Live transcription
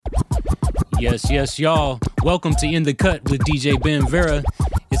Yes, y'all. Welcome to In the Cut with DJ Ben Vera.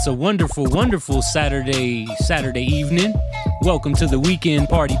 It's a wonderful, wonderful Saturday evening. Welcome to the weekend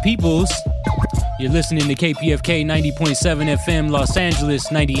party, peoples. You're listening to KPFK 90.7 FM Los Angeles,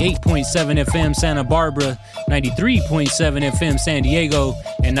 98.7 FM Santa Barbara, 93.7 FM San Diego,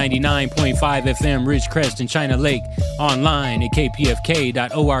 and 99.5 FM Ridgecrest and China Lake. Online at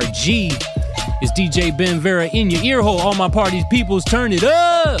kpfk.org. It's DJ Ben Vera in your ear hole. All my parties, peoples, turn it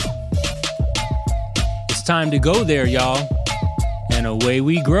up. It's time to go there, y'all. And away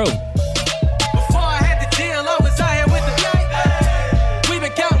we grow. Before I had the deal, I was out here with the we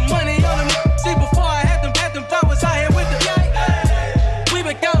been counting money on them. See, before I had them, I was out here with the we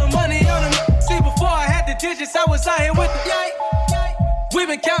been counting money on them. See, before I had the digits, I was out here with the we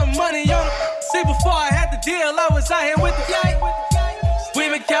been counting money on them. See, before I had the deal, I was out here with the we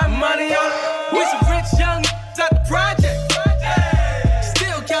been counting money on them. We some rich young out the project.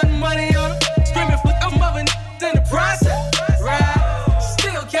 Still counting money on them. Screaming for them other in the process.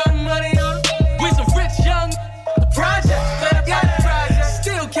 Still counting money on them. We some rich young the project.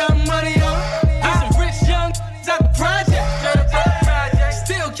 Still counting money on them. We some rich young out the project.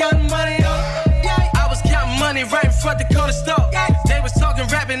 Still counting money on them. I was counting money right in front of the corner store. They was talking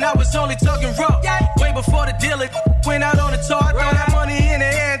rapping, I was only talking raw. Way before the dealer went out on the tour. I throw that money in the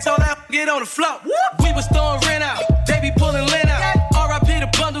air and told that get on the floor. We was throwing rent out, they be pulling lint out. R.I.P. the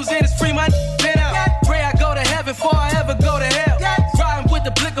bundles and it's free, my lint out. Pray I go to heaven before I ever go to hell. Riding with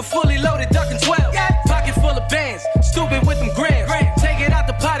the blicker fully loaded, ducking 12. Pocket full of bands, stupid with them grams. Take it out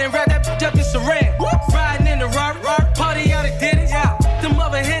the pot and wrap that bitch up in saran. Riding in the Rari, party out of Diddy. Them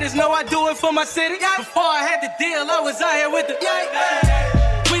other hitters know I do it for my city. Before I had the deal, I was out here with the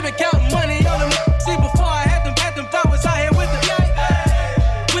we been counting money on them. See, before I had them, I was out here with the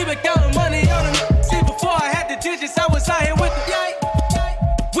we been counting money on them. See, before I had the digits, I was out here with the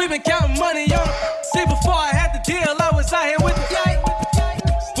we been counting money on them. See, before I had the deal, I was out here with the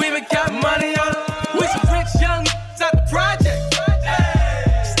we been counting money on them. We some rich young out the project.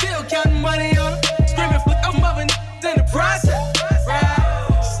 Still counting money on them. Screaming for them other in the process.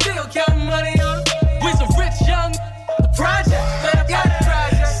 Still counting money on them. We some rich young the project.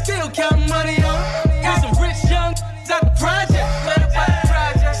 Still counting money on them. We some rich young out the project.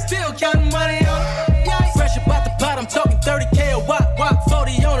 Still counting money on them. Fresh about the pot, I'm talking 30K a watt.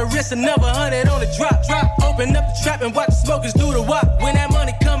 40 on the wrist, another 100 on the drop. Open up the trap and watch the smokers do the wop. When that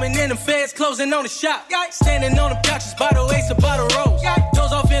money coming in, them feds closing on the shop. Standing on them couches, bottle Ace or bottle Rose.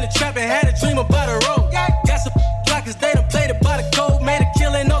 Goes off in the trap and had a dream about a road. Got some blockers, they done played it by the code. Made a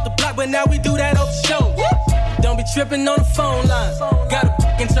killing off the block, but now we do that off the show. Don't be tripping on the phone line. Gotta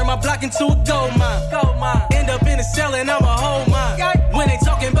and turn my block into a gold mine. End up in the cell and I'm a whole mine. When they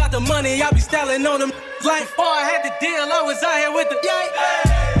talking about the money, I be styling on them. Like before I had the deal, I was out here with the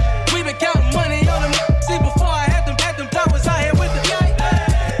we been counting money on them. See, before I had them, I was out here with the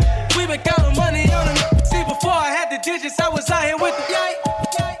we been counting money on them. See, before I had the digits, I was out here with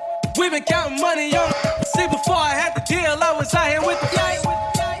the we been counting money on them. See, before I had the deal, I was out here with the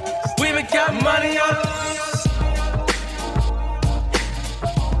we been counting money on them.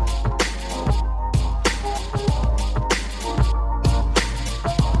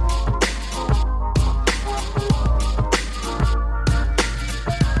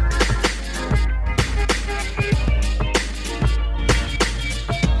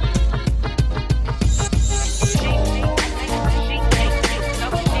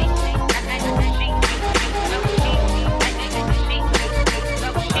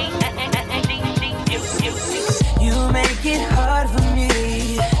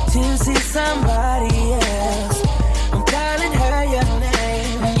 Somebody else, I'm calling her your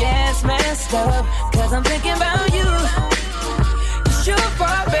name. Yes, messed up, cause I'm thinking about you. It's your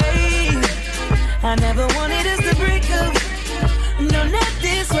fault, babe. I never wanted us to break up. No, not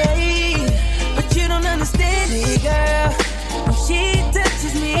this way. But you don't understand it, girl. When she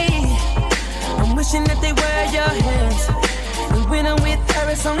touches me, I'm wishing that they were your hands. And when I'm with her,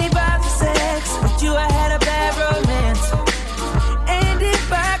 it's only about the sex. With you, I had a bad romance. And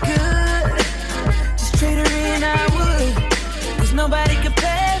if I could trade her in, I would. Cause nobody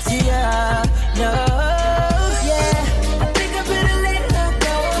compares to ya. No, yeah. I think I better let her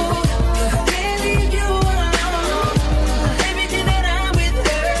go. I can't leave you alone. Everything that I'm with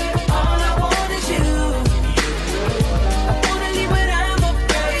her, all I want is you. I wanna leave but I'm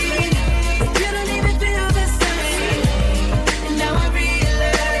afraid that you don't even feel the same. And now I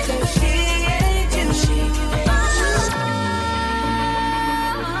realize that she ain't you.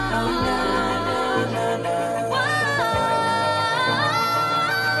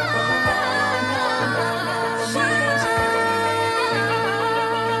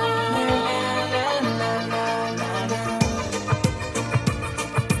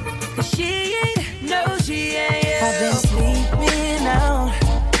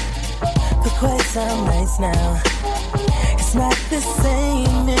 now. It's not the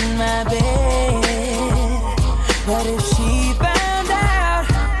same in my bed. But if she found out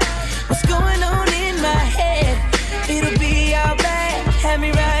what's going on in my head, it'll be all bad, have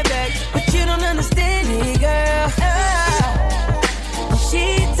me right back. But you don't understand it, girl.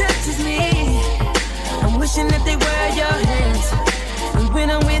 She touches me, I'm wishing that they were your hands. And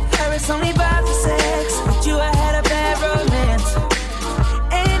when I'm with her, it's only about the sex. With you, I had a bad romance.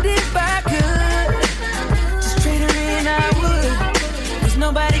 And if I could just trade her in, I would. 'Cause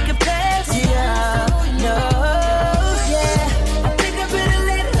nobody compares to you, no, yeah. I think I better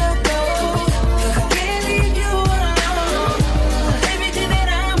let her go. I can't leave you alone. Everything that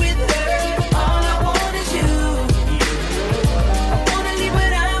I'm with her, all I want is you. I wanna leave,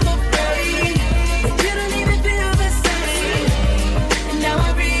 but I'm afraid that you don't even feel the same. And now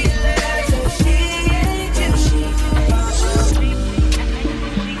I realize that she ain't you.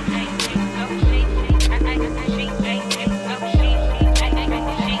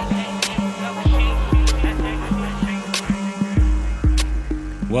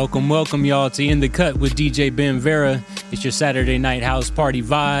 Welcome, y'all, to In the Cut with DJ Ben Vera. It's your Saturday night house party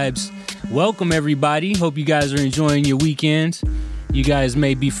vibes. Welcome, everybody. Hope you guys are enjoying your weekend. You guys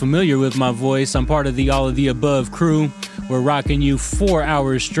may be familiar with my voice. I'm part of the All of the Above crew. We're rocking you 4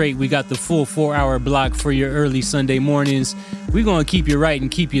 hours straight. We got the full 4-hour block for your early Sunday mornings. We're going to keep you right and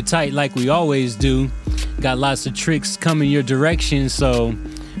keep you tight like we always do. Got lots of tricks coming your direction, so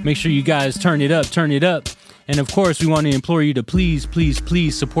make sure you guys turn it up. And of course, we want to implore you to please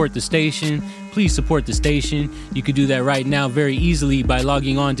support the station. Please support the station. You can do that right now very easily by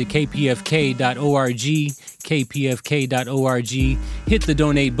logging on to kpfk.org, kpfk.org. Hit the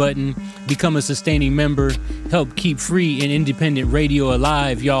donate button, become a sustaining member, help keep free and independent radio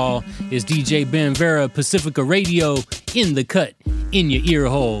alive, y'all. It's DJ Ben Vera, Pacifica Radio, in the cut, in your ear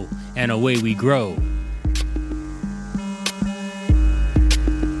hole, and away we grow.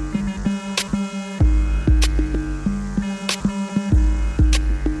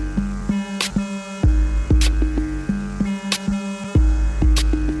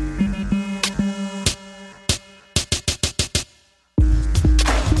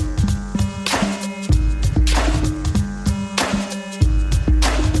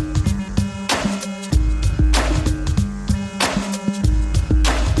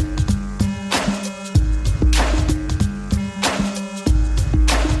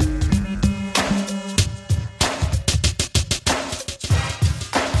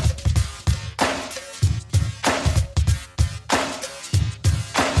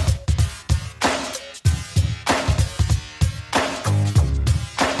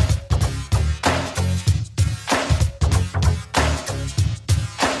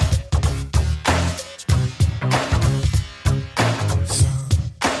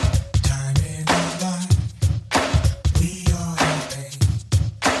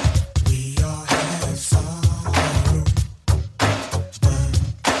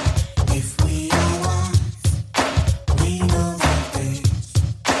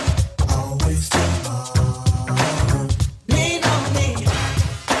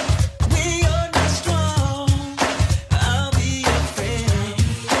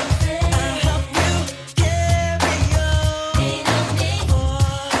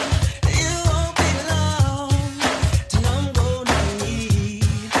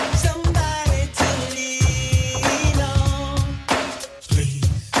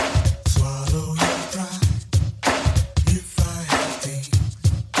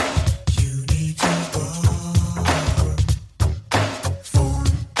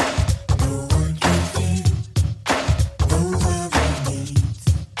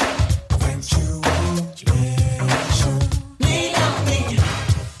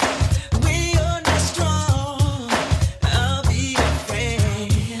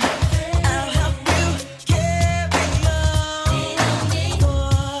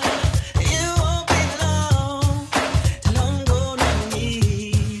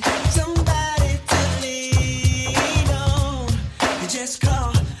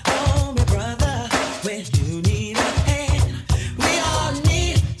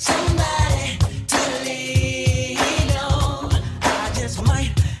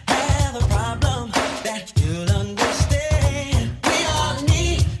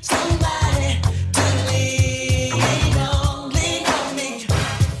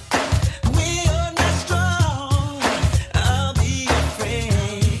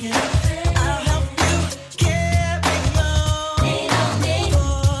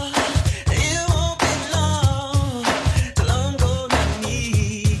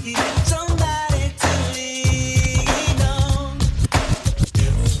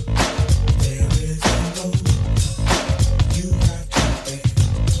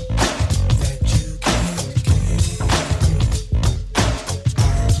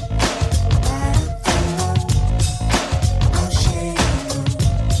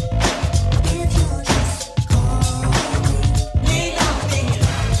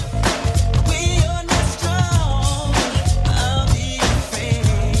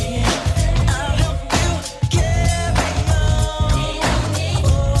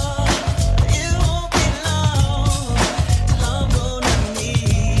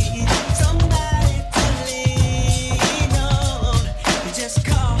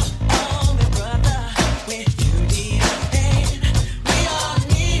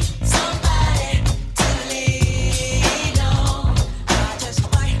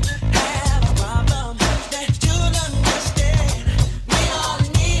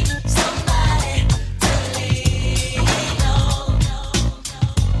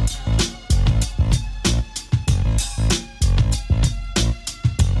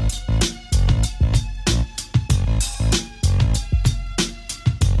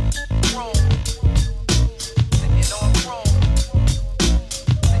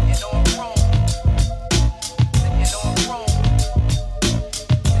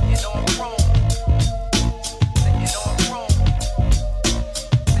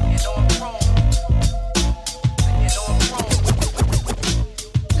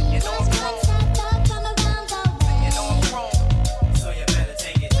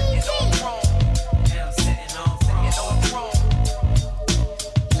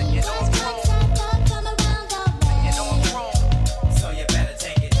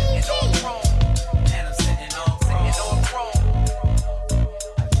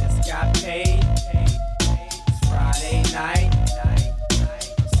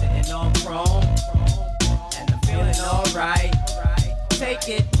 take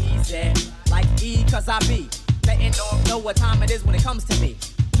it easy, like E, cause I be letting know what time it is when it comes to me.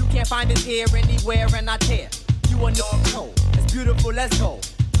 You can't find it here, anywhere, and I tear. You are no, it's beautiful, let's go.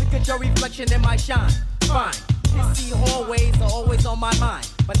 Look at your reflection in my shine, fine. Pissy hallways are always on my mind,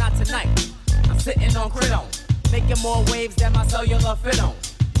 but not tonight. I'm sitting on Cridon, making more waves than my cellular fit on.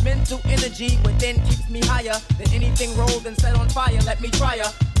 Mental energy within keeps me higher than anything rolled and set on fire. Let me try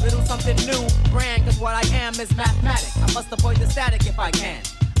a little something new, brand, cause what I am is mathematic. I must avoid the static if I can.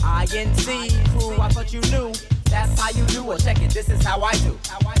 INC, crew, I thought you knew. That's how you do it. Check it, this is how I do.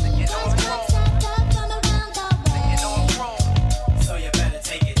 So you better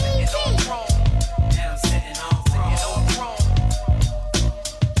take it. Now I'm sitting on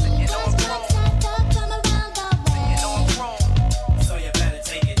chrome. So you better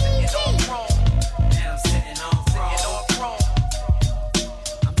take it. Now I'm sitting on chrome.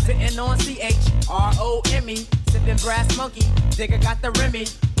 I'm sitting on CHROME. Sipping brass monkey. Digger got the Remy.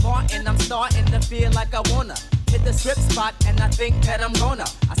 Martin, I'm starting to feel like I wanna hit the strip spot, and I think that I'm gonna.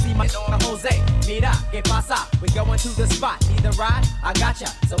 I see my Jose, mira, que pasa? We're going to the spot, need a ride? I gotcha.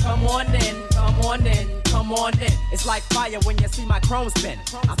 So come on in, come on in, come on in. It's like fire when you see my chrome spin.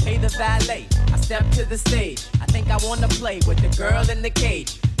 I pay the valet, I step to the stage. I think I wanna play with the girl in the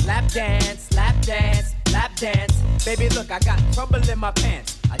cage. Lap dance, lap dance, lap dance. Baby, look, I got trouble in my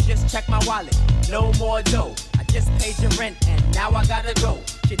pants. I just checked my wallet, no more dough. I just paid your rent and now I gotta go.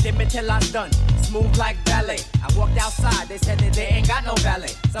 She did me till I'm done, smooth like ballet. I walked outside, they said that they ain't got no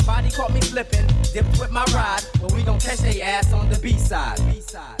valet. Somebody caught me slipping, dipped with my ride. But we gon' catch they ass on the B-side.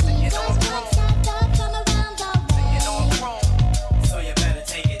 B-side. So you better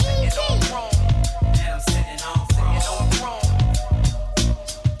take it. Now I'm sitting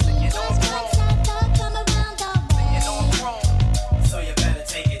on chrome. So you better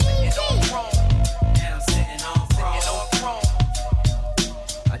take it. Now I'm sitting on chrome.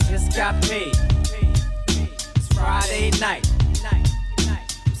 I just got paid. It's Friday night.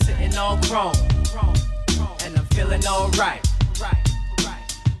 I'm sitting on chrome. And I'm feeling alright.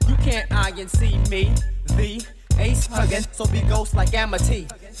 You can't INC me, the ace hugging, so be ghost like Amity.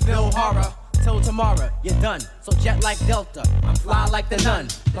 Feel horror till tomorrow, you're done. So jet like Delta, I'm fly like the nun.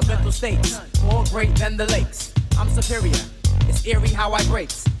 My mental state's more great than the lakes. I'm superior, it's eerie how I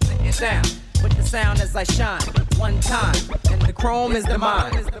breaks. Sitting down with the sound as I shine. One time, and the chrome is the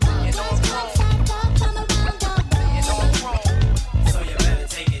mind. So you better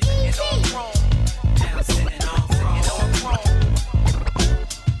take it. Now I'm sitting on chrome.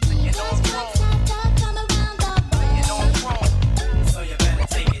 So you better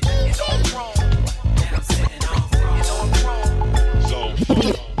take it. Now I'm sitting on chrome.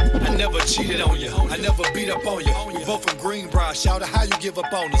 I never cheated on you, I never beat up on you. We both from Greenbrier, shout out how you give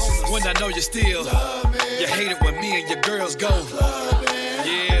up on us. When I know you still, you hate it when me and your girls go.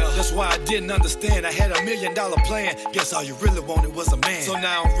 Yeah, that's why I didn't understand. I had $1 million plan. Guess all you really wanted was a man. So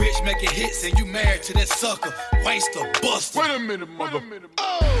now I'm rich making hits and you married to that sucker. Waster, buster. Wait a minute, mother.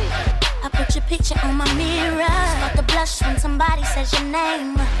 I put your picture on my mirror. Start to blush when somebody says your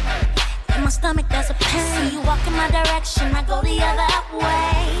name. In my stomach there's a pain. See you walk in my direction, I go the other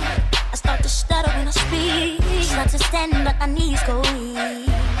way. I start to stutter when I speak. Start to stand but my knees go weak.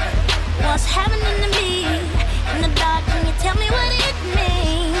 What's happening to me? In the dark, can you tell me what it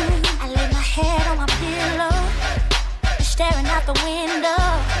means? I lay my head on my pillow, staring out the window,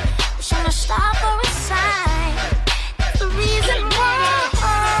 wishing to stop for a sign. It's the reason why.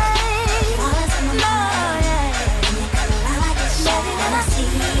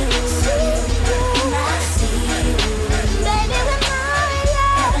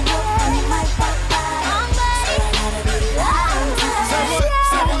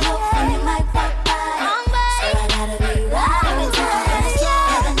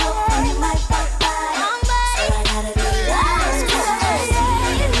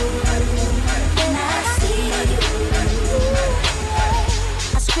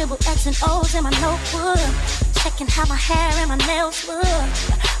 And O's in my notebook, checking how my hair and my nails look.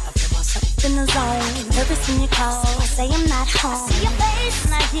 I feel myself in the zone, nervous when you call. I say I'm not home. I see your face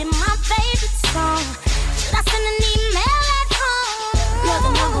and I hear my favorite song. Should I send an email at home? You're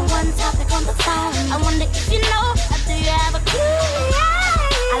the #1 topic on the phone. I wonder if you know, do you have a clue?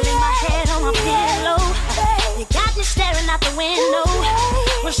 I lay my head on my pillow. You got me staring out the window.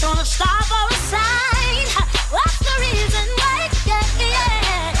 We're gonna stop or a sign. What's the reason why?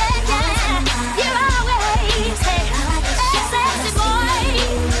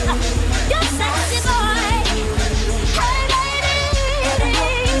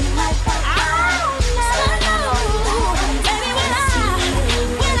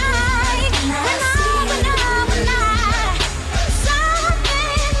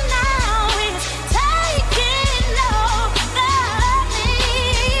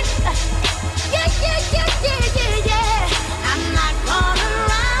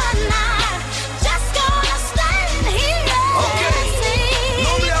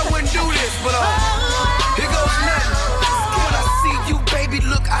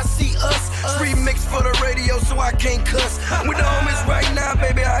 can't cuss. With the homies right now,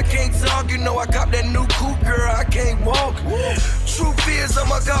 baby, I can't talk. You know I cop that new coupe, girl, I can't walk. Truth is,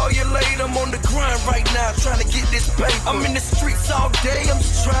 I'ma call you late. I'm on the grind right now, trying to get this paper. I'm in the streets all day, I'm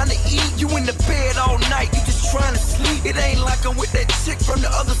just trying to eat. You in the bed all night, you just trying to sleep. It ain't like I'm with that chick from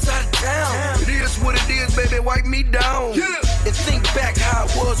the other side of town. It is what it is, baby, wipe me down. And think back how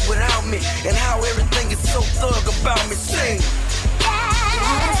it was without me, and how everything is so thug about me. Sing.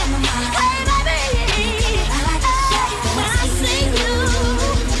 Hey, baby, when I see you,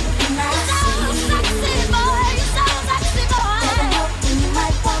 so sexy boy, so sexy boy. You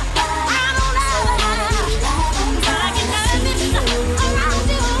might walk by. I don't know, but I can nervous around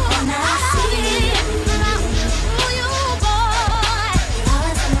you. When I see you, boy,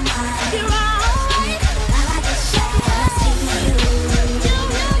 always on my mind. You're right. I like to shake when I see you.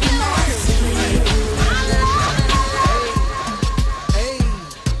 I see you. I love it.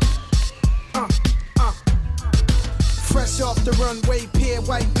 Fresh off the runway, pair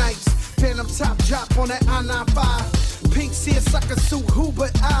white nights. Phantom top drop on that I-95. Pink seersucker suit, who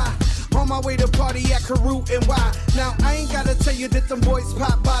but I? On my way to party at Karoo and Y. Now I ain't gotta tell you that them boys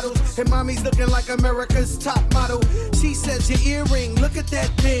pop bottles, and mommy's looking like America's top model. She says your earring, look at that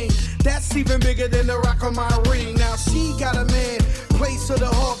thing. That's even bigger than the rock on my ring. Now she got a man, plays for the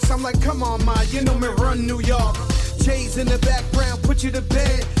Hawks. I'm like, come on, ma, you know me run New York. Jay's in the background, put you to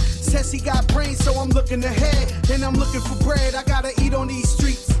bed. Says he got brains, so I'm looking ahead. And I'm looking for bread, I gotta eat on these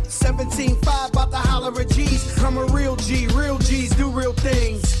streets. 17.5, about to holler at G's. I'm a real G, real G's do real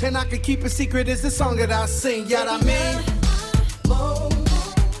things. And I can keep it secret, it's the song that I sing. Yeah, I mean.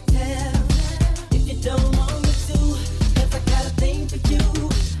 If you don't want me to, 'cause I got a thing for you.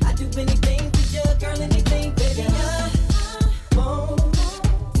 I do anything for you, girl, anything, baby. I won't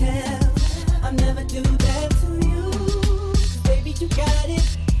tell. I'll never do that to you. Baby, you got it,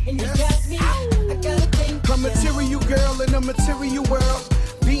 and you got me. I got a thing for you. A material girl in a material world.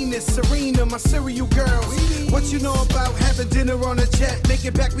 Venus, Serena, my serial girls. What you know about having dinner on a jet? Make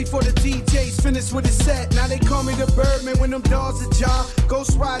it back before the DJ's finished with his set. Now they call me the Birdman when them dogs are jaw.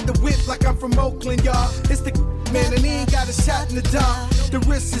 Ghost ride the whip like I'm from Oakland, y'all. It's the man and he ain't got a shot in the dark. The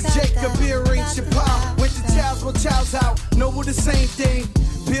wrist is Jacob, earring Chappelle. Went to Chow's, well Chow's out. Noble the same thing.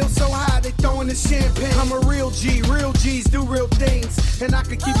 Bill so high, they throwing the champagne. I'm a real G, real G's do real things. And I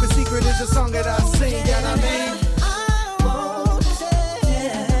can keep a secret, it's a song that I sing, yeah, I mean.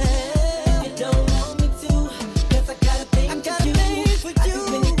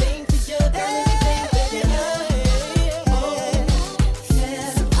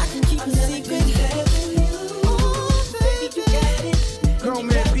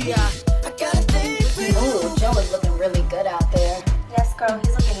 Girl,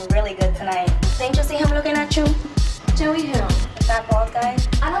 he's looking really good tonight. Didn't you see him looking at you? Joey who? That bald guy?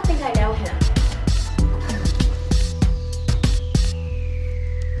 I don't think I know him.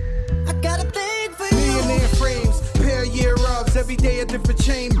 I got a thing for you. Millionaire frames, pair of year ups, every day a different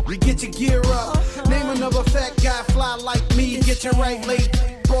chain. We get your gear up. Name another fat guy, fly like me. Get your right late,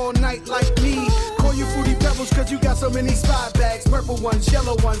 all night like me. Call you Fruity Pebbles, cause you got so many spy bags. Purple ones,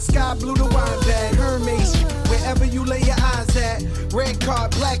 yellow ones, sky blue the wine bag. Hermes, wherever you lay your eyes at. Red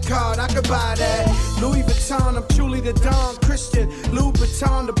card, black card, I could buy that. Louis Vuitton, I'm truly the Don Christian. Louis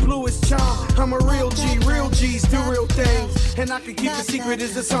Vuitton, the bluest charm. I'm a real G, real G's do real things. And I can keep the secret,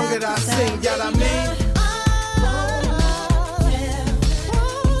 is the song that I sing, yeah, I mean.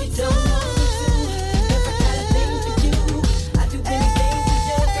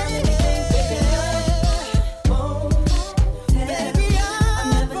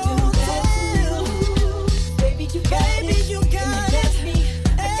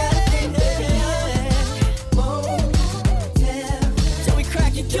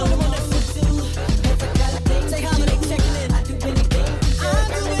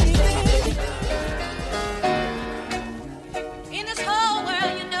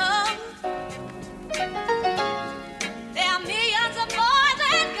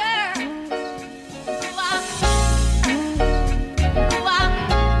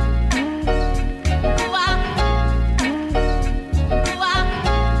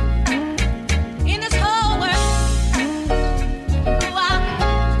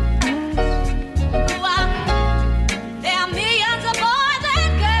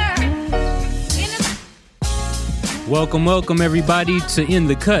 Welcome everybody to In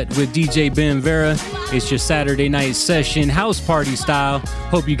the Cut with DJ Ben Vera. It's your Saturday night session, house party style.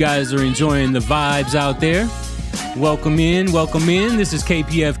 Hope you guys are enjoying the vibes out there. Welcome in. This is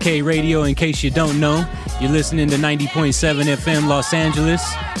KPFK Radio. In case you don't know, you're listening to 90.7 FM Los Angeles,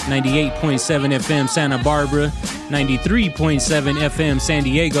 98.7 FM Santa Barbara, 93.7 FM San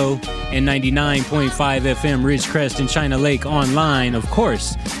Diego, and 99.5 FM Ridgecrest and China Lake online, of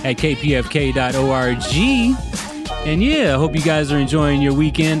course, at kpfk.org. And yeah, I hope you guys are enjoying your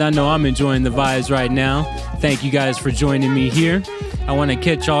weekend. I know I'm enjoying the vibes right now. Thank you guys for joining me here. I want to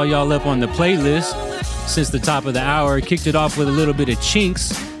catch y'all up on the playlist since the top of the hour. Kicked it off with a little bit of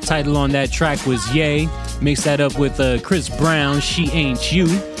Chinks. Title on that track was Yay. Mixed that up with Chris Brown, She Ain't You.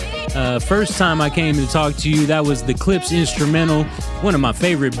 First time I came to talk to you, that was the Clips instrumental. One of my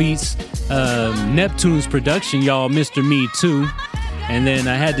favorite beats. Neptune's production, y'all, Mr. Me Too. And then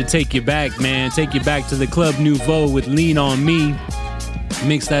I had to take you back, man. Take you back to the Club Nouveau with Lean On Me.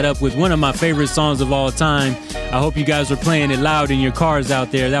 Mix that up with one of my favorite songs of all time. I hope you guys are playing it loud in your cars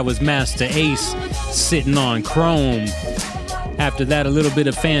out there. That was Master Ace, Sitting on Chrome. After that, a little bit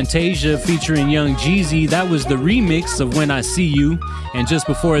of Fantasia featuring Young Jeezy. That was the remix of When I See You. And just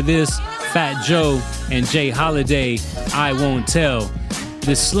before this, Fat Joe and Jay Holiday, I Won't Tell.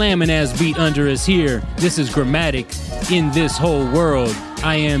 This slamming ass beat under us here. This is Grammatic, In This Whole World.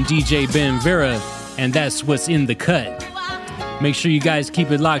 I am DJ Ben Vera, and that's what's in the cut. Make sure you guys keep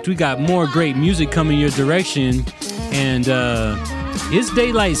it locked. We got more great music coming your direction. And it's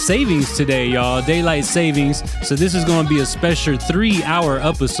daylight savings today, y'all. Daylight savings. So this is going to be a special 3-hour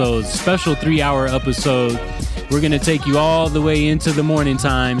episode. Special 3-hour episode. We're going to take you all the way into the morning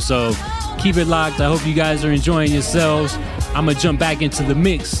time. So keep it locked. I hope you guys are enjoying yourselves. I'm going to jump back into the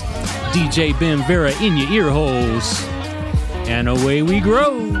mix. DJ Ben Vera in your ear holes. And away we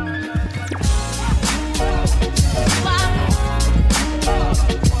grow.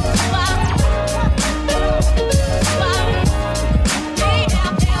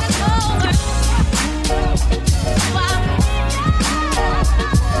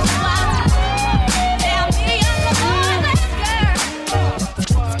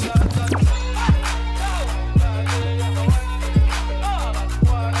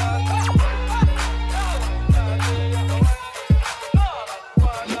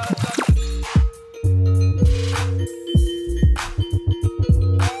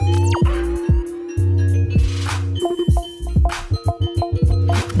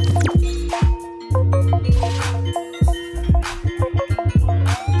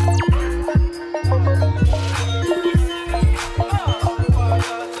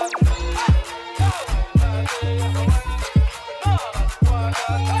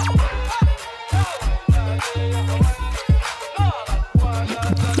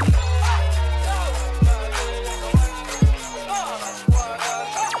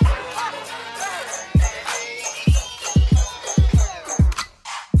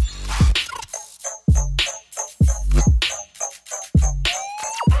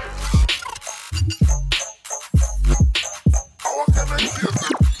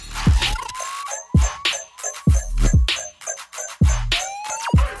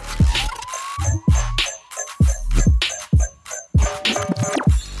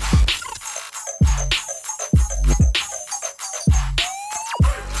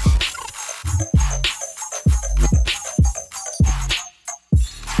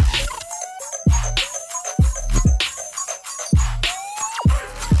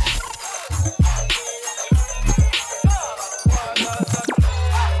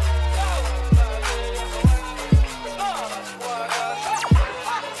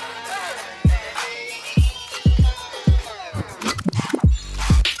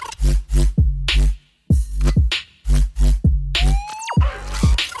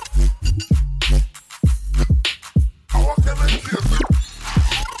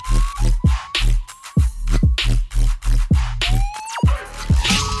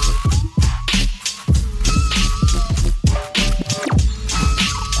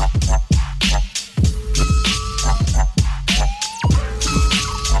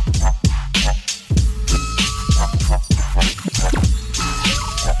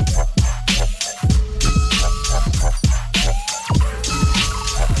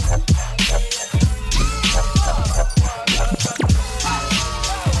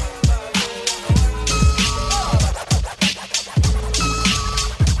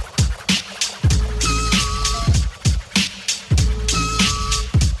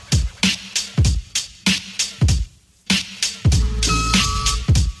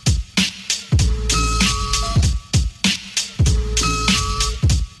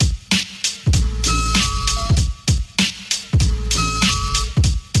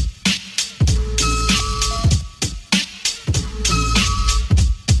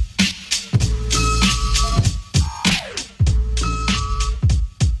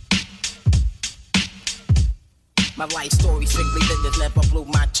 life story, strictly business, never blew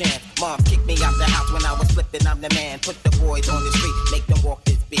my chance. Mom kicked me out the house when I was flipping, I'm the man. Put the boys on the street, make them walk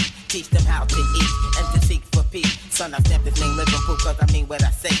this beat. Teach them how to eat and to seek for peace. Son, I stamp this name living proof cause I mean what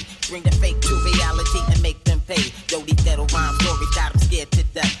I say. Bring the fake to reality and make them pay. Yo, these ghetto rhyme stories got them scared to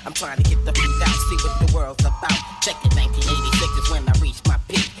death. I'm trying to get the freak out, see what the world's about. Check it, 1986 is when I reached my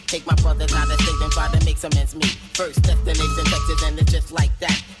peak. Take my brothers out of state and try to make some ends meet. First destination Texas and it's just like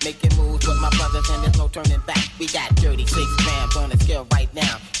that. Making moves with my brothers and there's no turning back. We got 36 grams on the scale right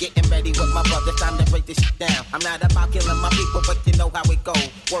now. Getting ready with my brothers, time to break this shit down. I'm not about killing my people, but you know how it go.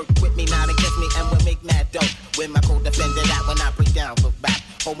 Work with me, not against me, and we'll make mad dough. When my co-defendant out when I break down for rap.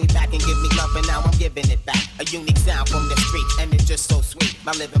 Hold me back and give me love, and now I'm giving it back. A unique sound from the streets, and it's just so sweet.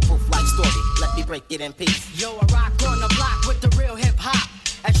 My living proof life story, let me break it in peace. Yo, I rock on the block with the real hip-hop.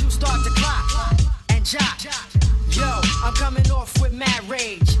 As you start to clock and jock. Yo, I'm coming off with mad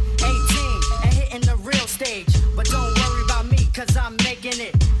rage. 18 and hitting the real stage. But don't worry about me, cause I'm making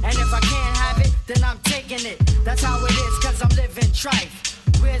it. And if I can't have it, then I'm taking it. That's how it is, cause I'm living trife.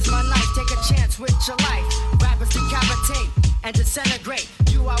 Where's my knife? Take a chance with your life. Rappers decapitate and disintegrate.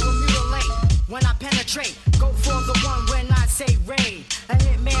 You I will mutilate when I penetrate. Go for the one when I say raid. A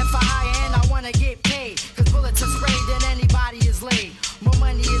hitman for hire and I wanna get paid. Cause bullets are sprayed and anybody is laid. More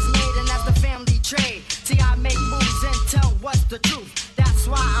money is made and that's the family trade. See, I make moves and tell what's the truth. That's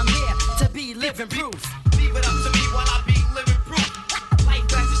why I'm here to be living proof. Leave it up to me while I be living proof.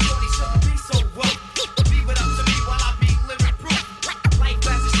 Life as a shorty shouldn't be so rough. Leave it up to me while I be living proof. Life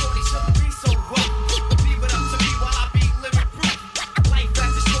as a shorty shouldn't be so rough. Leave it up to me while I be living proof. Life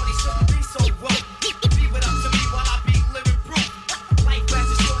as a shorty shouldn't be so rough. Leave it up to me while I be living proof. Life as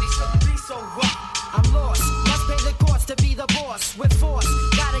a shorty shouldn't be so rough. I'm lost, must pay the cost to be the boss. With force,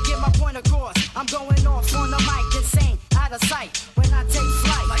 gotta get my point across. I'm going off on the mic, insane, out of sight. When I take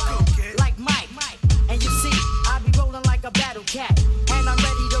flight, like Mike. And you see, I be rolling like a battle cat. And I'm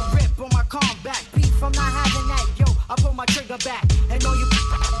ready to rip on my comeback. Beef, I'm not having that, yo, I pull my trigger back. And all you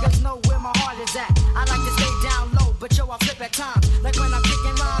guys know where my heart is at. I like to stay down low, but yo, I flip at times. Like when I'm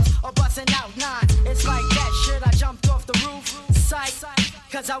kicking rhymes or busting out nines. It's like that shit, I jumped off the roof. Sight,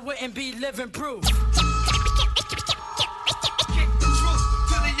 cause I wouldn't be living proof.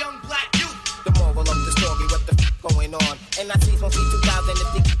 The moral of the story, what the going on? And I see from C2000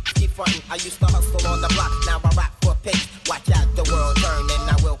 if they keep frontin'. I used to hustle on the block, now I rap for pace. Watch out, the world turn and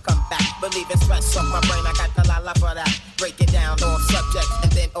I will come back. Believe in stress off my brain, I got the la for that. Breaking down all subjects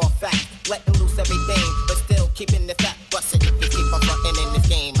and then all facts. Letting loose everything, but still keeping the fact bustin'. You keep on frontin' in this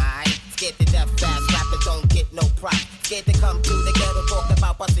game, alright? Scared to death fast, rappers don't get no prop. Scared to come to the ghetto, talk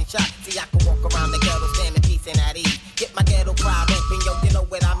about busting shots. See, I can walk around the ghetto, stand in peace and at ease. Get my ghetto crowd open, yo, you know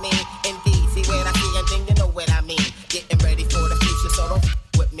what I mean? Indeed, see what I see and then you know what I mean. Getting ready for the future, so don't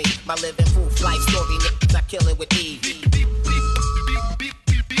with me. My living proof life story, niggas, I kill it with ease. Leave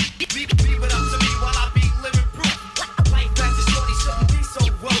it up to me while I be living proof. Life as a shorty shouldn't be so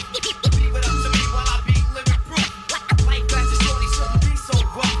rough. Leave it up to me while I be living proof. Life as a shorty shouldn't be so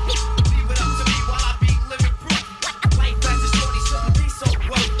rough. Leave it up to me while I be living proof. Life as a shorty shouldn't be so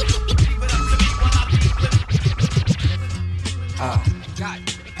rough. Leave it up to me while I be living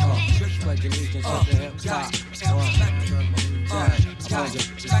Pledge allegiance to the hip hop.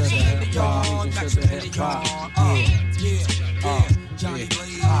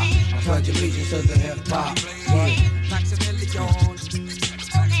 Pledge allegiance to the hip hop.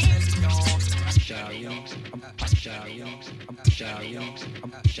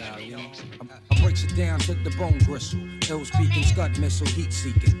 I breaks it down to the bone gristle. Ill speaking, scud missile, heat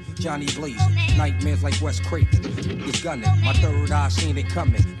seeking. Johnny blazing, nightmares like Wes Craven. He's gunning, my third eye seen it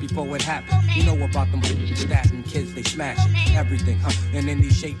coming before it happened. You know about them statin kids, they smashing everything, in any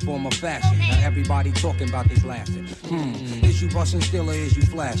shape, form, or fashion. Now everybody talking about they blasting. Is you busting still or is you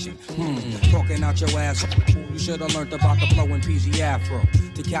flashing? Talking out your ass. You should have learned about the flowing PZ Afro.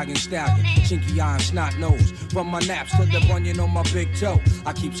 Italian stallion, chinky eye and snot nose. From my naps to the bunion on my big toe,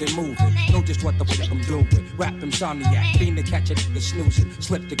 I keeps it moving. Know just what the fuck I'm doing. Rap insomniac, fiend to catch a nigga snoozing.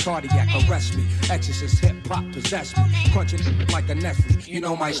 Slip the cardiac, arrest me. Exorcist hip hop possess me. Crunching like a Nestle. You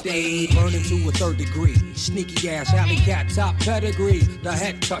know my stage, burning to a third degree. Sneaky ass alley cat, top pedigree. The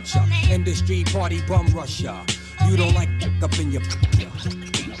head toucher, industry party bum rusher. You don't like up in your best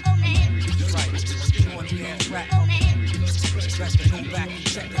to go back and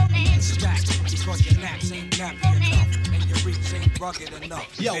check the stack because your naps ain't nappy enough and your reach ain't rugged enough.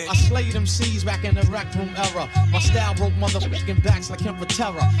 Yo, I slayed them C's back in the rec room era. My style broke motherfucking backs like him for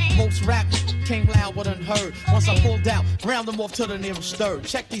terror. Most rap came loud but unheard. Once I pulled out, round them off to the nearest third.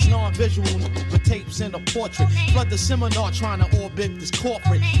 Check these non-visual with tapes and a portrait. Flood the seminar trying to orbit this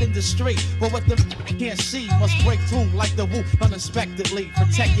corporate industry. But what the can't see must break through like the woo unexpectedly.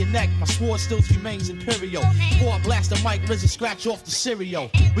 Protect your neck, my sword still remains imperial. Before I blast the mic, RZA scratch off the cereal.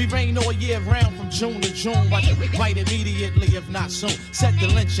 We reign all year round from June to June. Watch it right immediately, if not soon. Set the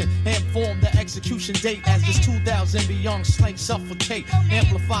lynching and form the execution date as this 2000 beyond slang suffocate.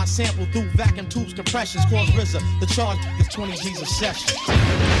 Amplify sample through vacuum tubes, compressions. Cause RZA, the charge is 20 G's a session.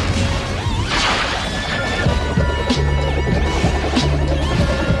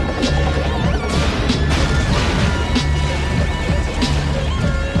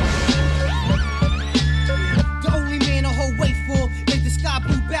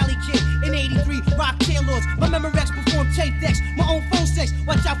 My Memorex perform tape decks, my own phone sex.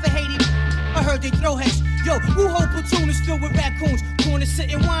 Watch out for Haiti. I heard they throw heads. Yo, who whole platoon is filled with raccoons? Corner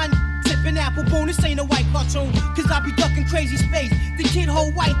sitting wine, tipping apple bone. This ain't a white cartoon, cause I be ducking crazy space. The kid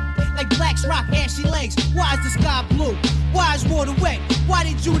whole white like blacks rock ashy legs. Why is the sky blue? Why is water wet? Why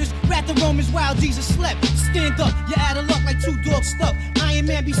did Judas rat the Romans while Jesus slept? Stand up, you out of luck like two dogs stuck. Iron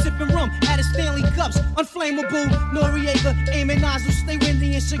Man be sipping rum out of Stanley cups. Unflammable, Noriega, aiming nozzles. Stay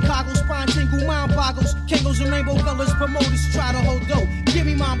windy in Chicago, spine tingle, mind boggles. Kangos and rainbow colors, promoters try to hold dough. Give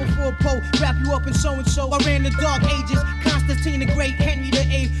me mine before Poe, wrap you up in so-and-so. I ran the dark ages, Constantine the Great, Henry the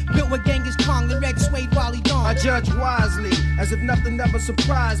Eighth. Built with Genghis Khan, the Red Suede, Wally Dawn. I judge wisely, as if nothing ever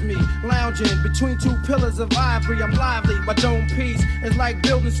surprised me. Lounging between two pillars of ivory, I'm lively. My dome piece is like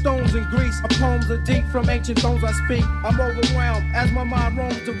building stones in Greece. My poems are deep from ancient thrones I speak. I'm overwhelmed as my mind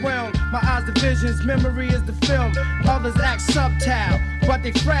roams around. My eyes the visions, memory is the film. Others act subtle, but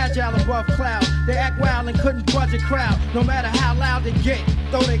they fragile above cloud. They act wild and couldn't budge a crowd. No matter how loud they get,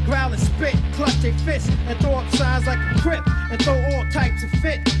 though they growl and spit, clutch their fists and throw up signs like a crip and throw all types of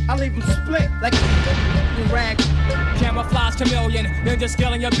fit. I leave them split like a rag. Camouflage chameleon, ninja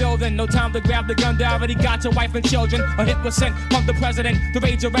skill in your building. No time to grab the gun, they already got your wife and children. A hit was sent from the president to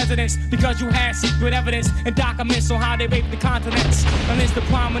raid your residence because you had secret evidence and documents on how they raped the continents. Against the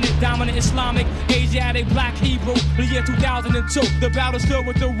prominent, dominant Islamic, Asiatic, black Hebrew. The year 2002, the battle's still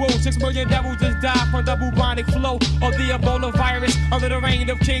with the rules. 6 million devils just died from the bubonic flow of the Ebola virus under the reign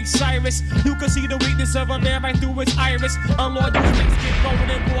of King Cyrus. You can see the weakness of a man right through his iris. Unloyal things get rolling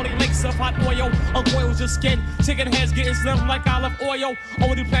in boiling lakes of hot oil. Uncoils your skin, chicken heads getting slim like olive oil.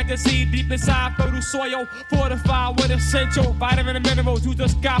 Only plant the seed deep inside fertile soil. Fortified with essential vitamin and minerals. You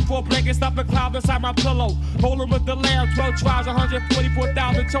just got 4 blankets stuff and cloud inside my pillow. Rolling with the lamb, 12 tribes,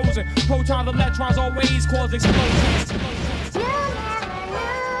 144,000 chosen. Protons, electrons always cause explosions.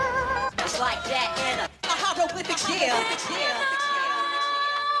 It's like that in a hieroglyphics, yeah.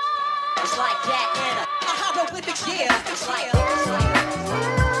 It's like that in a hieroglyphics, yeah. It's like that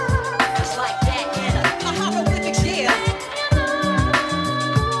in a hieroglyphics, yeah.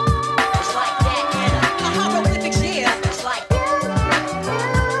 It's like that in a hieroglyphics, yeah. It's like that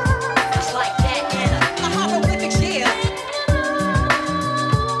in a hieroglyphics, yeah.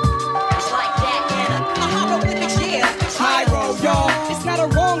 It's like that in a hieroglyphics, yeah. Pyro, y'all. It's not a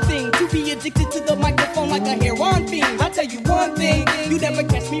wrong thing to be addicted to the microphone like a heroin fiend. I'll tell you one thing, you never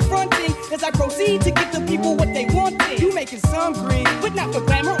catch me fronting, as I proceed to give the people what they want. You making some green, but not for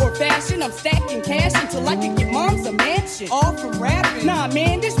glamour or fashion. I'm stacking cash until I can get moms a mansion. All from rapping. Nah,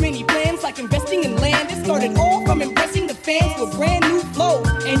 man, there's many plans like investing in land. It started all from impressing the fans with brand new flows.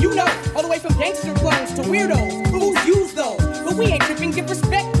 And you know, all the way from gangster clones to weirdos, who's used those. But we ain't tripping, give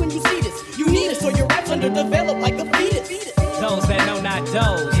respect when you see this. You need us or your rap's underdeveloped like a fetus. Those that know not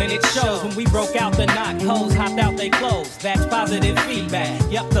those, and it shows when we broke out the knock hoes, hopped out they clothes. That's positive feedback.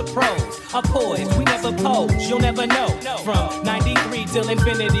 Yup, the pros are poised. We never pose, you'll never know. From 93 till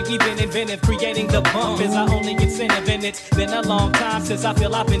infinity, we've been inventive. Creating the bump is our only incentive, and it's been a long time since I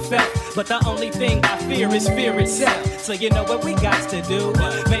feel I've been felt. But the only thing I fear is fear itself. So you know what we got to do?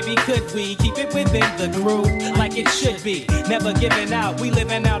 Maybe could we keep it within the groove like it should be? Never giving out, we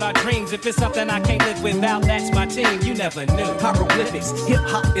living out our dreams. If it's something I can't live without, that's my team. You never knew. Hieroglyphics,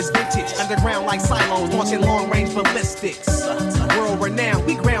 hip-hop is vintage. Underground like silos, launching long-range ballistics. World renowned,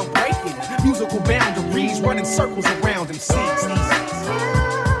 we groundbreaking. Musical boundaries, running circles around MCs. It's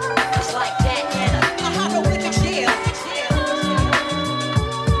like that in a hieroglyphics, yeah.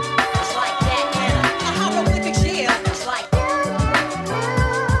 It's like that in a hieroglyphics, yeah. It's like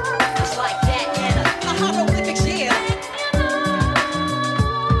that in a hieroglyphics, yeah.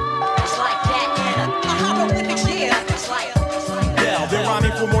 It's like that in a hieroglyphics, yeah. It's like Been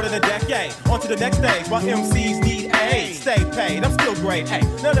rhyming for more than a decade. On to the next stage, while MCs need aid. made. Stay paid, I'm still great. Hey,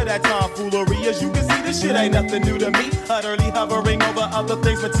 none of that tomfoolery. As you can see, this shit ain't nothing new to me. Utterly hovering over other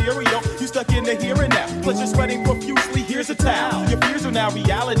things material. You stuck in the here and now. Plus you're sweating profusely. Here's a towel. Your fears are now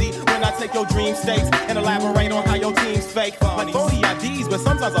reality when I take your dream states and elaborate on how your team's fake. Like phony IDs, but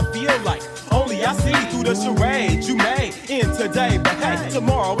sometimes I feel like only I see through the charade you made in today. But hey,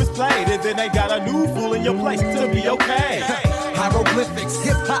 tomorrow is played, and then they got a new fool in your place to be okay. Hieroglyphics,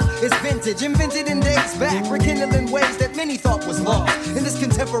 hip-hop is vintage, invented in days back, rekindling ways that many thought was lost. In this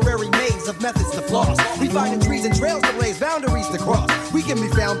contemporary maze of methods to floss, we find trees and trails to blaze, boundaries to cross. We can be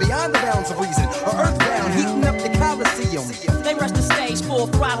found beyond the bounds of reason, or earthbound, heating up the Coliseum. They rush the stage full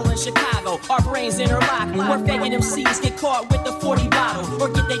throttle in Chicago. Our brains interlock. Where faking MCs get caught with the 40 bottle or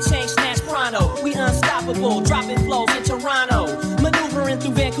get they chain snatched pronto. We unstoppable, dropping flows in Toronto, maneuvering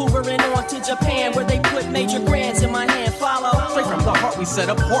through Vancouver and on to Japan, where they put major grands in my hand. Follow. Straight from the heart, we set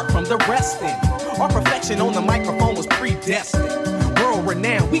apart from the rest. Our perfection on the microphone was predestined. World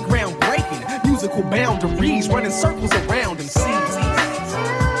renowned, we groundbreaking. Musical boundaries, running circles around MCs.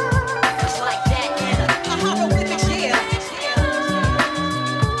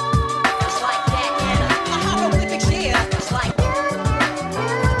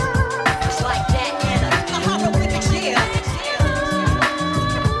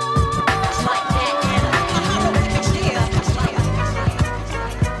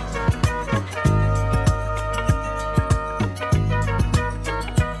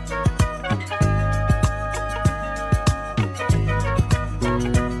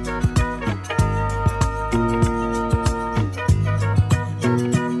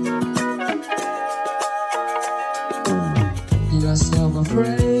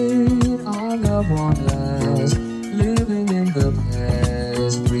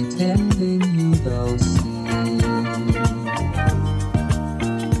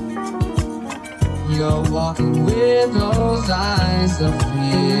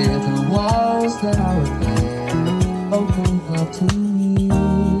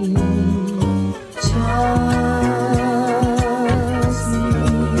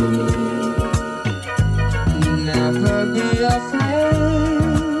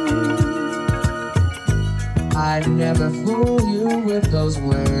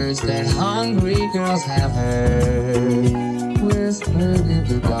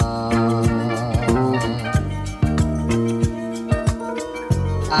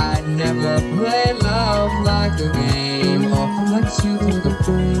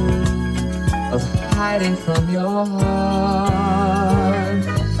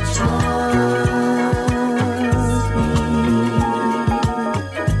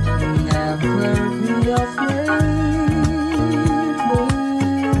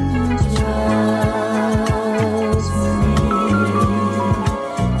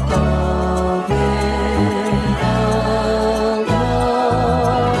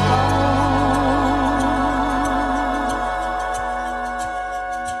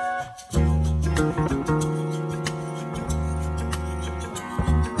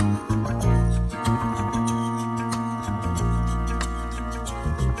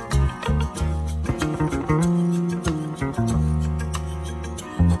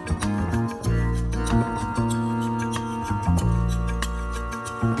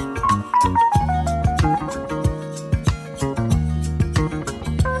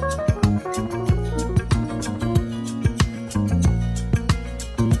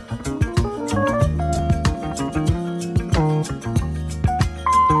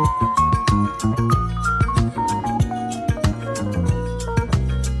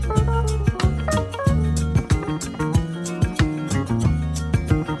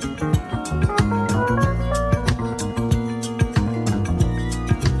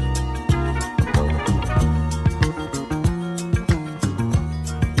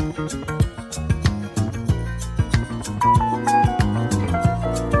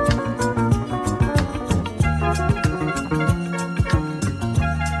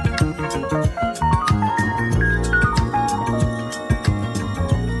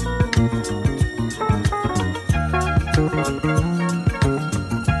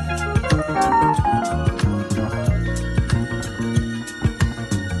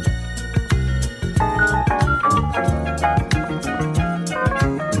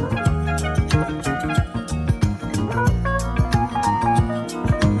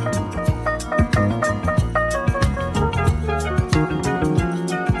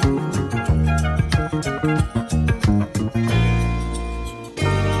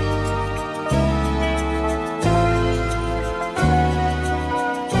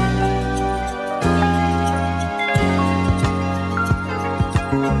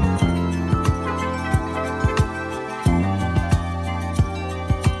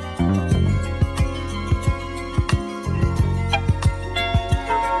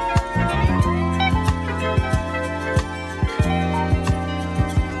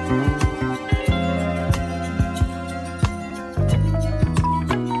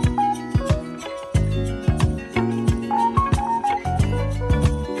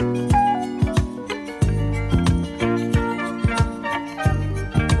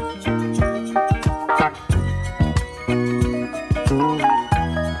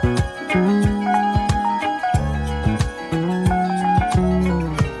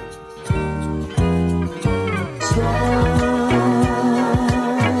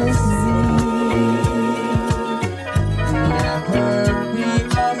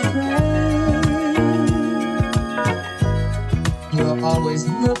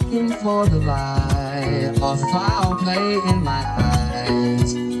 for the light of foul play in my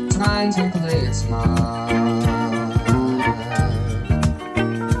eyes, trying to play it smart.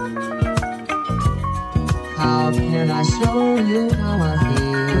 How can I show you how I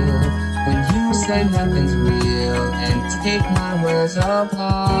feel when you say nothing's real and take my words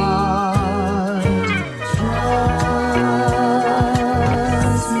apart?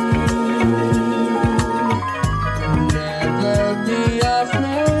 Trust me, never be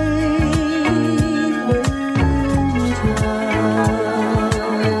afraid when you trust me.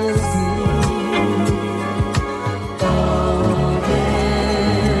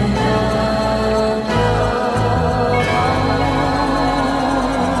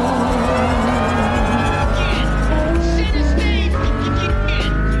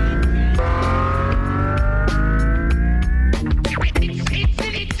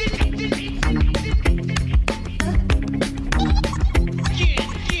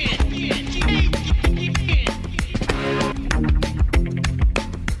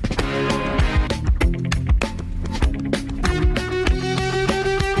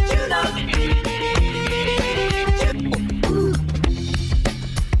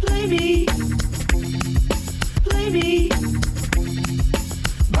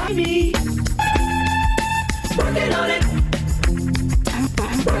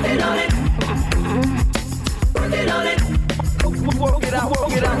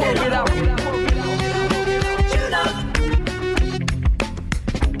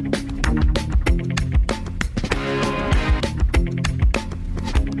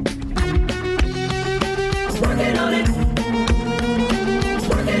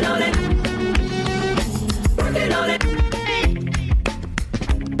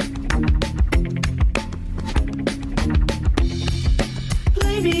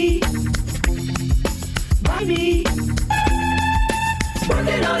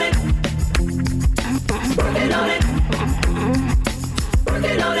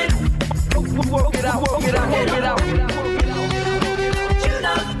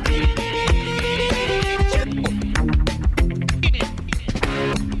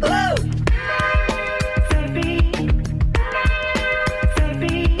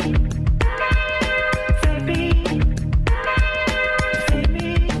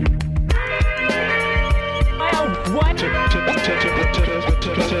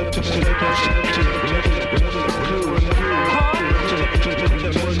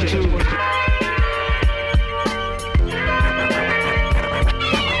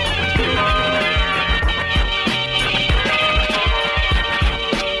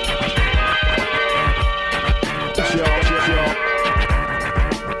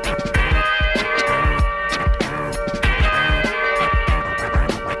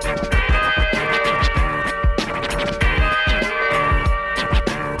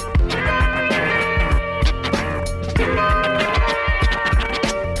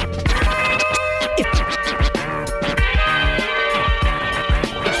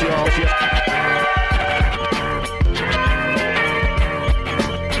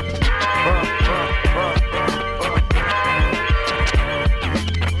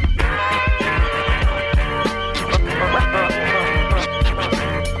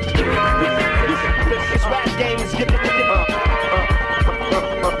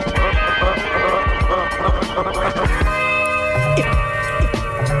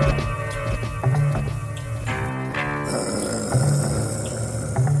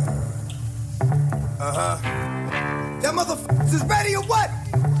 Y'all motherfuckers is ready or what?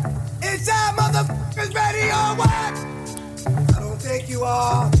 Is y'all motherfuckers ready or what? I don't think you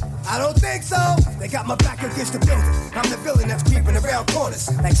are. I don't think so. They got my back against the building. I'm the villain that's creeping around corners.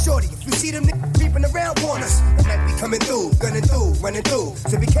 Like Shorty, if you see them niggas creeping around corners, they might be coming through, gunning through, running through.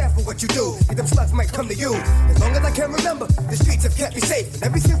 So be careful what you do, cause them slugs might come to you. As long as I can remember, the streets have kept me safe. And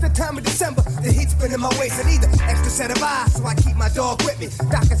ever since the time of December, the heat's been in my waist. I need an extra set of eyes, so I keep my dog with me.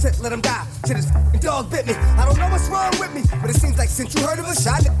 Doctor said let him die, till his f***ing dog bit me. I don't know what's wrong with me, but it seems like since you heard of us,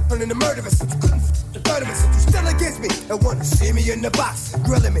 I turning to murderers. Since you couldn't the third of us, since you still against me, and want to see me in the box,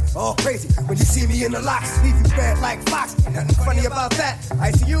 grilling me all crazy. When you see me in the locks, leave you red like Fox. Ain't nothing funny about that.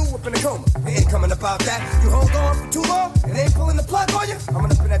 ICU up in a coma, it ain't coming about that. You hold on for too long, and they ain't pulling the plug on you. I'm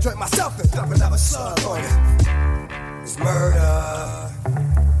gonna put that joint myself and dump another slug on you. It's murder.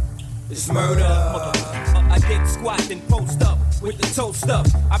 It's murder. I dig squat and post up with the toast up.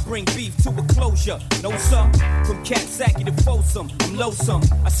 I bring beef to a closure. No some from Capsaki to Folsom. I'm loathsome.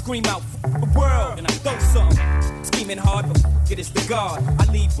 I scream out the world and I throw something. Scheming hard, but it is the guard. I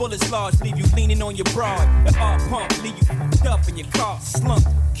leave bullets large, leave you leaning on your broad. The hard pump, leave you up in your car slumped.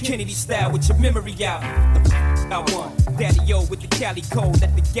 Kennedy style with your memory out. I won. Daddy-o with the Cali code,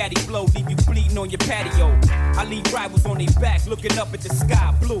 let the gaddy blow, leave you bleeding on your patio. I leave rivals on their back, looking up at the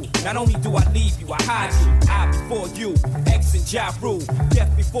sky blue. Not only do I leave you, I hide you. I before you, X and Ja Rule.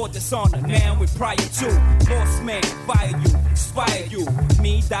 Death before dishonor, now and prior to. Lost man, fire you, inspire you.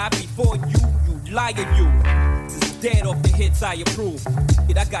 Me die before you, you liar you. This is dead off the hits I approve.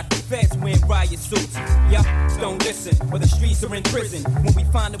 Yet I got the feds wearing riot suits. Y'all don't listen, where the streets are in prison. When we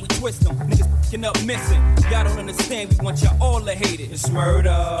find it, we twist them. Niggas f***ing up missing. Y'all don't understand, we want y'all all to hate it. It's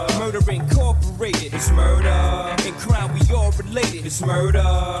murder. Murder incorporated. It's murder. In crime, we all related. It's murder.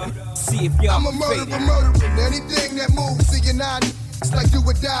 See if y'all I'm a murderer, murdering anything that moves. See you now, it's like do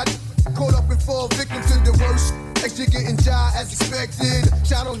or die. Caught up and fall victim to the worst. Extra getting die as expected.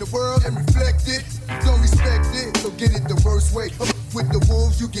 Shot on the world and reflected. Don't respect it, so get it the worst way. With the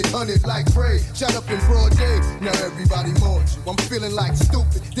wolves, you get hunted like prey. Shot up in broad day, now everybody mourns you. I'm feeling like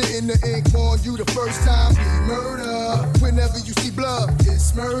stupid. Didn't the ink warn you the first time? Be murder. Whenever you see blood,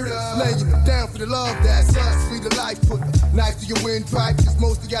 it's murder. Laying them down for the love, that's us. Free the life, put the knife to your windpipe. Cause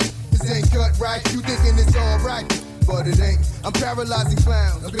most of y'all ain't cut right. You thinking it's alright, but it ain't. I'm paralyzing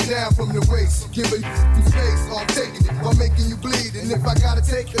clowns, up and down from the waist. Giving some space, I'm taking it while making you bleed. And if I gotta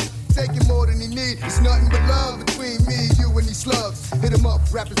take it more than he need. It's nothing but love between me, you, and these slugs. Hit him up,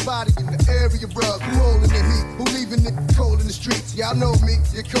 wrap his body in the area rug. Who holding the heat? Who leaving it cold in the streets? Y'all know me,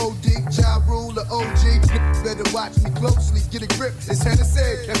 your code D, Ja Rule, the OG. Better watch me closely, get a grip. It's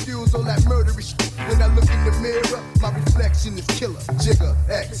Hennessy that fuels all that murderous shit. When I look in the mirror, my reflection is killer. Jigga,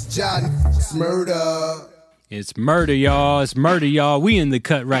 X, Johnny, it's murder. It's murder, y'all. It's murder, y'all. We in the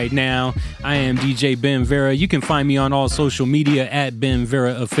cut right now. I am DJ Ben Vera. You can find me on all social media at Ben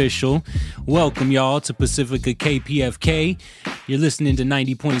Vera Official. Welcome, y'all, to Pacifica KPFK. You're listening to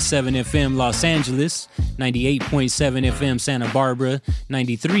 90.7 FM Los Angeles, 98.7 FM Santa Barbara,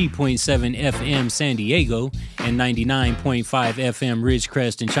 93.7 FM San Diego, and 99.5 FM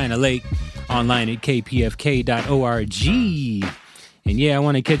Ridgecrest and China Lake. Online at kpfk.org. And yeah, I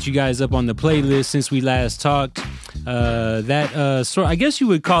want to catch you guys up on the playlist since we last talked. I guess you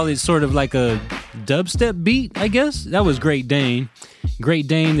would call it sort of like a dubstep beat, I guess. That was Great Dane. Great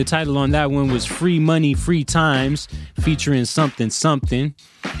Dane, the title on that one was Free Money, Free Times, featuring Something Something.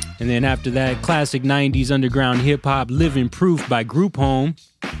 And then after that, classic 90s underground hip-hop, Living Proof by Group Home.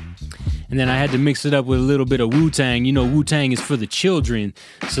 And then I had to mix it up with a little bit of Wu-Tang. You know, Wu-Tang is for the children.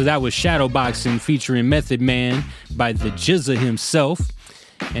 So that was Shadowboxing featuring Method Man by the Jizza himself.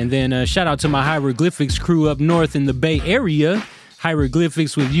 And then shout out to my Hieroglyphics crew up north in the Bay Area.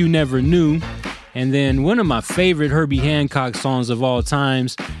 Hieroglyphics with You Never Knew. And then one of my favorite Herbie Hancock songs of all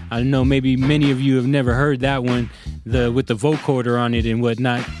times. I know maybe many of you have never heard that one, with the vocoder on it and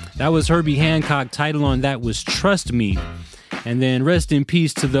whatnot. That was Herbie Hancock. Title on that was Trust Me. And then rest in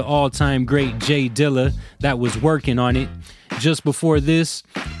peace to the all-time great Jay Dilla that was working on it. Just before this,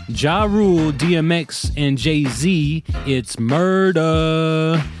 Ja Rule, DMX, and Jay-Z, It's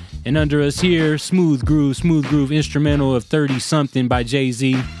Murder. And under us here, Smooth Groove instrumental of 30-something by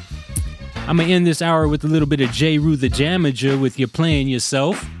Jay-Z. I'm going to end this hour with a little bit of J. Rue the Jamager with You Playing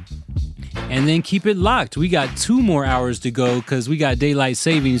Yourself. And then keep it locked. We got 2 more hours to go because we got daylight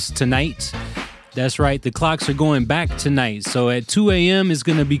savings tonight. That's right, the clocks are going back tonight. So at 2 a.m. it's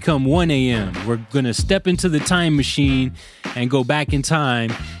going to become 1 a.m. We're going to step into the time machine and go back in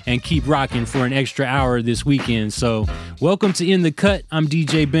time and keep rocking for an extra hour this weekend. So welcome to In the Cut. I'm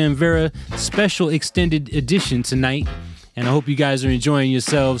DJ Ben Vera. Special extended edition tonight. And I hope you guys are enjoying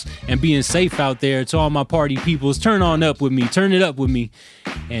yourselves and being safe out there. To all my party peoples, turn on up with me. Turn it up with me.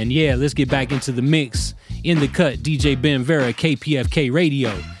 And yeah, let's get back into the mix. In the Cut, DJ Ben Vera, KPFK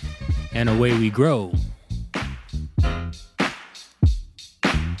Radio. And away we grow.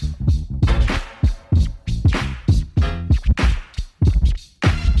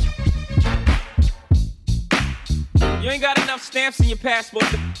 You ain't got enough stamps in your passport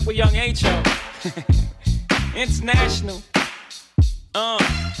for young H.O. International.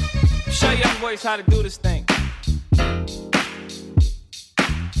 Show young boys how to do this thing.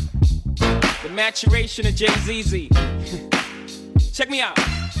 The maturation of Jay-Z. Check me out.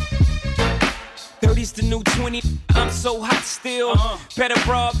 30's the new 20, I'm so hot still. Better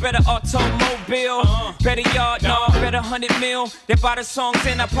broad, better automobile. Better yard, no, better 100 mil. They buy the songs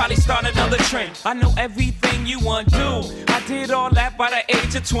and I probably start another trend. I know everything you want to do. I did all that by the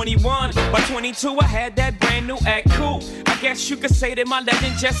age of 21. By 22 I had that brand new act cool. I guess you could say that my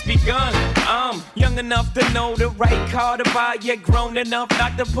legend just begun. I'm young enough to know the right car to buy, yet grown enough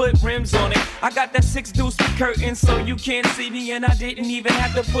not to put rims on it. I got that 6 deuce with curtains so you can't see me, and I didn't even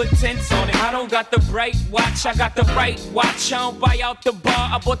have to put tents on it. I don't got the bright watch, I got the right watch. I don't buy out the bar,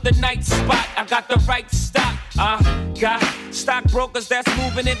 I bought the night spot. I got the right stock, I got stockbrokers that's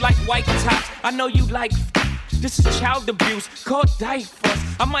moving it like white tops. I know you like this is child abuse, called diapers.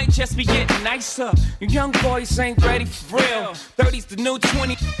 I might just be getting nicer. You young boys ain't ready for real. 30's the new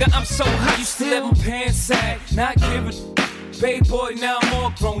 20. I'm so high, you still let my pants sag. Not giving. Baby boy, now I'm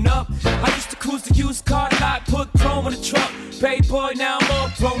all grown up. I used to cruise the used car lot, put chrome in the truck. Baby boy, now I'm all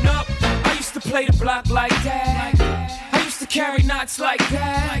grown up. I used to play the block like that. I used to carry knots like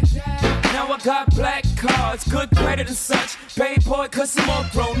that. Now I got black cards, good credit and such. Baby boy, cause I'm all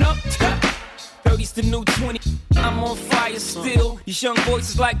grown up. 30's the new 20. I'm on fire still. These young boys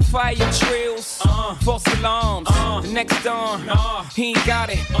is like fire drills. False alarms. The next dawn. He ain't got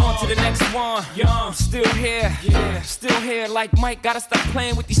it. On to the next one. Still here. Still here. Like Mike, gotta stop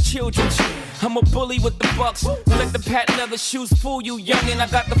playing with these children. I'm a bully with the bucks. Don't let the patent leather shoes fool you, youngin'. I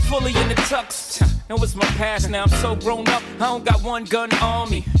got the fully in the tux. That was my past. Now I'm so grown up. I don't got one gun on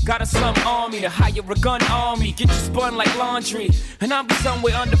me. Got a slum on me to hire a gun on me. Get you spun like laundry. And I'll be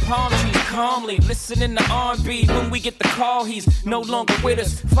somewhere under palm trees, calmly listening to R&B. When we get the call, he's no longer with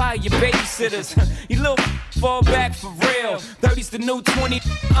us. Fire your babysitters. You little fall back for real. 30's the new 20.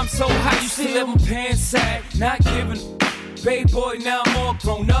 I'm so high, you still let my pants sag. Not giving. Baby boy, now I'm all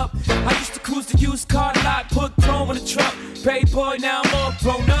grown up. I used to cruise the used car lot, put chrome in the truck. Baby boy, now I'm all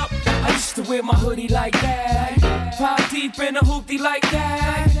grown up. I used to wear my hoodie like that. 5 deep in a hoopty like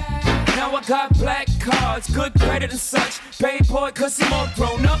that. Now I got black cards, good credit and such. Baby boy, cause I'm all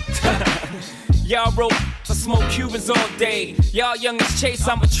grown up. Y'all roll, I smoke Cubans all day. Y'all young as Chase,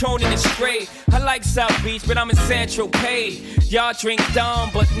 I'm patroning it straight. I like South Beach, but I'm in Central Pay. Y'all drink Dom,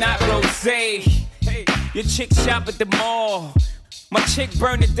 but not rosé. Hey, your chick shop at the mall. My chick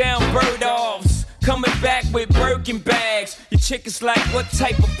burn it down, bird offs. Coming back with Birkin bags. Your chick is like, what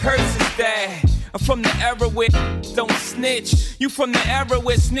type of purse is that? I'm from the era where don't snitch. You from the era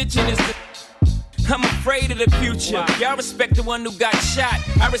where snitching is the... I'm afraid of the future. Y'all respect the one who got shot.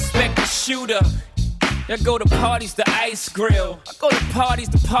 I respect the shooter. Y'all go to parties, the ice grill. I go to parties,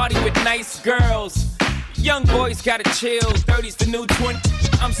 the party with nice girls. Young boys gotta chill. 30's the new 20.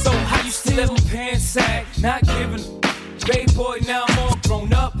 I'm so high, you still let my pants sag. Not giving. Baby boy, now I'm all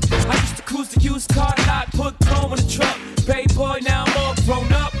grown up. I used to cruise the used car lot, put chrome in the truck. Baby boy, now I'm all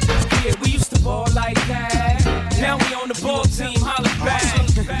grown up. Yeah, we used to ball like that. Now we on the ball team, holla back.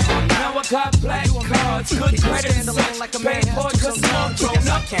 Now I got black cards, good credit and such. Baby boy, cause I'm all grown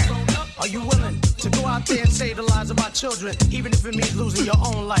up. Are you willing to go out there and save the lives of our children, even if it means losing your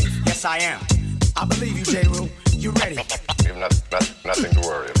own life? Yes, I am. I believe you, J-Roo. You ready? You have nothing to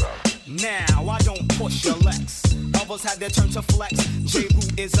worry about. Now, I don't push your Lex. Others had their turn to flex. J-Roo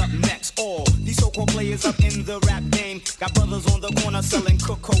is up next. All these so-called players up in the rap game got brothers on the corner selling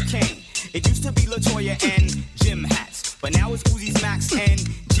cocaine. It used to be LaToya and Jim hats, but now it's Uzi's Max and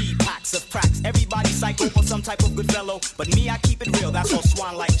G-packs of cracks. Everybody psycho for some type of good fellow, but me, I keep it real. That's all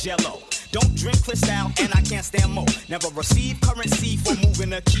swan like Jello. Don't drink Cristal and I can't stand mo. Never receive currency for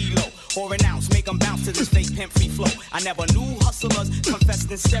moving a kilo or an ounce. Make them bounce to this fake pimp free flow. I never knew hustlers confessed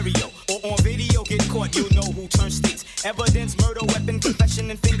in stereo or on video. Get caught, you know who turns states. Evidence, murder, weapon,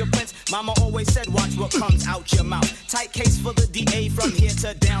 confession, and fingerprints. Mama always said, watch what comes out your mouth. Tight case for the DA from here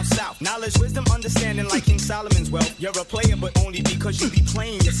to down south. Knowledge, wisdom, understanding like King Solomon's wealth. You're a player, but only because you be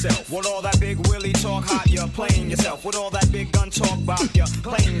playing yourself. With all that big Willie talk hot, you're playing yourself. With all that big gun talk bop, you're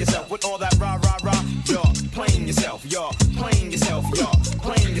playing yourself. With all that rah rah rah, you're playing yourself. You're playing yourself. You're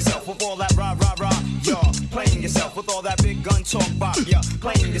playing yourself. With all that rah rah rah, you're playing yourself. With all that big gun talk bop, you're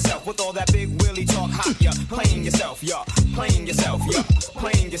playing yourself. With all that big Willie talk hot, you're playing yourself. You're playing yourself. You're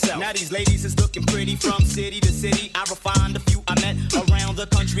playing yourself. Now these ladies is looking pretty from city to city. I refined a few I met around the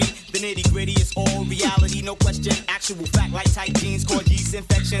country. The nitty gritty is all reality, no question. Actual fact like tight jeans cause yeast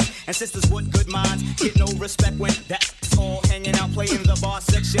infections. And sisters with good minds get no respect when that's all hanging out playing the bar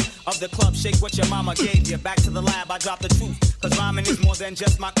section of the club. Shake what your mama gave you. Back to the lab, I drop the truth. Cause rhyming is more than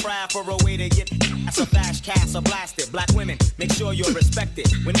just my craft or a way to get that's a flash, cast, or blasted. Black women, make sure you're respected.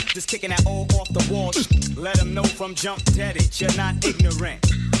 When just kicking that old off the wall, let them know from jump dead it. You're not ignorant.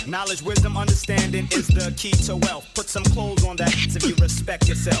 Knowledge, wisdom, understanding is the key to wealth. Put some clothes on that if you respect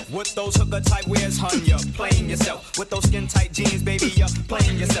yourself. With those hooker type wears, hun, you're playing yourself. With those skin tight jeans, baby, you're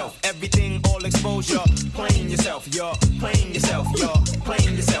playing yourself. Everything all exposed, you're playing yourself. You're playing yourself. You're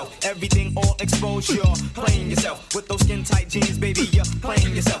playing yourself. Everything all exposed, you're playing yourself. With those skin tight jeans, baby, you're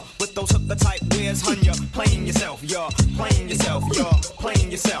playing yourself. With those hooker type wears, hun, you're playing yourself. You're playing yourself. You're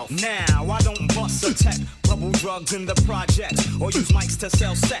playing yourself. Now I don't bust a tech, bubble drugs in the projects, or use mics to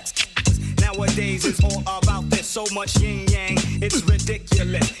sell sex. Now Nowadays it's all about this, so much yin yang, it's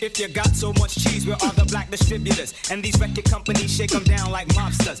ridiculous. If you got so much cheese, where are the black distributors? And these record companies shake them down like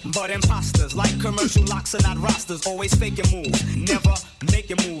mobsters, but imposters, like commercial locks are not rosters, always faking moves, never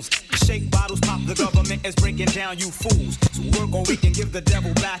making moves. Shake bottles, pop, the government is breaking down you fools. So work or we can give the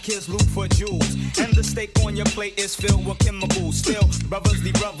devil back his loot for jewels. And the steak on your plate is filled with chemicals. Still, brothers,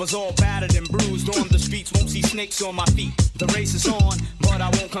 the brothers all battered and bruised on the streets. Won't see snakes on my feet. The race is on, but I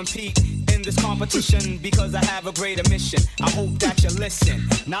won't compete in this competition because I have a greater mission. I hope that you listen.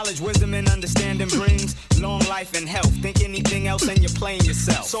 Knowledge, wisdom, and understanding brings long life and health. Think anything else and you're playing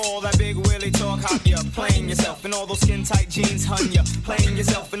yourself. So all that big willy talk, hop, you're playing yourself. And all those skin tight jeans, hun, you're playing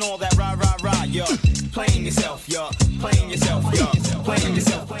yourself. And all that rah, rah, rah, you're playing yourself, you're playing yourself, you're playing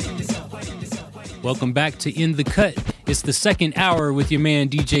yourself, playing yourself, playing yourself. Welcome back to In the Cut. It's the second hour with your man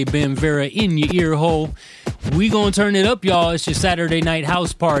DJ Ben Vera in your ear hole. We gonna turn it up, y'all. It's your Saturday night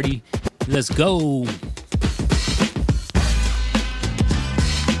house party. Let's go.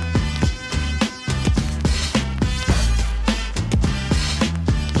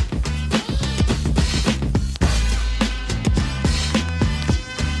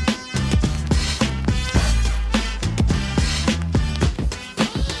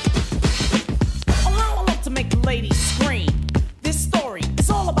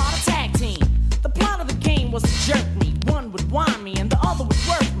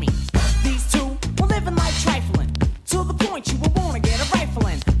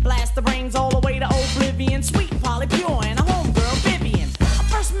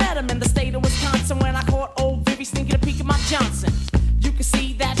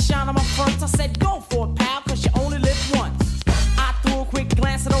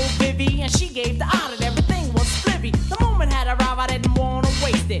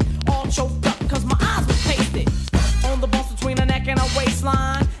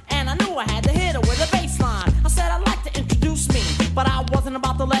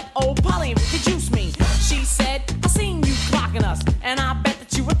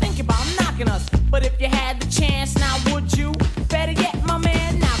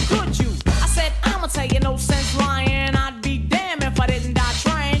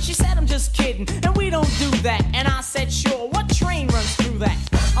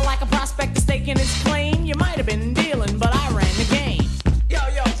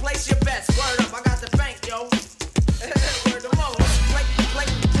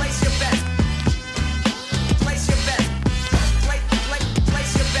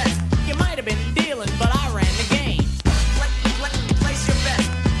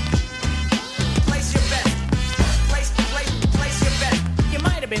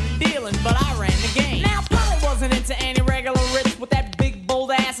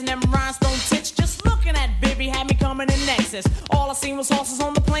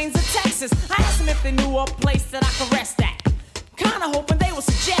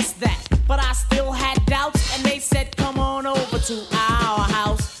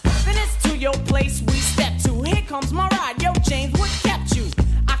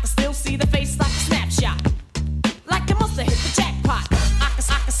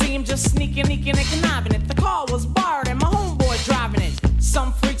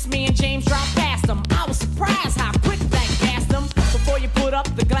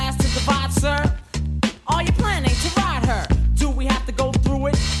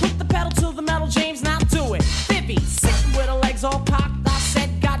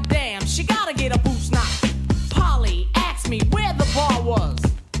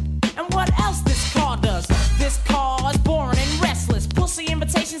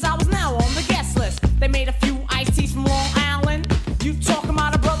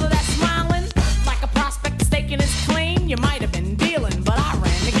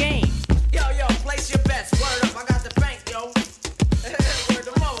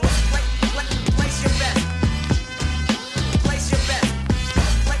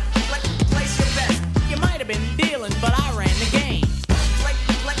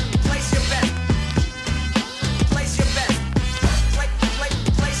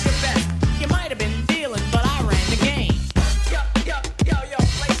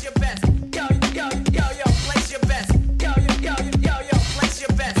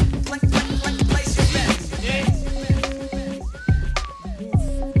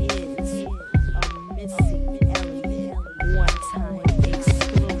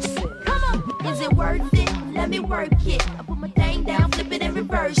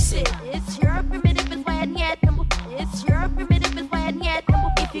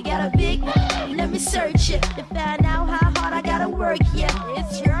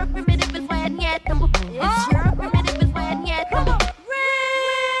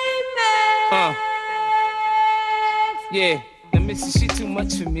 Yeah, now Missy, she too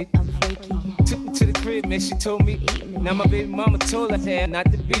much for me. Took me to the crib, man, she told me. Now my baby mama told her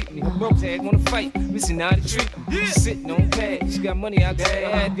not to beat me. Her bro tag wanna fight, Missy now to treat me. She sitting on cash, she got money out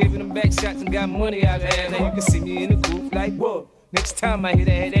there. Gave them back shots and got money out there. Now you can see me in the booth like, whoa. Next time I hit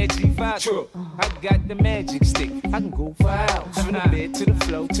that G5 truck, I got the magic stick. I can go for hours. From the bed to the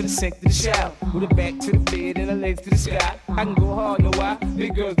floor, to the sink to the shower. With a back to the bed and a legs to the sky. I can go hard, know why?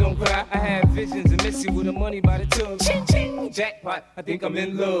 Big girls don't cry. I have visions of Missy with her money by the tub. Ching ching, jackpot. I think I'm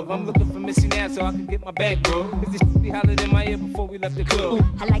in love. I'm looking for Missy now so I can get my back, bro. Cause this shit be hollered in my ear before we left the club.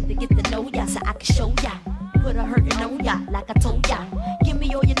 I like to get to know ya so I can show ya. Put a hurtin' on ya like I told ya. Give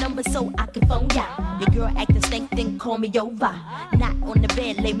me all your numbers so I can phone ya. Your girl acting stank, then call me over. Not on the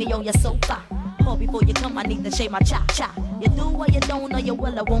bed, lay me on your sofa. Call before you come, I need to shave my cha-cha. You do or you don't, or you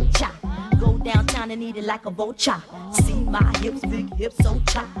will or won't cha. Go downtown and eat it like a vulture. See my hips, big hips, so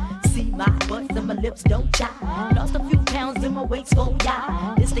cha. See my butts and my lips don't cha. Lost a few pounds in my waist, go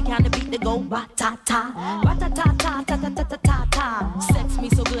ya. This the kind of beat that go ba-ta-ta. Ba-ta-ta-ta-ta-ta-ta-ta-ta. Sex me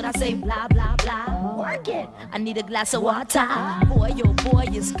so good I say blah, blah, blah. Work it, I need a glass of water. Boy, oh boy,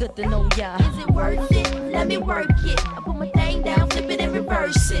 it's good to know ya. Is it worth it? Let me work it. I put my thing down, flip it and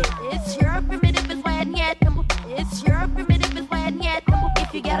reverse it. It's your primitive, it's why yet. It's your primitive, it's why yet.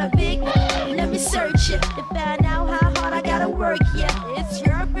 If you got a big, let me search it to find out how hard I gotta work. Yeah, it's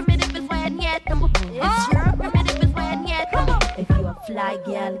your primitive, it's why yet. It's your primitive, it's why yet. If you a fly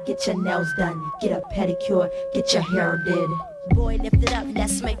gal, get your nails done, get a pedicure, get your hair did. Boy, lift it up,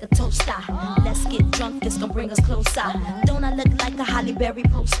 let's make a toaster. Let's get drunk, this gon' bring us closer. Don't I look like a Halle Berry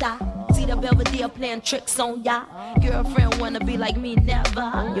poster? See the Belvedere playing tricks on ya. Girlfriend wanna be like me,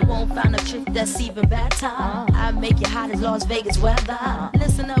 never. You won't find a chick that's even better. I make you hot as Las Vegas weather.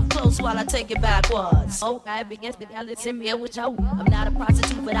 Listen up close while I take it backwards. Okay, begins to listen me with you. I'm not a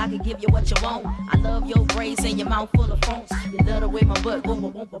prostitute, but I can give you what you want. I love your braids and your mouth full of phones. You love the way my butt boom,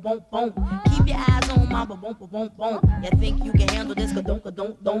 boom, boom, boom, boom. Keep your eyes on my boom, boom, boom, boom. You think you can handle this?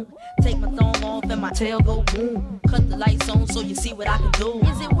 Don't. Take my thong off and my tail go boom. Cut the lights on so you see what I can do.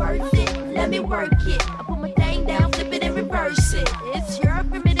 Is it worth it? Let me work it. I put my thing down, flip it and reverse it. It's your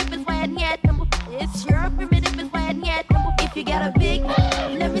primitive, it's why yet. It's your primitive, it's why yet. If you got a big,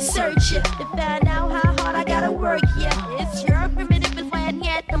 let me search it to find out how hard I gotta work. Yeah, it's your primitive, it's why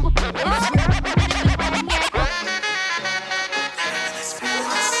yet. It's your primitive, it's why yet.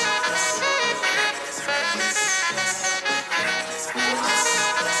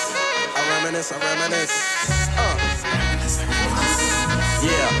 I reminisce.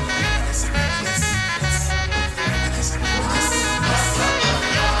 Yeah.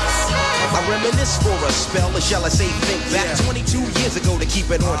 I reminisce for a spell, or shall I say think back 22 years ago to keep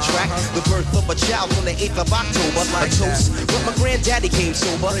it on track. The birth of a child on the 8th of October. A toast, but my granddaddy came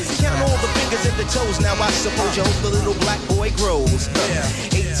sober. Count all the fingers and the toes, now I suppose you hope the little black boy grows.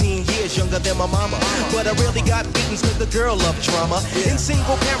 18 years younger than my mama, but I really got beaten cause the girl loved drama. In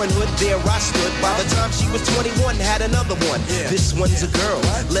single parenthood, there I stood. By the time she was 21, had another one. This one's a girl,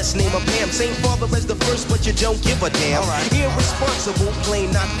 let's name her Pam. Same father as the first, but you don't give a damn. Irresponsible,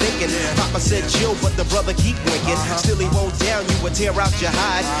 plain not thinking. Papa said chill, but the brother keep winking. Still he won't down, you would tear out your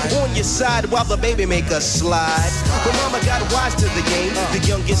hide. On your side while the baby make a slide. But mama got wise to the game. The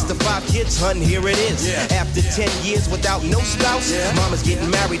youngest of 5 kids, hun, here it is. After 10 years without no spouse, mama's getting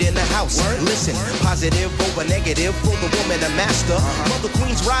married in the house. Listen, positive over negative for the woman a master. Mother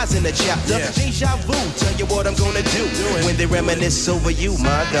Queen's rise in the chapter. Deja vu, tell you what I'm gonna do when they reminisce over you,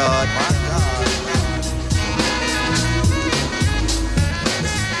 my God.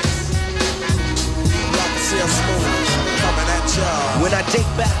 When I think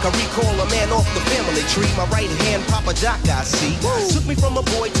back, I recall a man off the family tree. My right hand, Papa Doc, I see. Took me from a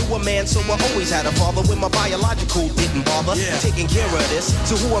boy to a man, so I always had a father when my biological didn't bother. Taking care of this,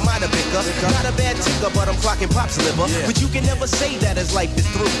 so who am I to pick up? Not a bad ticker, but I'm clocking Pop's liver. But you can never say that as life is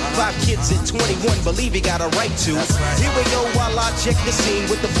through. 5 kids at 21, believe he got a right to. Here we go while I check the scene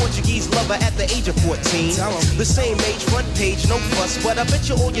with the Portuguese lover at the age of 14. The same age, front page, no fuss, but I bet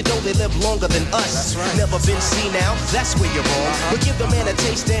you all you know they live longer than us. Never been seen now, that's where you're wrong. But give the man a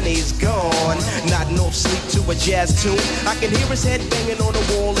taste and he's gone. Nodding off sleep to a jazz tune. I can hear his head banging on the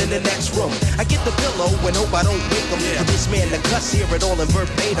wall in the next room. I get the pillow and hope I don't wake him. For this man to cuss, hear it all in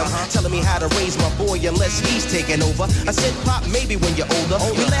verbatim. Telling me how to raise my boy unless he's taking over. I said, Pop, maybe when you're older.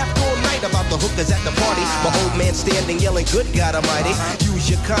 We laughed all night about the hookers at the party. My old man standing yelling, good God Almighty.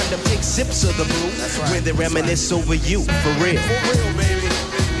 Use your condom, take sips of the brew. When they reminisce over you, for real. For real, baby.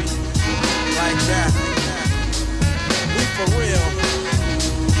 Like that. For real.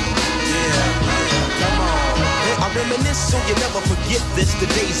 Yeah, come on. I reminisce so you never forget. get this, the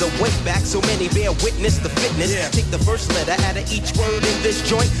days are way back, so many bear witness the fitness. Take the first letter out of each word in this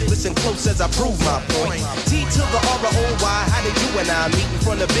joint. Listen close as I prove my point. T to the R-O-Y, how did you and I meet in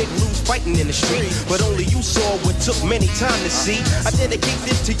front of Big Lou's fighting in the street? But only you saw what took many time to see. I dedicate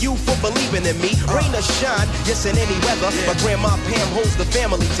this to you for believing in me. Rain or shine, yes, in any weather. My grandma Pam holds the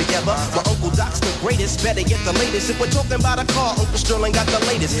family together. My Uncle Doc's the greatest, better get the latest. If we're talking about a car, Uncle Sterling got the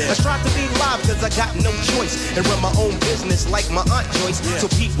latest. I strive to be live cause I got no choice and run my own business like my Aunt Joyce. So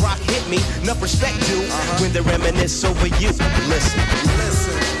Pete Rock hit me, enough respect due when they reminisce over you. Listen,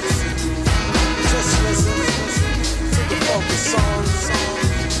 just listen to the focus songs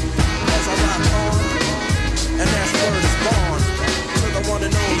as I rock on, and that's word is born to the one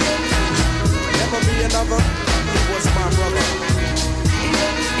and only. Never be another, he was my brother.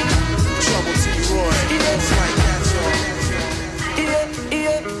 Trouble T. Roy, it's like that, y'all.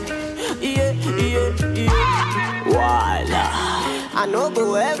 Voila. I no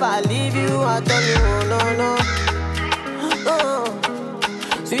go ever leave you at all, no.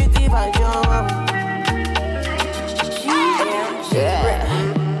 Sweetie Pajama.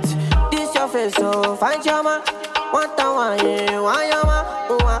 Yeah. This your face, so fine, Jama. One yama.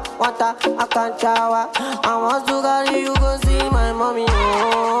 Wanta, I can't shower. I want to carry you, go see my mommy.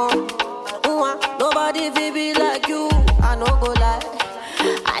 Nobody feel be like you. I no go lie.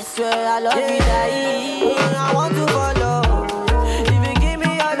 I swear I love you, die. I want to follow. If you give me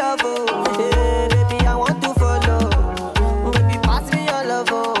your love, yeah, baby, I want to follow. Baby, pass me your love,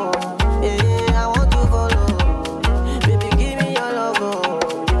 yeah, I want to follow. Baby, give me your love,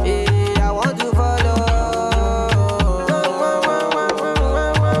 yeah, I want to follow.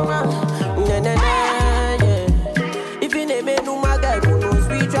 Yeah. If you name me no my guy, no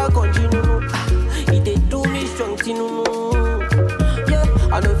spiritual continue. It dey do me strong, yeah.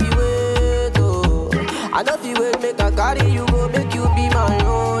 I know if you wait, I know if you wait, make I carry you, go make you be my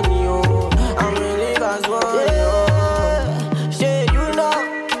own, yo. I'm really as one, yo. Say you know,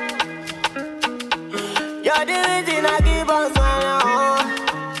 you're the reason I keep on smiling,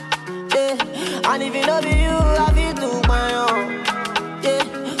 yeah. And if you know be you, I feel to my own, yeah.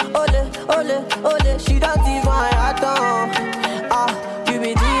 Ole, she don't tease my heart, you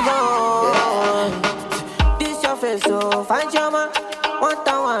be divine. This your face, so fine, Jama. One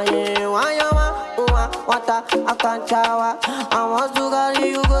yama, wanta, I can't shower. I want to carry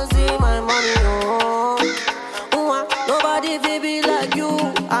you, go see my mommy, nobody feel be like you,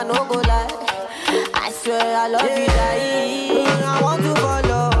 I no go lie. I swear I love you, die. I want to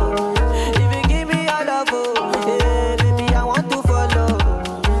follow. If you give me your love, yeah, baby, I want to follow.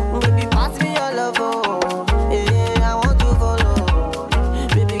 Baby, pass me your love, yeah, I want to follow.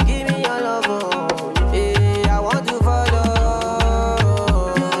 Baby, give me your love, yeah, I want to follow.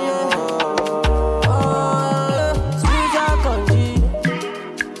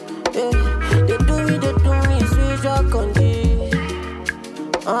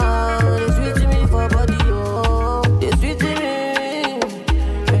 They sweet me for body, oh. They sweet me,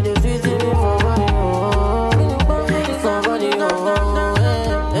 they sweet me for body, oh. For body, oh,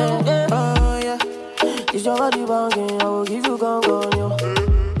 yeah. It's your body banging, I will give you gun, yo.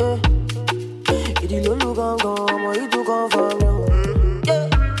 It's the lulu gun, or you to come from you. Yeah.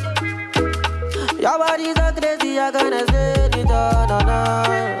 Your body's so crazy, I can't say it, no.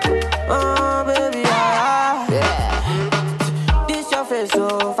 Oh, baby,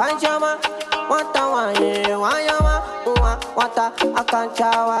 so fine, Jama. One yama, wanta, I can't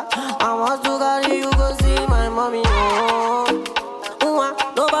shower. I want to carry you, go see my mommy,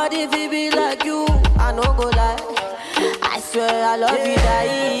 nobody feel be like you, I no go lie. I swear I love you,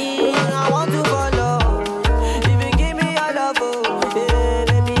 die. I want to follow. If you give me your love, yeah,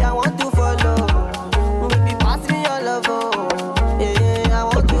 baby, I want to follow. Baby, pass me your love, yeah, I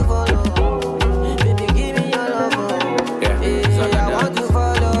want to follow. Baby, give me your love, yeah, I want to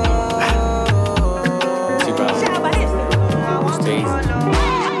follow.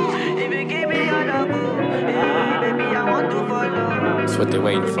 If you give me your love, baby, I want to follow. That's what they're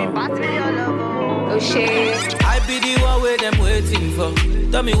waiting for. Oh shit. I be the one where them waiting for.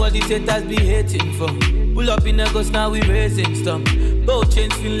 Tell me what these haters be hating for. Pull up in a ghost, now we raising stuff. Both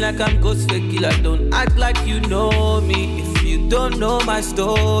chains feel like I'm ghost fake killer. Don't act like you know me if you don't know my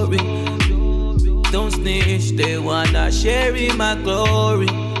story. Don't snitch, they wanna share in my glory.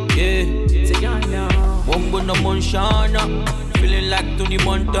 Yeah, Mumbo no Monshana, feeling like Tony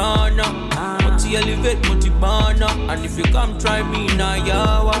Montana. Multi elevate, multi banner, and if you come try me now,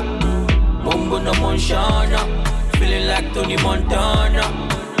 yawa. Mumbo no Monshana, feeling like Tony Montana.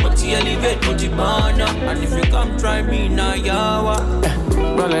 Multi elevate, multi banner, and if you come try me now, yawa.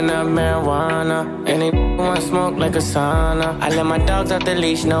 Rolling up marijuana, and they want smoke like a sauna. I let my dogs off the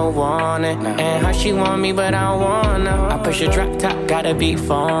leash, no warning. And how she want me, but I don't wanna. I push a drop top, gotta be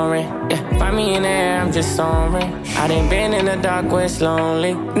foreign. Yeah, find me in the air, I'm just soaring. I done been in the dark where it's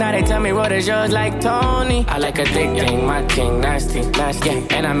lonely. Now they tell me what is yours like Tony. I like a thick thing, my king, nasty, nasty.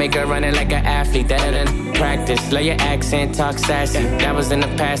 Yeah, and I make her running like an athlete. That in practice, lay your accent, talk sassy. That was in the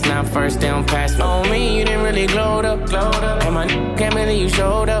past, now I'm first, they don't pass me. On me, you didn't really glowed up. And my can't believe you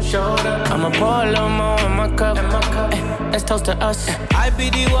showed up. I'ma pour a little more in my cup. Let's toast to us. I be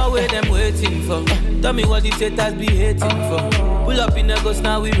the one where them waiting for. Tell me what these haters be hating for. Pull up in the ghost,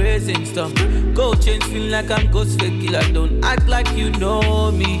 now we raising stuff. Gold chains feel like I'm ghost fake killer. Don't act like you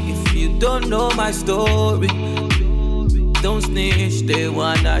know me if you don't know my story. Don't snitch, they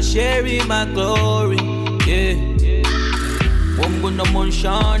wanna share in my glory. Yeah. One gonna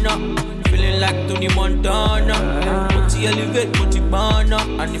Monshana, feeling like Tony Montana. Multi elevate, multi banner,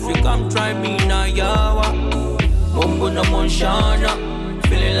 and if you come try me now, yawa. One gonna Monshana,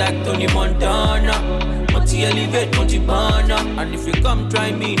 feeling like Tony Montana. Multi elevate, multi banner, and if you come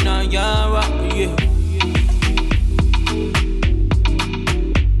try me now, yawa. Yeah.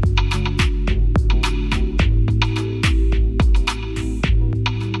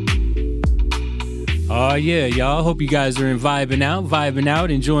 Oh yeah, y'all. Hope you guys are vibing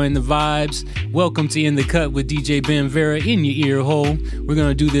out, enjoying the vibes. Welcome to In the Cut with DJ Ben Vera in your ear hole. We're going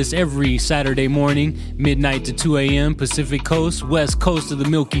to do this every Saturday morning, midnight to 2 a.m. Pacific Coast, West Coast of the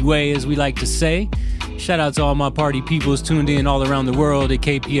Milky Way, as we like to say. Shout out to all my party peoples tuned in all around the world at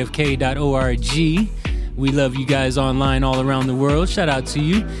kpfk.org. We love you guys online all around the world. Shout out to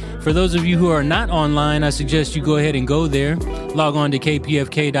you. For those of you who are not online, I suggest you go ahead and go there. Log on to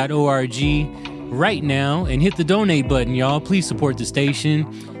kpfk.org right now and hit the donate button, y'all. Please support the station.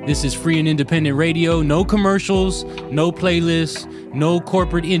 This is free and independent radio. No commercials, no playlists, no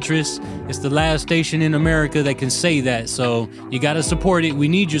corporate interests. It's the last station in America that can say that. So you got to support it. We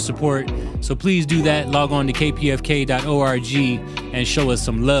need your support. So please do that. Log on to kpfk.org and show us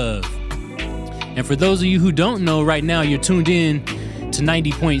some love. And for those of you who don't know, right now you're tuned in to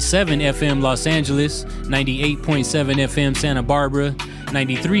 90.7 FM Los Angeles, 98.7 FM Santa Barbara,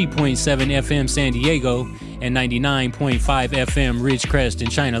 93.7 FM San Diego, and 99.5 FM Ridgecrest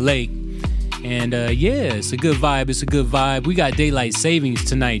and China Lake. And yeah, it's a good vibe. We got daylight savings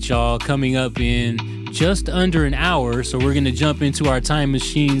tonight, y'all, coming up in just under an hour. So we're going to jump into our time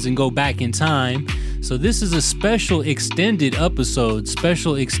machines and go back in time. So this is a special extended episode,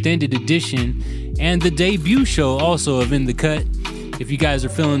 special extended edition, and the debut show also of In the Cut. If you guys are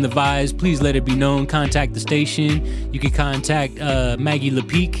feeling the vibes, please let it be known. Contact the station. You can contact Maggie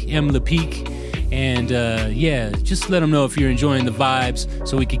Lepeak, M. Lepeak. And yeah, just let them know if you're enjoying the vibes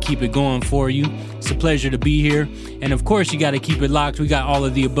so we can keep it going for you. It's a pleasure to be here. And of course, you got to keep it locked. We got all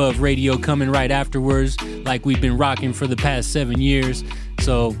of the above radio coming right afterwards, like we've been rocking for the past 7 years.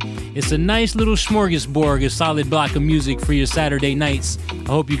 So it's a nice little smorgasbord, a solid block of music for your Saturday nights. I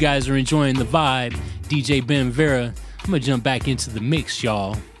hope you guys are enjoying the vibe. DJ Ben Vera. I'm going to jump back into the mix,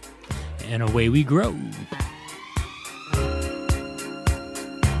 y'all. And away we grow.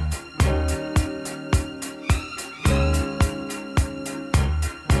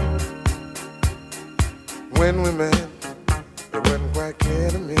 When we met, it wasn't quite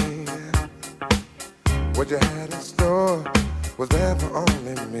clear to me. What you had in store was there for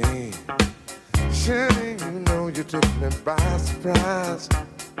only me. Surely you know you took me by surprise.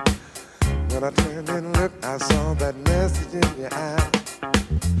 When I turned and looked, I saw that message in your eye.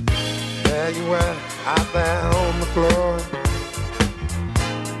 There you were, out there on the floor.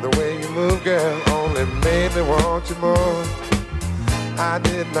 The way you move, girl, only made me want you more. I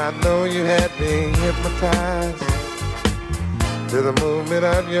did not know you had me hypnotized to the movement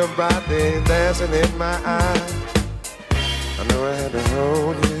of your body dancing in my eyes. I knew I had to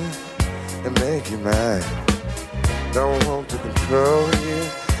hold you and make you mine. Don't want to control you,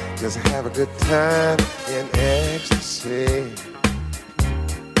 just have a good time in ecstasy.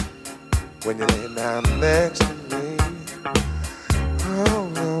 When you lay down next to me, oh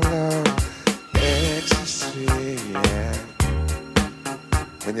Lord, ecstasy, yeah.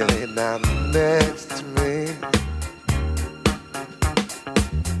 When you lay down next to me,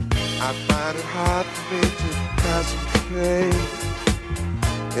 I find it hard for me to concentrate.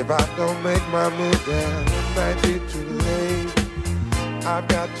 If I don't make my move down, it might be too late. I've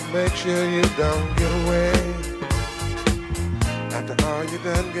got to make sure you don't get away. After all you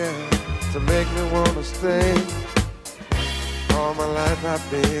done, girl, to make me wanna stay. All my life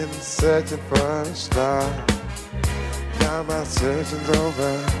I've been searching for a star. Now my searching's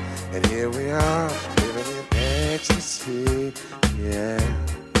over, and here we are, living in ecstasy, yeah.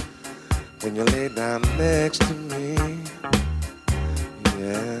 when you lay down next to me.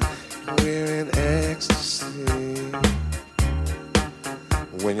 Yeah, we're in ecstasy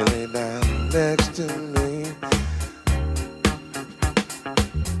when you lay down next to me.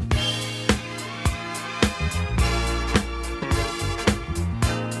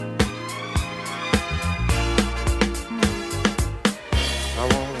 I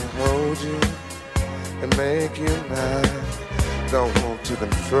wanna hold you and make you mine. Don't want to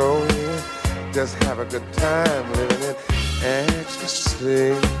control you, just have a good time living in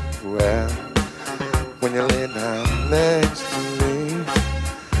ecstasy. Well, when you lay down next to me,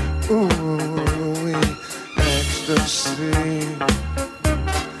 ooh, ecstasy.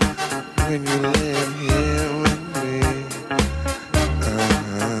 When you lay here with me,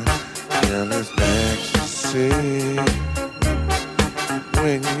 girl, it's ecstasy.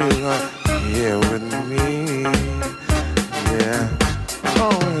 When you are here with me, yeah,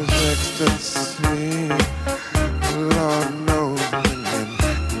 oh, it's ecstasy. Lord knows when you're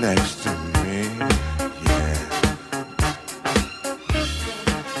next to me, yeah.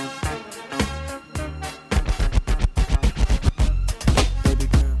 Baby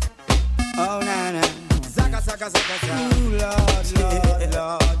girl, oh na na, zaka zaka zaka zaka. Ooh, Lord, Lord,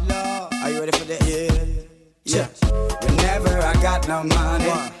 Lord, Lord. Are you ready for that? Yeah. Whenever I got no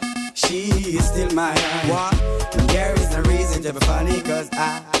money, she is still my honey. And there is no reason to be funny, cause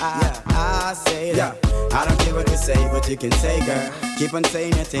I say that. I don't care what you say, but you can say, girl. Keep on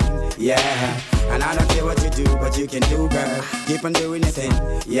saying your thing, yeah. And I don't care what you do, but you can do, girl. Keep on doing your thing,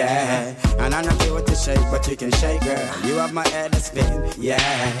 yeah. And I don't care what you shake, but you can shake, girl. You have my head to spin, yeah.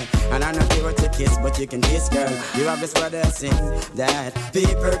 And I don't care what you kiss, but you can kiss, girl. You have this brother sing that.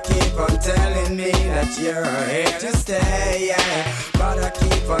 People keep on telling me that you're here to stay, yeah. But I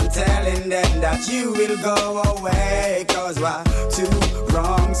keep on telling them that you will go away. Cause why? Two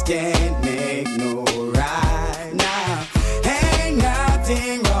wrongs can't make no right now. Ain't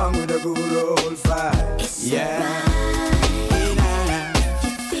nothing wrong with a good old fight. It's yeah.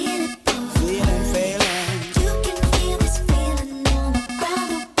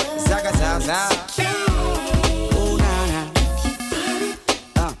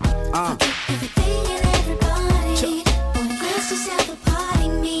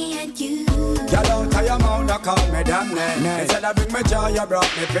 Call me damn name. Instead of bring me joy, you brought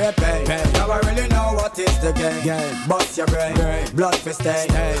me pain. Now I really know what is the game. Bust your brain, blood for stay.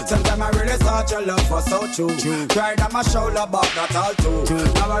 Sometimes I really thought your love was so true. Cried on my shoulder, but that's all too.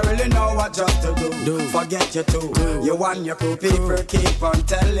 Now I really know what just to do. Forget you too. You want your crew. People keep on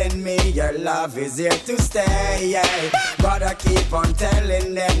telling me your love is here to stay, yeah. But I keep on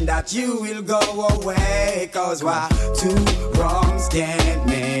telling them that you will go away. Cause why? Two wrongs can't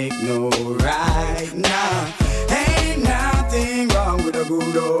make no right now. Ain't nothing wrong with a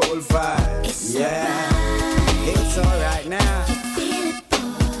good old fight. Yeah, it's alright now.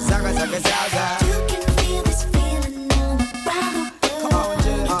 Zaga zaga zaga. You can feel this feeling all around the world. Come on,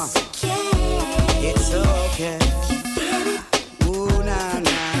 Jen. It's okay. If you feel it, ooh na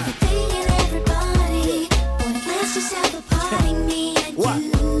na. Everything and everybody. Boy, let's just have a party, me and you.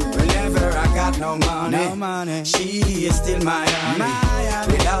 Whenever I got no money, she is still my honey.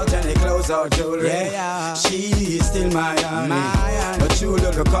 Without any clothes or jewelry, she is still my honey. But you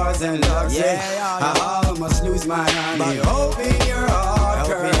little cars and luxury, I almost lose my honey. Open your heart,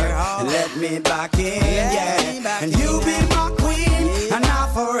 girl, and let me back in, yeah. And you be my queen, and I'll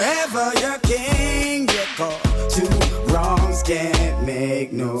forever your king. Yeah, cause two wrongs can't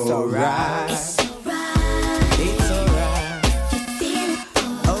make no right. It's alright. It's alright. If you feel it,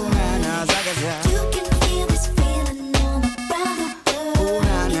 oh na na, zaga zaga. You can feel this feeling all around the world. Oh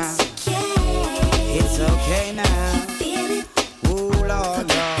na na. It's okay. It's okay now. You feel it. Oh Lord, Lord.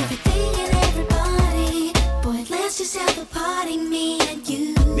 Everything and everybody. Boy, let's just have a party, me and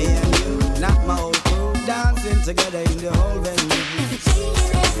you. Me and you, not my old crew, dancing together in the whole venue. Everything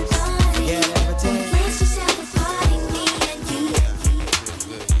and everybody. Forget everything. Boy, let's just have a party, me and you.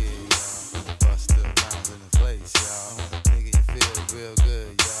 Bust up rounds in the place, y'all. Nigga, you feel real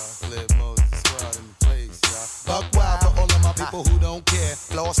good, y'all. Flip Moses squad in the place, y'all. Buck wild for all of my people who don't care.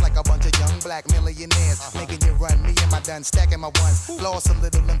 Floss like a bunch of young black millionaires. Making you run, me and my done stacking my ones. Floss a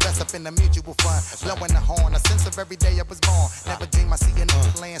little, invest up in the mutual fund. Blowing the horn, a sense of every day I was born. Never dream I see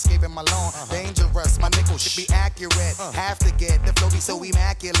another landscape in my lawn. Dangerous, my nickel should be accurate. Have to get the flow be so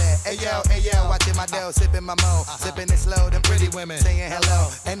immaculate. Hey yo, watching my dough, sipping my mo. Sipping it slow, them pretty women saying hello.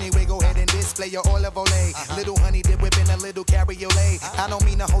 Anyway, go ahead and display your olive oil. Little honey dip whipping a little cabriolet. I don't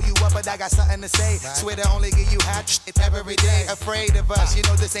mean to hold you up, but I got something to say. Swear to only give you hot shit every day. Afraid of us, you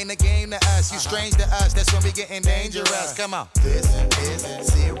know this ain't a game to us. You strange to us, that's when we getting dangerous. Come on. This is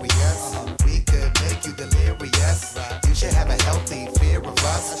serious. make you delirious. You should have a healthy fear of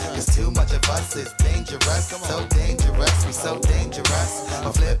us, cause too much of us is dangerous. So dangerous, we so dangerous.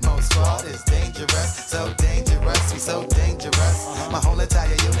 My flip mode squad is dangerous. So dangerous, we so dangerous. My whole entire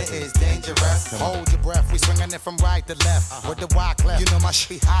unit is dangerous. Hold your breath, we swinging it from right to left. With the wide clef, you know my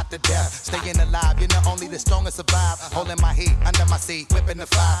shit hot to death. Staying alive, you know only the strongest survive. Holding my heat under my seat, whipping the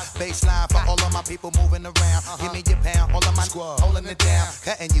fire. Baseline for all of my people moving around. Give me your pound, all of my squad holding it down.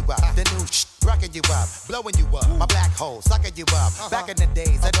 Cutting you up, the new rocking you up, blowing you up. My black hole sucking you up. Back in the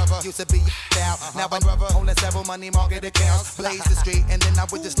days, I used to be out. Now I'm holding several money market accounts. Blaze the street, and then I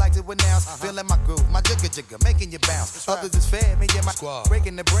would just like to announce. Feeling my groove, my jigga, making you bounce. Others is fed, me and my squad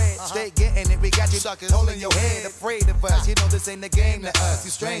breaking the bread. Straight getting it, we got you suckers holding your head. Afraid of us, you know this ain't the game to us.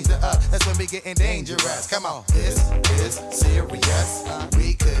 You strange to us, that's when we getting dangerous. Come on, this is serious.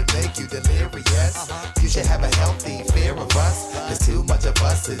 We could make you delirious. You should have a healthy fear of us, cause too much of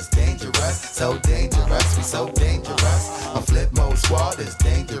us is dangerous. So dangerous, we so dangerous. My flip mode squad is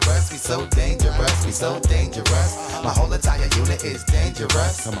dangerous. We so dangerous, we so dangerous. My whole entire unit is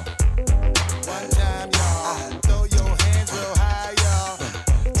dangerous. Come on. One time, y'all, throw your hands real high, y'all.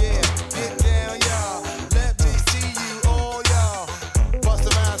 Yeah, get down, y'all. Let me see you all, y'all. Bust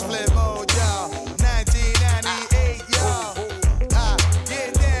around, flip mode, y'all. 1998, y'all.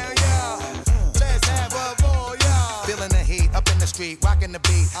 Get down, y'all. Let's have a ball, y'all. Feeling the heat up in the street, rocking the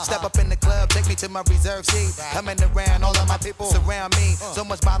beat. Step up in the club, take me to my reserve seat. Coming around, all of my people surround me. So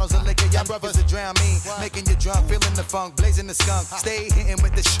much bottles of liquor, y'all brothers to drown me. Making you drunk, feeling the funk, blazing the skunk. Stay hitting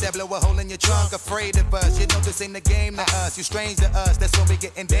with the shit that blow a hole in your trunk. Afraid of us, you know this ain't the game to us. You strange to us, that's when we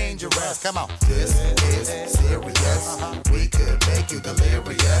getting dangerous. Come on. This is serious. We could make you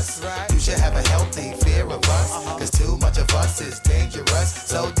delirious. You should have a healthy fear of us, cause too much of us is dangerous.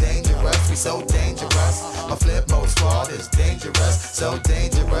 So dangerous, we so dangerous. My flip mode squad is dangerous. So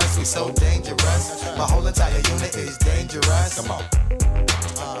dangerous, we so dangerous. My whole entire unit is dangerous. Come on.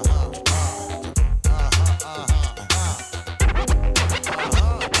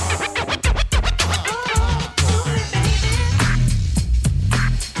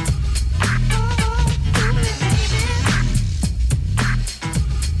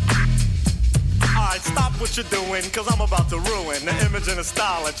 Alright, stop what you're doing, cause I'm about to ruin the image and the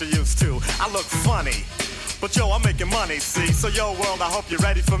style that you're used to. I look funny, but yo, I'm making money, see? So yo, world, I hope you're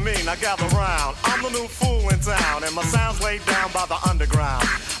ready for me. Now gather round. I'm the new fool in town, and my sound's laid down by the underground.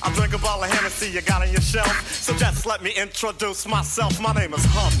 I drink a bottle of Hennessy you got on your shelf, so just let me introduce myself. My name is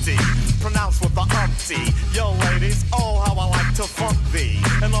Humpty, pronounced with the umpty. Yo, ladies, oh, how I like to funk thee.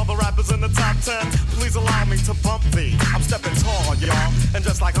 And all the rappers in the top 10, please allow me to bump thee. I'm stepping tall, y'all, and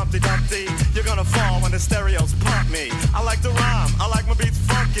just like Humpty Dumpty, you're gonna fall when the stereos pump me. I like to rhyme, I like my beats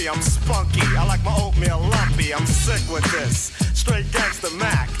funky, I'm spunky. I like my oatmeal lumpy, I'm sick with this. Straight gangsta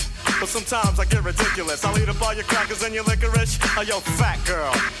Mac. But sometimes I get ridiculous. I'll eat up all your crackers and your licorice. Oh, yo, fat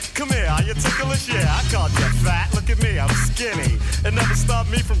girl, come here, are you ticklish? Yeah, I called you fat. Look at me, I'm skinny. It never stopped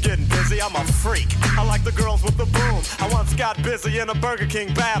me from getting busy. I'm a freak. I like the girls with the boom. I once got busy in a Burger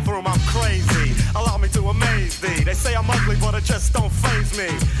King bathroom. I'm crazy. Allow me to amaze thee. They say I'm ugly, but it just don't faze me.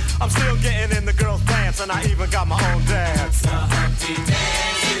 I'm still getting in the girls' pants, and I even got my own dance. The Humpty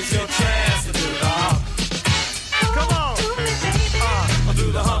Dance is your chance to do the hump. Come on. I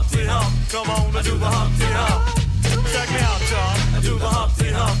do the Humpty Hump. Come on, I do the Humpty Hump. Check me out, y'all. I do the Humpty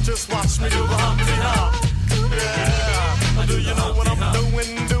Hump. Just watch me do the Humpty Hump. Yeah. Do you know what I'm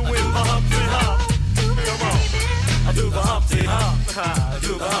doing? Doing the Humpty Hump. Come on. I do the Humpty Hump. I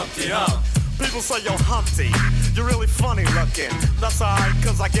do the Humpty Hump. People say, yo, Humpty, you're really funny looking. That's alright,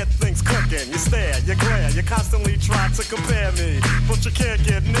 cause I get things cooking. You stare, you glare, you constantly try to compare me, but you can't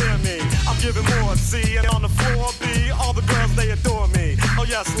get near me. I'm giving more C, and on the floor B, all the girls, they adore me. Oh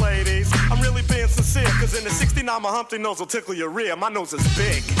yes, ladies, I'm really being sincere, cause in the 69, my Humpty nose will tickle your rear. My nose is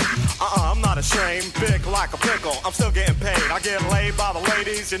big. I'm not ashamed, big like a pickle. I'm still getting paid. I get laid by the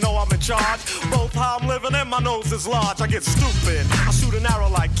ladies, you know I'm in charge. Both how I'm living and my nose is large. I get stupid. I shoot an arrow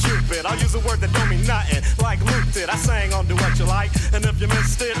like Cupid. I use a word that don't mean nothing, like Luke did. I sang on Do What You Like, and if you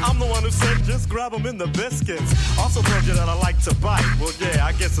missed it, I'm the one who said just grab them in the biscuits. Also told you that I like to bite. Well, yeah,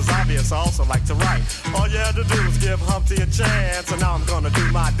 I guess it's obvious I also like to write. All you had to do was give Humpty a chance, and now I'm gonna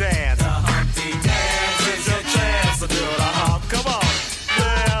do my dance. The Humpty Dance is your chance to do the hump. Come on.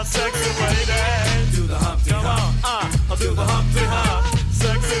 Yeah, sexy lady. Do the Humpty Hump. I'll do the Humpty Hump.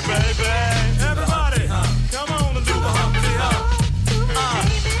 Sexy baby. Everybody, come on and do the Humpty Hump.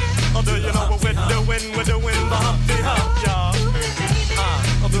 Oh, do you know what we're doing? We're doing the Humpty Hump, y'all.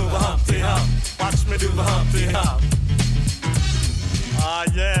 I'll do the Humpty Hump. Watch me do the Humpty Hump.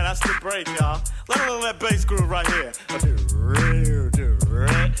 Yeah, that's the break, y'all. Let me that bass groove right here. Do real, do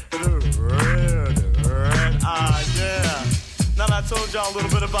real, do real, do told y'all a little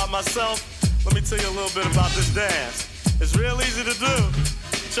bit about myself. Let me tell you a little bit about this dance. It's real easy to do.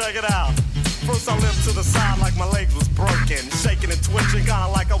 Check it out. First I limped to the side like my leg was broken, shaking and twitching, kinda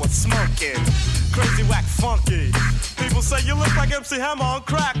like I was smoking. Crazy, whack, funky. People say you look like MC Hammer on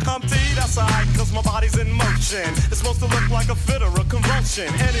crack, Humpty. That's alright, cause my body's in motion. It's supposed to look like a fit or a convulsion.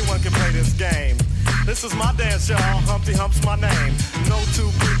 Anyone can play this game. This is my dance, y'all. Humpty Hump's my name. No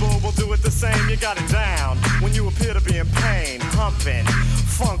two people will do it the same. You got it down when you appear to be in pain. Humping,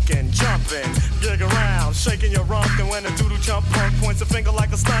 funkin', jumping, gig around, shaking your rump. And when a doodle chump punk points a finger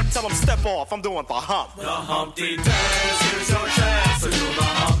like a stunt, tell him step off. I'm doing the hump. The Humpty dance, here's your chance to do the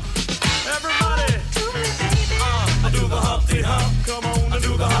hump. Everybody, I do the Humpty Hump. Come on, I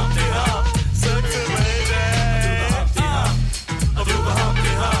do the Humpty Hump. Sexy lady, I do the Humpty Hump. I do the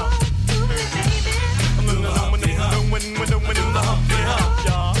Humpty Hump. I'm doing the Humpty Hump. Doing the Humpty Hump,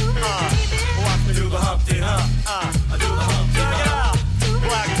 y'all. Watch me do the Humpty Hump. I do the Humpty Hump. Check it out,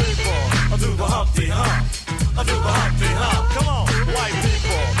 black people. I do the Humpty Hump. I do the Humpty Hump. Come on, white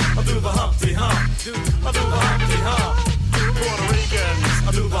people. I do the Humpty Hump. I do the Humpty Hump. Puerto Ricans, I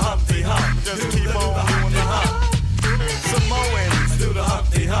do the Humpty Hump. Just keep on doing the hump. Samoans, do the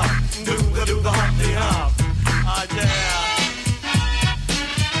Humpty Hump. Do the Humpty Hump. Yeah.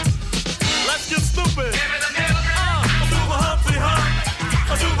 Let's get stupid. I do the Humpty Hump.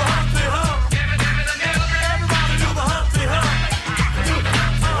 I do the Humpty Hump. Everybody do the Humpty Hump. I do the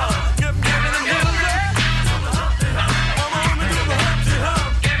Humpty Hump. Give me the middle leg. Do the Humpty Hump. Come on and do the Humpty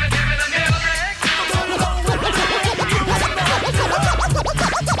Hump. Give me the middle leg.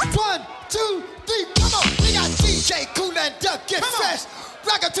 1, 2, 3, come on. We got DJ Kool and Duck Get Fresh.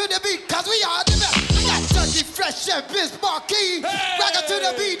 Rock it to the beat, cause we are the best. We got Dougie Fresh and Biz Marquee. Rock it to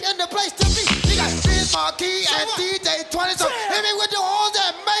the beat and the place to be. We got Biz Marquee and DJ 20. So hit me with the horns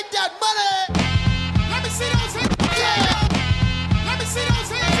and make that money. Let me see those hands. Yeah. Let me see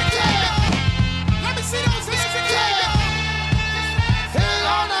those hands. Yeah. Let me see those hands. Yeah. Hit it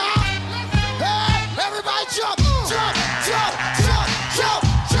on now. Hey, everybody jump, jump, jump, jump, jump,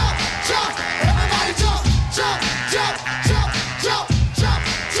 jump, jump. Everybody jump, jump, jump, jump, jump, jump,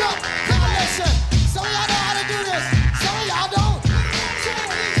 jump. Now listen, some of y'all know how to do this. Some of y'all don't.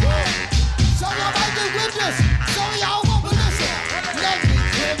 Some of y'all might be with this. Some of y'all won't, but listen. Let me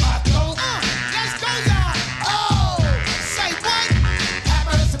clear my throat. Let's go, y'all. Oh, say what? Have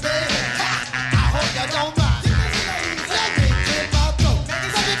mercy, baby. I hope you don't mind. Let me clear my throat.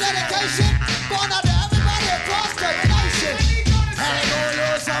 Such a dedication going out to everybody across the nation. And it goes a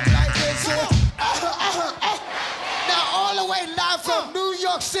little something like this here. Now all the way live from New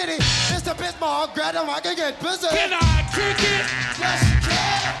York City, Mr. Bismarck, grab him, I can get busy. Can I kick it? Yes, you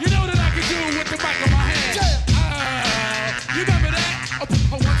can. You know that I can do it with the mic in my hand. You remember that? Oh,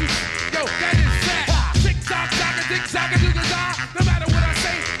 1, 2, yo, that is fat. Tick tock, tick tock, do the die. No matter what I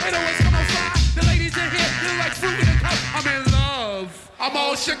say, it always come on fly. The ladies in here, they're like fruit in a cup. I'm in love. I'm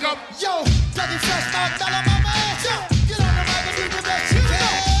all shook up. Yo, Dougie Fresh, my fella, my man. Get on the mic and do the best you can.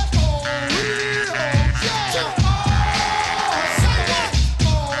 Oh, yeah. Oh, say what?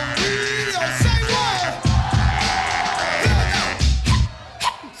 Oh, say what? Here we go.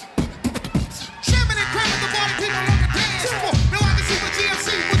 Jamming and cramming the body people on the dance floor. Now I can see what GMC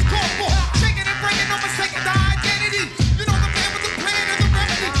was called for. Shaking and breaking, no mistaking the identity. You know the man with the plan and the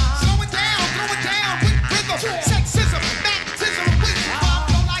remedy. Slow it down with rhythm. Sexism, magnetism, and wisdom.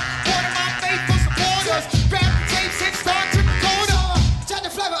 Don't like water my faithful supporters. Grab the tapes and start to record them. Try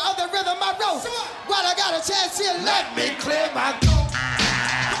the flavor of the rhythm I wrote. While I got a chance here, let me clear my throat.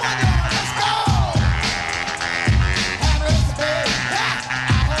 Come on, y'all, let's go. Have mercy, baby.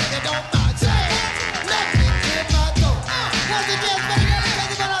 I hope you don't mind. Let me clear my throat. Once again, special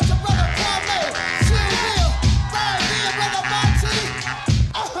dedication out to Brother Kwame, Chill Will, Brian B, and Brother Monty.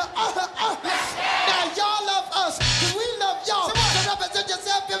 Now y'all love us, cause we love y'all. So represent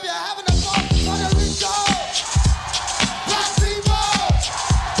yourself if you're having a ball. Puerto Rico, black people,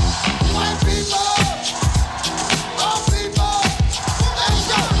 white people, all people. Let's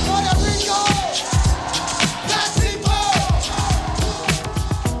go, Puerto Rico, black people.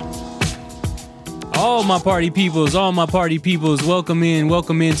 All my party peoples, welcome in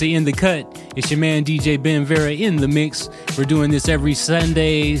to In the Cut. It's your man DJ Ben Vera in the mix. We're doing this every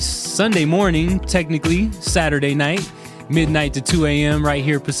Sunday morning, technically Saturday night, midnight to 2 a.m. right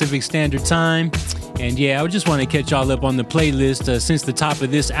here Pacific Standard Time. And yeah, I just want to catch y'all up on the playlist since the top of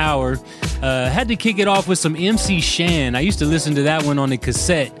this hour. Had to kick it off with some MC Shan. I used to listen to that one on a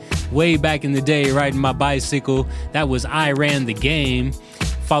cassette way back in the day, riding my bicycle. That was I Ran the Game.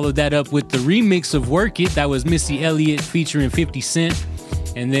 Followed that up with the remix of Work It. That was Missy Elliott featuring 50 Cent.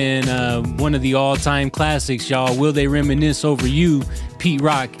 And then one of the all-time classics, y'all, Will They Reminisce Over You, Pete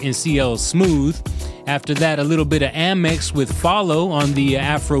Rock and CL Smooth. After that, a little bit of Amex with Follow on the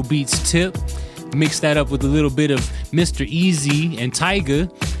Afro Beats tip. Mix that up with a little bit of Mr. Easy and Tyga.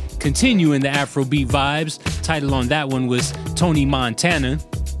 Continuing the Afrobeat vibes. Title on that one was Tony Montana.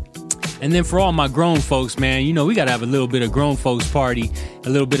 And then for all my grown folks, man, you know, we got to have a little bit of grown folks party. A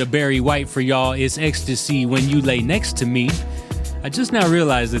little bit of Barry White for y'all. It's Ecstasy When You Lay Next to Me. I just now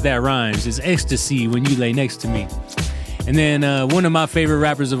realized that rhymes. It's Ecstasy When You Lay Next to Me. And then one of my favorite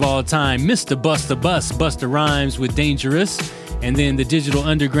rappers of all time, Mr. Busta Bus, Busta Rhymes with Dangerous. And then the Digital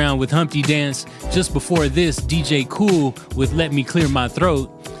Underground with Humpty Dance. Just before this, DJ Cool with Let Me Clear My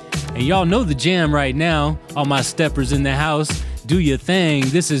Throat. And y'all know the jam right now. All my steppers in the house, do your thing.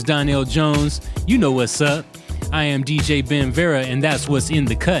 This is Donnell Jones. You know what's up. I am DJ Ben Vera, and that's what's in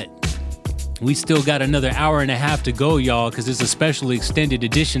the cut. We still got another hour and a half to go, y'all, because it's a special extended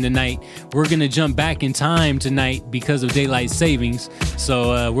edition tonight. We're going to jump back in time tonight because of daylight savings.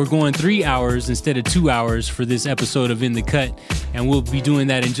 So we're going 3 hours instead of 2 hours for this episode of In the Cut. And we'll be doing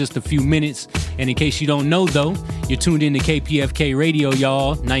that in just a few minutes. And in case you don't know, though, you're tuned in to KPFK Radio,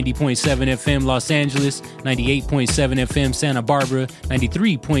 y'all. 90.7 FM Los Angeles, 98.7 FM Santa Barbara,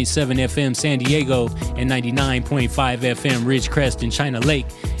 93.7 FM San Diego, and 99.5 FM Ridgecrest and China Lake.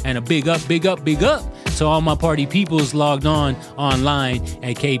 And a big up to all my party peoples logged on online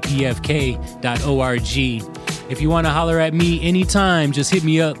at kpfk.org. If you want to holler at me anytime, just hit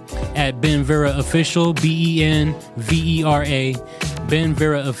me up at Ben Vera Official, BenVera, Ben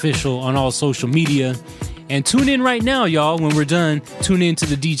Vera Official on all social media. And tune in right now, y'all. When we're done, tune in to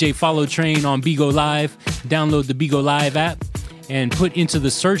the DJ Follow Train on Bigo Live. Download the Bigo Live app and put into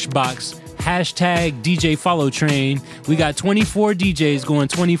the search box hashtag DJ Follow Train. We got 24 DJs going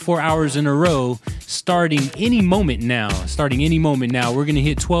 24 hours in a row starting any moment now. We're going to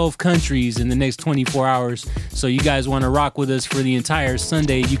hit 12 countries in the next 24 hours. So you guys want to rock with us for the entire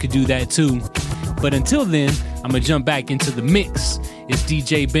Sunday, you could do that too. But until then, I'm going to jump back into the mix. It's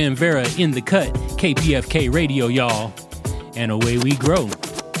DJ Ben Vera in the cut, KPFK Radio, y'all. And away we grow.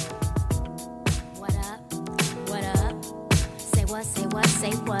 What up? What up? Say what, say what, say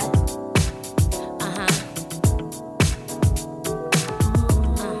what?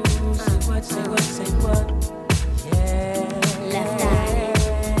 Say what, yeah. Left eye,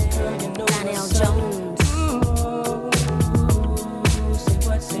 Donnell Jones. Say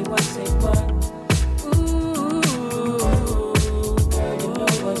what, say what. Ooh, girl, you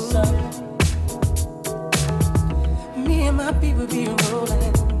know what's up. Me and my people be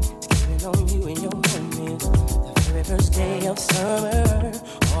rolling, skipping on you and your homies. The very first day of summer,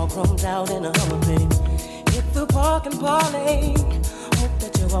 all grown out in a Hummer, baby. Hit the park and parlay.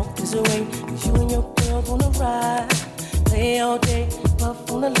 That you walk this way, cause you and your girl wanna ride. Play all day,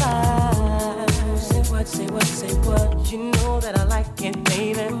 puff on the line. Say what, say what, say what. You know that I like it,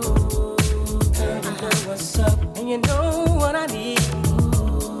 baby. Ooh, girl, you know what's up, and you know what I need.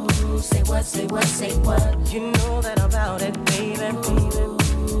 Ooh, say what, say what, say what. You know that I'm about it, baby.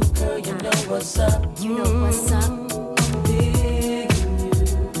 Ooh, girl, you know what's up. You know what's up. I'm digging you,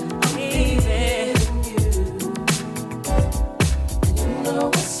 baby. Know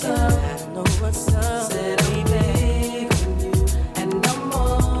what's up, said I'm big on you, and I'm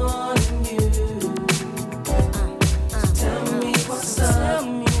on you. So tell me what's up,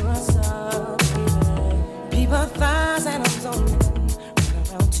 baby. People thighs and I'm zoning, running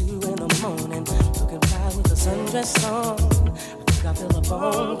around 2 in the morning, looking fly with a sundress on. I think I feel a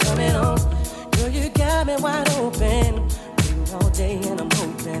bone coming on. Girl, you got me wide open, waiting all day and I'm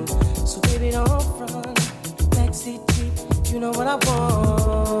hoping. So baby, don't front, backseat deep. You know what I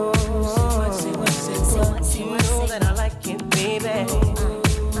want. Say what. You know that I like it, baby.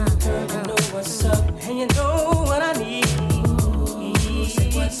 Girl, you know what's up, and you know what I need.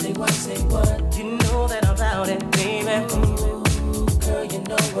 Say what. You know that I'm about it, baby. Girl, you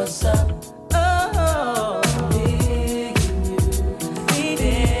know what's up. Oh, I'm digging you,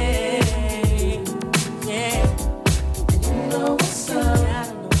 baby. Yeah, and you know what's up.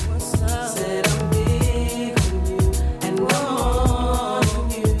 Said I'm big on you, and I'm on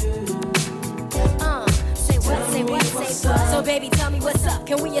you. Say what. So baby, tell me what's up.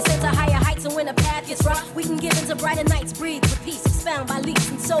 Can we ascend to higher heights, and when the path gets rough, we can give into brighter nights, breathe with peace, expound by leaps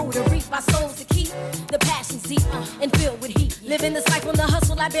and soul to reap our souls to keep the passions deep and filled with heat. Living this life on the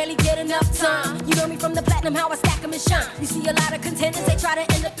hustle, I barely get enough time. You know me from the platinum, how I stack 'em and shine. You see a lot of contenders, they try to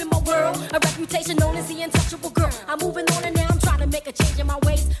end up in my world. A reputation known as the untouchable girl. I'm moving on and now I'm trying to make a change in my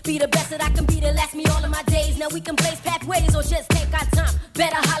ways. Be the best that I can be to last me all of my days. Now we can blaze pathways or just take our time.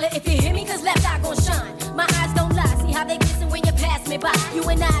 Better holler if you hear me, cause left eye gon' shine. My eyes don't lie, see how they glisten when you pass me me by. You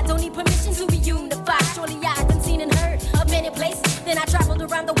and I don't need permission to be unified. Surely I done seen and heard of many places. Then I traveled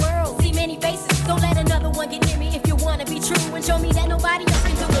around the world, see many faces. Don't let another one get near me if you wanna be true. And show me that nobody else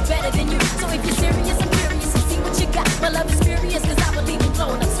can do it better than you. So if you're serious, I'm curious to see what you got. My love is furious, cause I believe in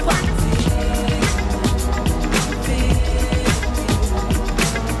blowing up spots.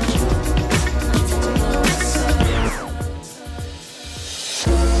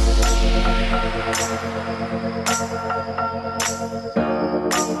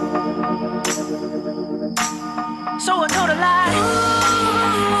 So I told a lie.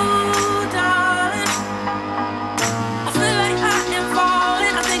 Ooh, darling, I feel like I am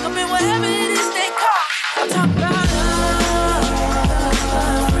falling. I think I'm in whatever it is they call. I talk about love.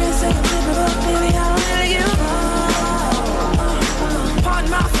 Friends say I'm living up, baby, I don't feel you. Pardon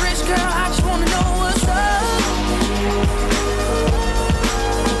my French, girl, I just wanna know what's up.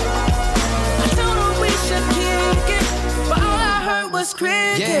 I told her we should kick it, but all I heard was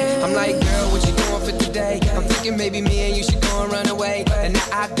cricket. Yeah, I'm like, girl, what you doing for today? I'm thinking maybe me and you should go and run away. And now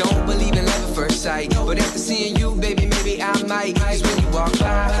I don't believe in love at first sight, but after seeing you, baby, maybe I might. Cause when you walk by,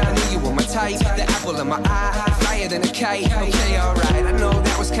 I knew you were my type. The apple of my eye, flyer than a kite. Okay, alright, I know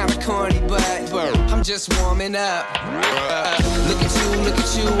that was kinda corny, but I'm just warming up. Look at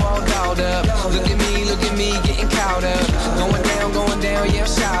you, all dolled up. Look at me, getting caught up. Going down, yeah,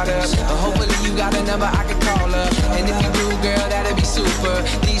 shout up. Hopefully you got a number I can call up. And if you do, girl, that'd be super.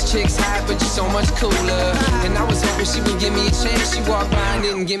 These chicks hot, but you're so much cooler. And I was hoping she would give me a chance. She walked by and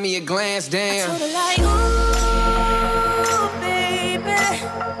didn't give me a glance, damn. I told her like, ooh, baby,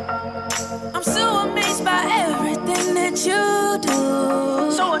 I'm so amazed by everything that you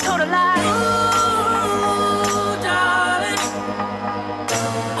do. So I told her like, ooh, darling,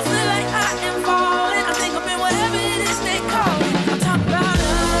 I feel like I am falling. I think I'm in whatever it is they call it. I talk about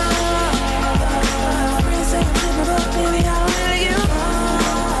love. Friends say I'm living up, baby, I don't feel you.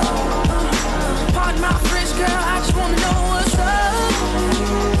 Pardon my French, girl, I just wanna know what's up.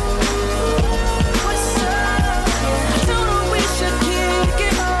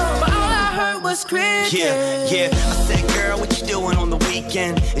 Yeah, I said, girl, what you doing on the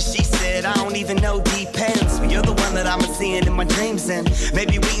weekend? And she said, I don't even know, depends. Well, you're the one that I'm seeing in my dreams, and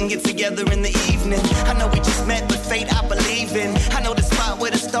maybe we can get together in the evening. I know we just met, but fate I believe in. I know the spot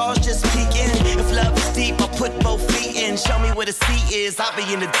where the stars just peeking. If love is deep, I'll put both feet in. Show me where the sea is, I'll be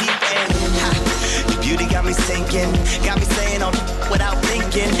in the deep end. Ha, your beauty got me sinking, got me saying all without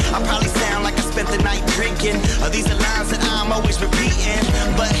thinking. I probably sound like I spent the night drinking. These are lines that I'm always repeating,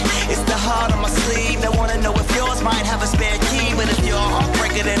 but it's the heart on my sleeve. They wanna know if yours might have a spare key, but if you're a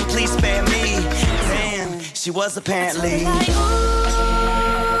heartbreaker, then please spare me. Damn, she was apparently. Like,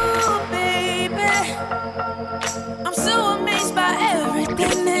 ooh, baby, I'm so amazed by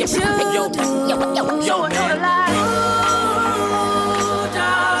everything that you do. So I told her like, ooh,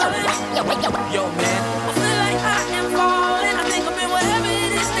 darling, yo, man, I feel like I am falling. I think I'm in whatever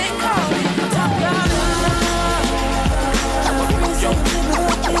it is they call it. Talk about love.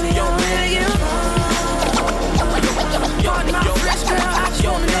 yo, man, Pardon my French, girl, I just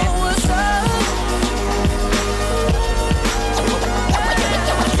wanna know what's up.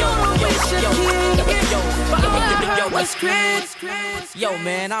 Yo,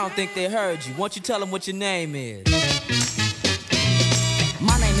 man, I don't think they heard you. Why don't you tell them what your name is?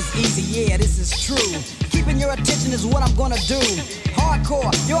 My name is Easy, yeah, this is true. Keeping your attention is what I'm gonna do.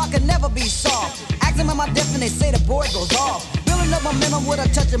 Hardcore, yo, I can never be soft. Ask them am I deaf and they say the boy goes off. Building up momentum with a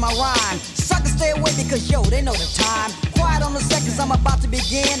touch of my rhyme. Suckers stay away because, yo, they know the time. Quiet on the seconds, I'm about to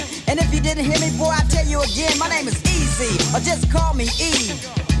begin. And if you didn't hear me, boy, I tell you again. My name is Easy, or just call me E.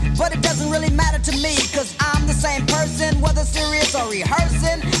 But it doesn't really matter to me, cause I'm the same person, whether serious or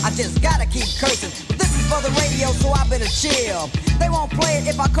rehearsing. I just gotta keep cursing. But this is for the radio, so I better chill. They won't play it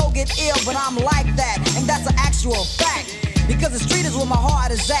if I cold get ill, but I'm like that, and that's an actual fact. Because the street is where my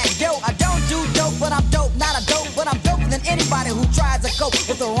heart is at. Yo, I don't do dope, but I'm dope. Not a dope, but I'm doper than anybody who tries to cope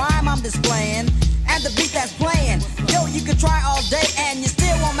with the rhyme I'm displaying and the beat that's playing. Yo, you can try all day and you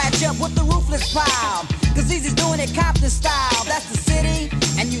still won't match up with the ruthless pile. Cause Easy's doing it Compton style. That's the city,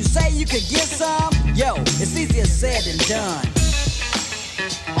 and you say you could get some. Yo, it's easier said than done.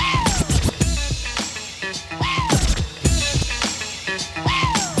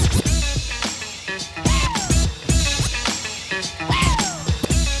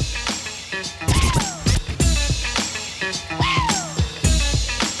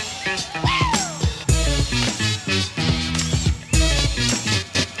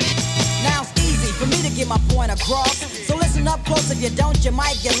 My point across. So listen up close, if you don't, you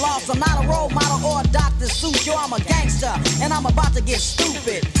might get lost. I'm not a role model or a Dr. Seuss. Yo, I'm a gangster, and I'm about to get stupid.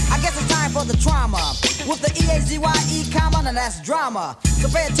 spit. I guess it's time for the trauma. With the E-A-Z-Y-E comma, now that's drama. So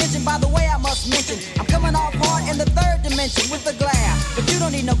pay attention, by the way, I must mention, I'm coming off hard in the third dimension with the glare. But you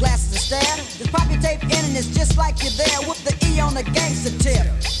don't need no glasses to stare. Just pop your tape in and it's just like you're there with the E on the gangster tip.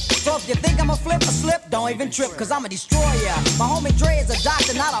 So if you think I'm a flip or slip, don't even trip, cause I'm a destroyer. My homie Dre is a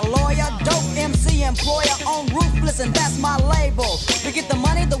doctor, not a lawyer. Dope MC employer on Ruthless, and that's my label. We get the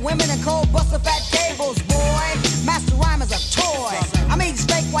money, the women, and cold buster fat cables, boy. Master Rhyme is a toy. I'm eating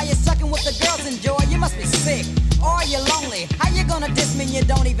steak while you're sucking with the girls enjoy. You must be sick, or you're lonely. How you gonna diss me and you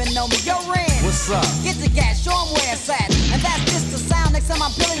don't even know me? Yo, Ren, what's up? Get the gas, show 'em where it's at. And that's just the sound. Next time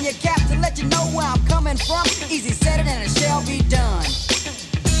I'm pulling your cap to let you know where I'm coming from. Easy said it and it shall be done.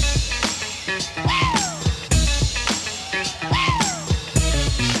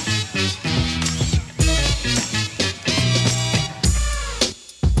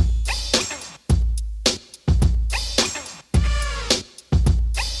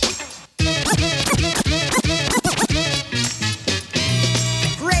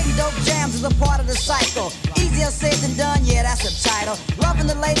 Cycle. Easier said than done, yeah, that's the title. Loving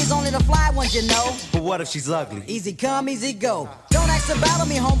the ladies, only the fly ones, you know. But what if she's ugly? Easy come, easy go. Don't ask to battle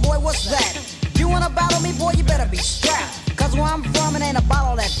me, homeboy, what's that? You wanna battle me, boy, you better be strapped. Cause where I'm from, it ain't a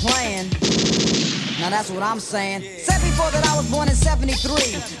bottle that playing. Now that's what I'm saying. Said before that I was born in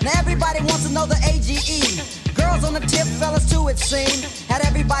 73. Now everybody wants to know the AGE. Girls on the tip, fellas too, it seemed. Had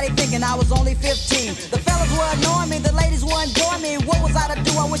everybody thinking I was only 15. The fellas were annoying me, the ladies were enjoying me. What was I to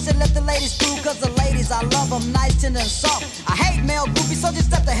do? I wish I'd let the ladies through. Cause the ladies, I love them nice, tender, and soft. I hate male groupies, so just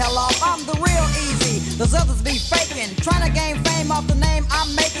step the hell off. I'm the real easy, those others be faking. Trying to gain fame off the name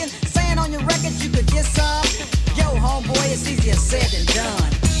I'm making. Saying on your records you could get some. Yo, homeboy, it's easier said than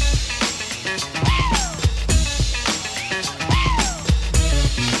done.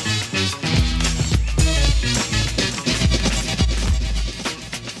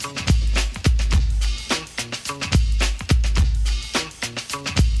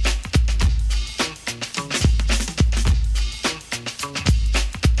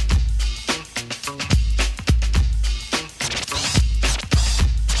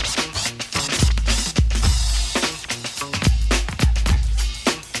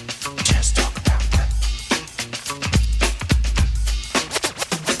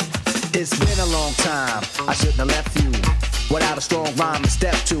 It's been a long time, I shouldn't have left you without a strong rhyme to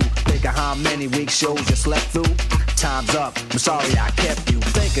step to. Think of how many weak shows you slept through. Time's up, I'm sorry I kept you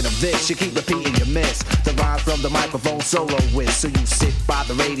thinking of this. You keep repeating your miss the rhymes from the microphone solo with. So you sit by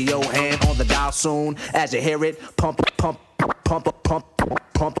the radio, hand on the dial soon. As you hear it, pump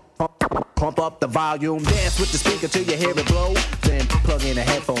up the volume. Dance with the speaker till you hear it blow. Then plug in a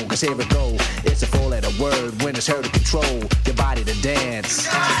headphone, cause here it go. It's a four-letter word when it's heard to control your body to dance.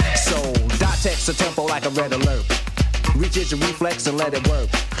 So dot text a tempo like a red alert. Reach your reflex and let it work.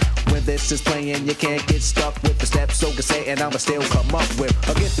 When this is playing, you can't get stuck with the steps. So can say, and I'ma still come up with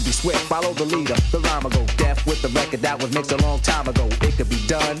a gift to be swift. Follow the leader, the rhyme will go deaf with the record that was mixed a long time ago. It could be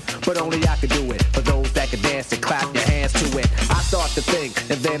done, but only I could do it. For those that can dance and clap your hands to it. I start to think,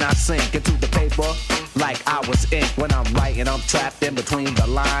 and then I sink into the paper like I was ink. When I'm writing, I'm trapped in between the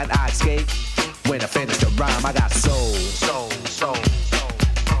line. I escape when I finish the rhyme. I got soul.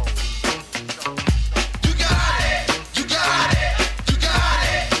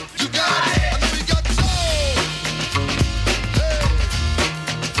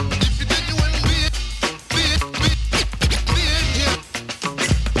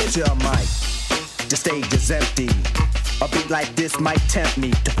 Picture a mic, the stage is empty. A beat like this might tempt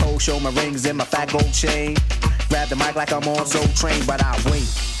me to pose, show my rings and my fat gold chain. Grab the mic like I'm on Soul Train, but I wait,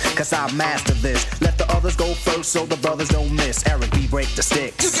 cause I master this. Let the others go first so the brothers don't miss. Eric B, break the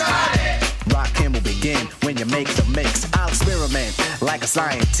sticks. You got it! Rakim will begin when you make the mix. I'll experiment like a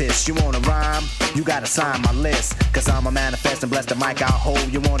scientist. You wanna rhyme? You gotta sign my list. Cause I'm a manifest and bless the mic I'll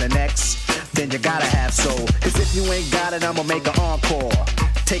hold. You want an X? Then you gotta have soul. Cause if you ain't got it, I'ma make an encore.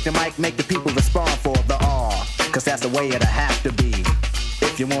 Take the mic, make the people respond for the R. Cause that's the way it'll have to be.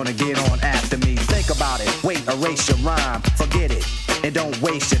 If you wanna get on after me, think about it. Wait, erase your rhyme, forget it. And don't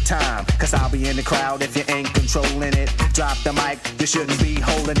waste your time, cause I'll be in the crowd if you ain't controlling it. Drop the mic, you shouldn't be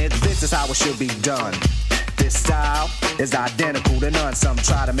holding it. This is how it should be done. This style is identical to none. Some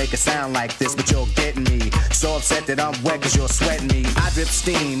try to make it sound like this, but you're getting me. So upset that I'm wet cause you're sweating me. I drip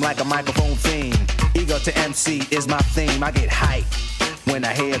steam like a microphone theme. Ego to MC is my theme. I get hype when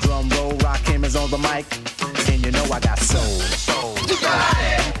I hear drum roll. Rakim is on the mic, and you know I got soul. You got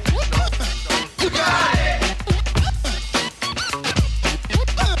it. You got it.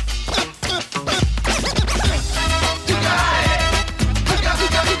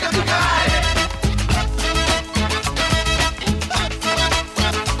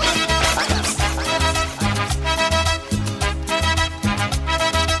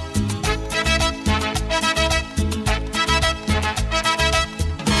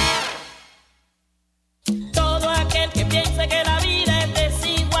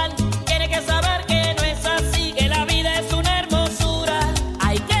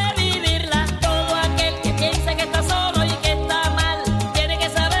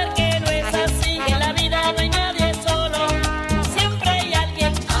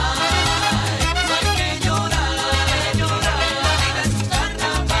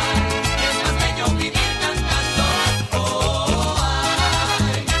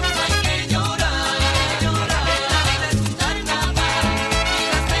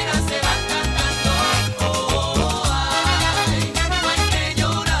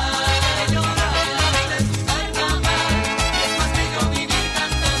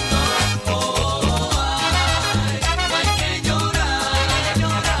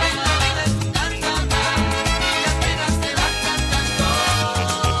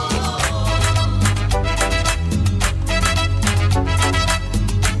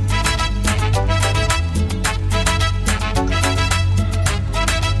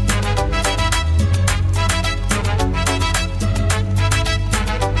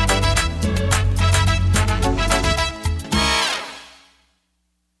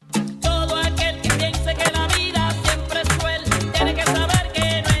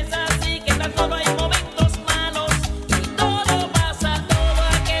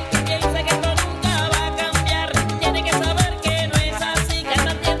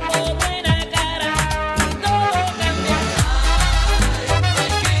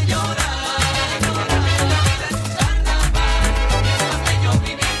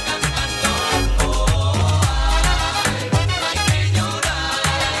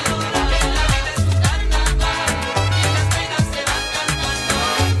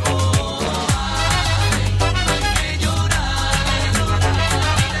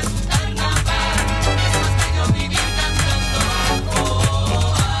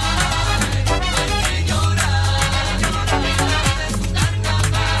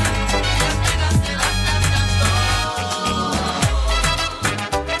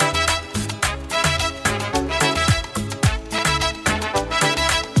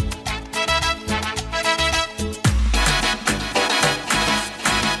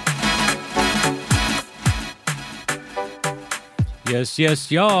 Yes,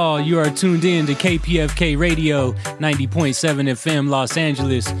 y'all. You are tuned in to KPFK Radio, 90.7 FM Los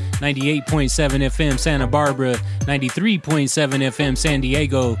Angeles, 98.7 FM Santa Barbara, 93.7 FM San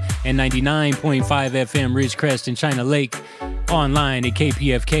Diego, and 99.5 FM Ridgecrest and China Lake. Online at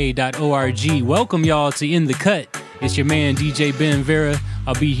kpfk.org. Welcome y'all to In the Cut. It's your man DJ Ben Vera.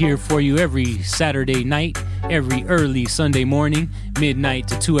 I'll be here for you every Saturday night, every early Sunday morning, midnight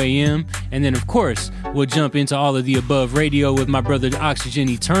to 2 a.m. And then, of course, we'll jump into all of the above radio with my brother Oxygen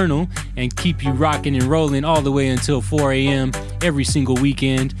Eternal and keep you rocking and rolling all the way until 4 a.m. every single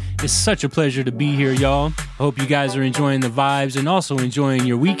weekend. It's such a pleasure to be here, y'all. I hope you guys are enjoying the vibes and also enjoying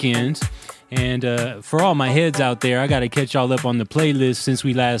your weekends. And for all my heads out there, I got to catch y'all up on the playlist since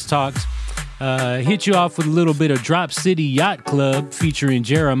we last talked. Hit you off with a little bit of Drop City Yacht Club featuring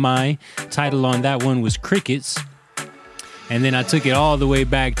Jeremiah. Title on that one was Crickets. And then I took it all the way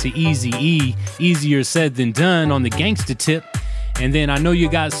back to Eazy-E, Easier Said Than Done on the Gangsta Tip. And then I Know You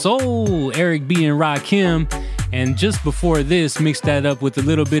Got Soul, Eric B. and Rakim. And just before this, mixed that up with a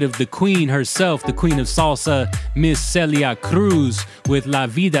little bit of the queen herself, the queen of salsa, Miss Celia Cruz, with La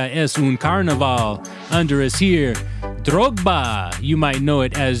Vida es un Carnaval. Under us here, Drogba, you might know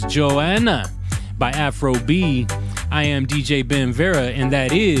it as Joanna, by Afro B. I am DJ Ben Vera, and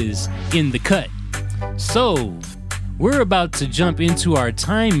that is In the Cut. So, we're about to jump into our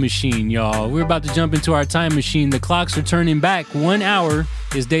time machine, y'all. We're about to jump into our time machine. The clocks are turning back. 1 hour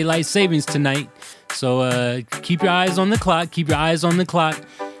is daylight savings tonight. So keep your eyes on the clock. Keep your eyes on the clock.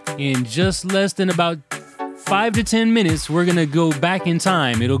 In just less than about 5 to 10 minutes, we're going to go back in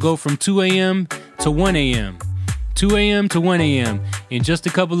time. It'll go from 2 a.m. to 1 a.m. 2 a.m. to 1 a.m. in just a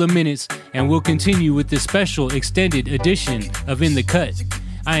couple of minutes. And we'll continue with this special extended edition of In the Cut.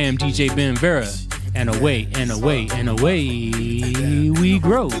 I am DJ Ben Vera. And away, and away, and away we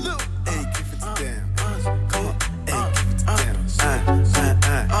grow.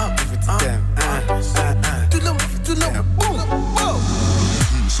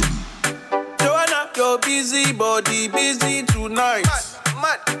 Joanna, your busy body busy tonight.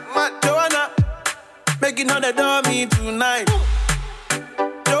 Mad. Joanna, making all the dummy tonight.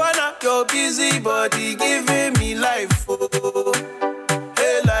 Joanna, your busy body giving me life, oh,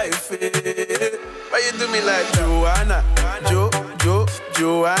 hey life, hey. Why you do me like Joanna,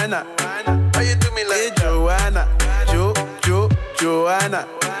 Joanna? Why you do me like Joanna, Joanna?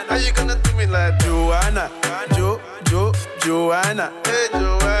 How you gonna do me like Joanna, Joanna? Hey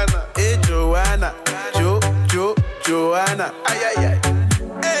Joanna, Joanna? Ay.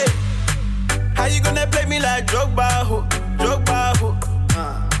 Hey, how you gonna play me like Drogba, ho?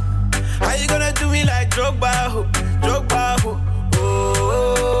 How you gonna do me like Drogba, ho?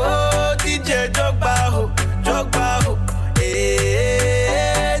 Oh, DJ Drogba, ho.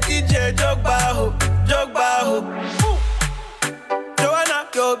 DJ Drogba, ho. Joanna,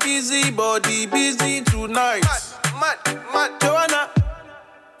 your busy body busy tonight. Mad. Joanna,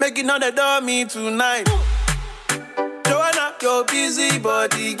 making all the dummy tonight. Joanna, your busy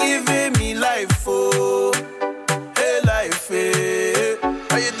body giving me life, oh, hey life, hey.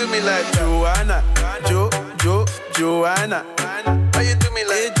 Why you do me like Joanna, Joanna? Why you do me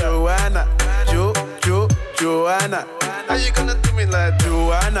like Joanna, Joanna? How you gonna do me like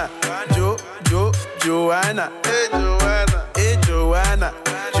Joanna, Joanna? Hey Joanna, Joanna?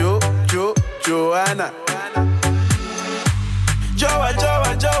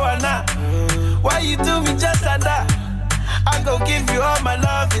 Joanna, why you do me just like that? I gon' give you all my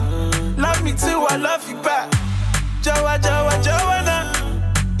loving. Love me too, I love you back. Joanna,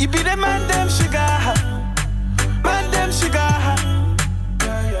 you be the man, damn sugar.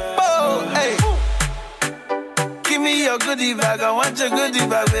 Oh, hey. Give me your goodie bag, I want your goodie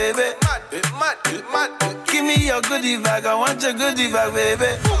bag, baby. Mad. Give me your goodie bag, I want your goodie bag,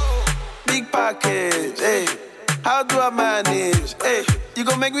 baby. Big package, hey. How do I manage? Hey, you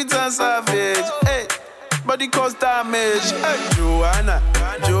gon' make me turn savage. Hey, body cause damage. Hey, Joanna,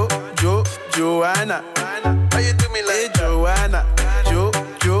 Joanna. How you do me like Joanna,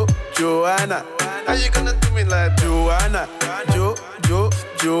 Joanna? How you gonna do me like Joanna,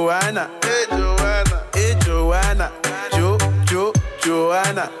 Joanna? Hey Joanna,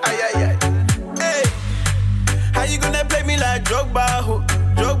 Joanna? Ay. Hey, how you gonna play me like Drogba, ho?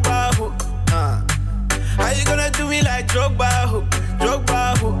 How you gonna do me like Drogba, ho?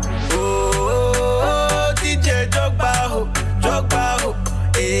 Oh, DJ Drogba, ho.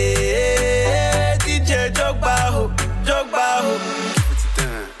 Hey, DJ Drogba, ho.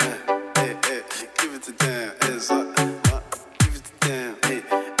 Give it to them, it's up. Give it to them, hey,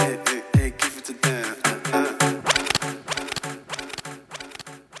 give it to them.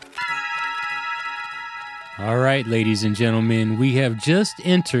 All right, ladies and gentlemen, we have just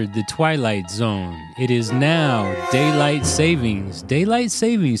entered the twilight zone. It is now daylight savings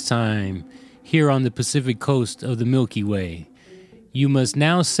time here on the Pacific coast of the Milky Way. You must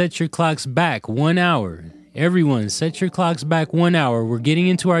now set your clocks back 1 hour. Everyone, set your clocks back 1 hour. We're getting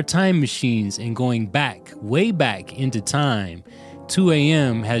into our time machines and going back, way back into time. 2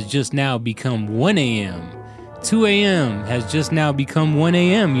 a.m. has just now become 1 a.m. 2 a.m. has just now become 1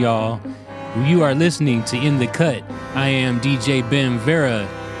 a.m., y'all. You are listening to In the Cut. I am DJ Ben Vera,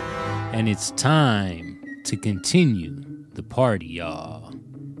 and it's time to continue the party, y'all.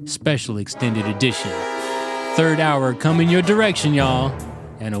 Special extended edition. Third hour coming your direction, y'all.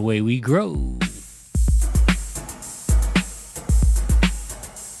 And away we grow.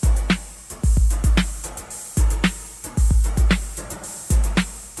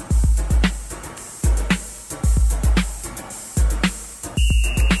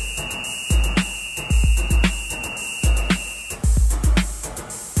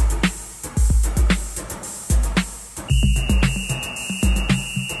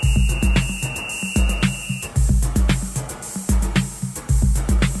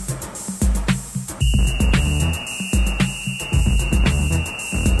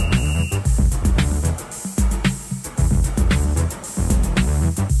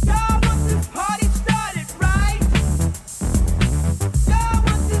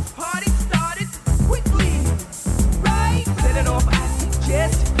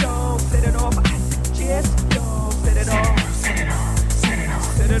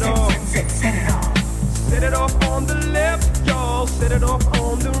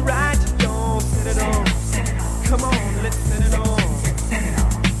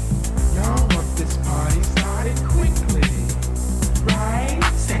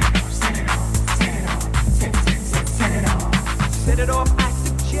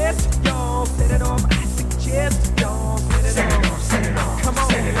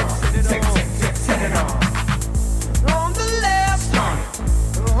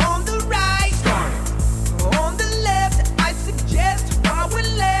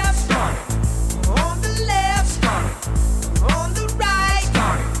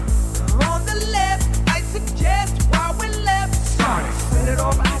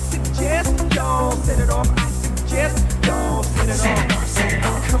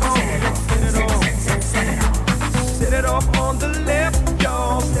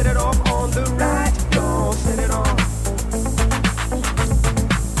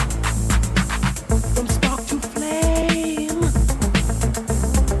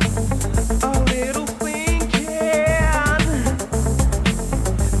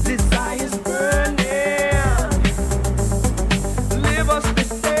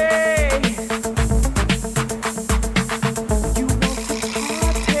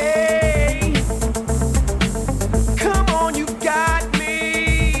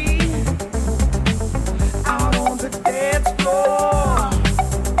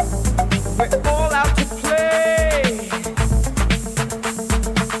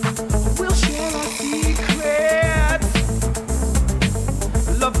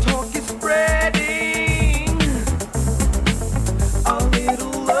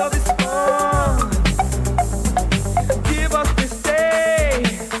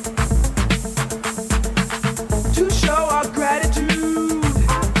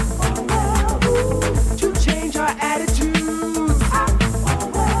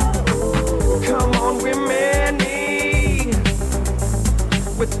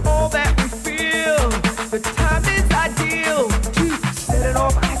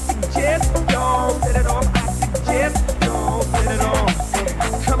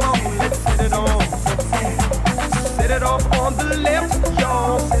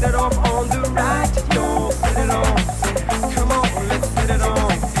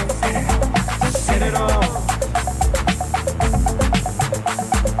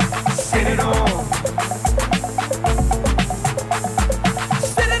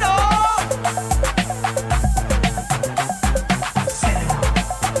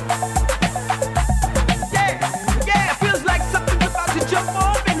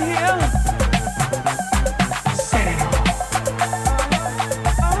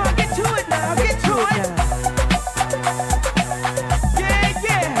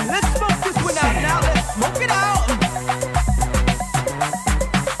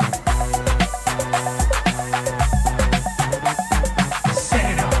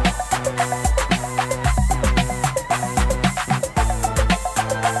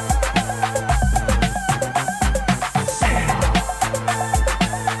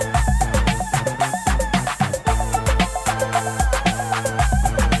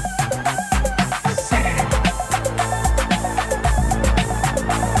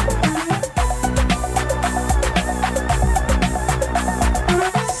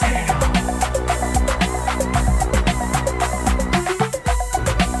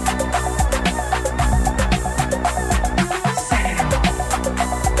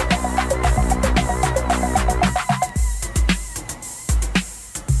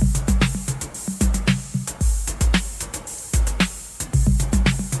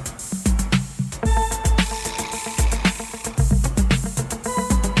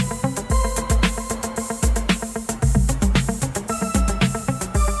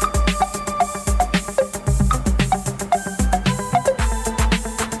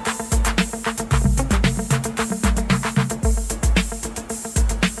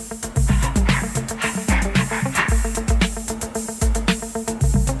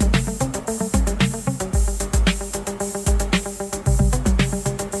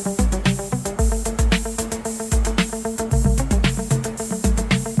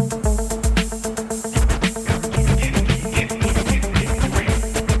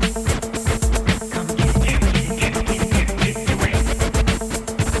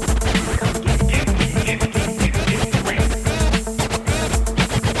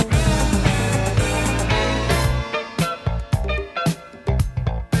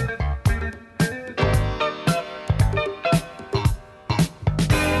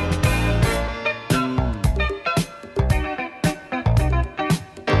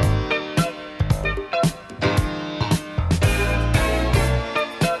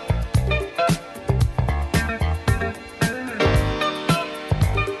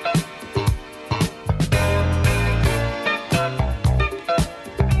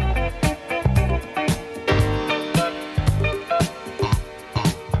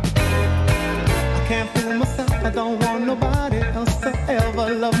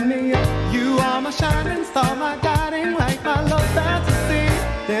 me. You are my shining star, my guiding light, my love fantasy.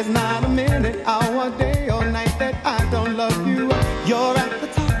 There's not a minute, hour, day or night that I don't love you. You're at the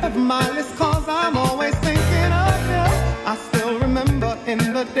top of my list, cause I'm always thinking of you. I still remember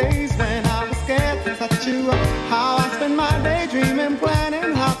in the days when I was scared to touch you, how I spent my day dreaming,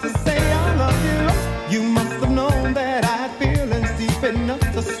 planning how to say I love you. You must have known that I had feelings deep enough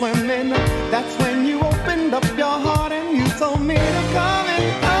to swim in. That's when you opened up your heart and you told me to come in.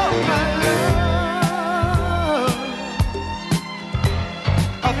 Oh my love,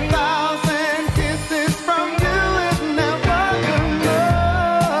 1,000 kisses from you is never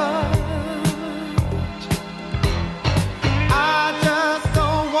enough. I just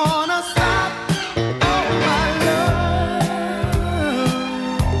don't wanna stop. Oh my love,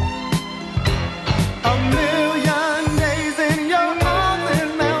 a million days in your arms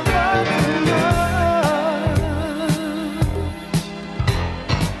is never enough.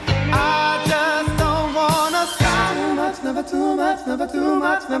 I just don't wanna stop. Too much, never too much, never too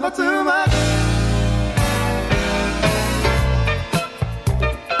much, never too much.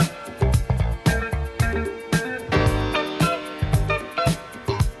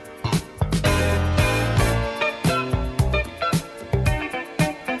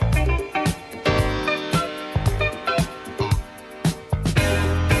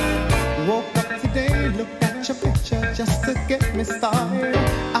 Woke up today, looked at your picture just to get me started.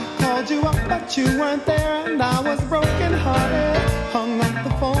 I called you up, but you weren't there, and I was broken hearted. Hung up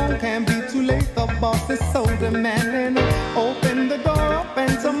the phone, can't be too late. The boss is so demanding. Opened the door up,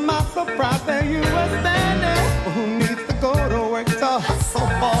 and to my surprise, there you were standing. Who needs to go to work to hustle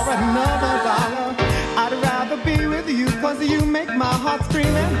for another dollar? I'd rather be with you, cause you make my heart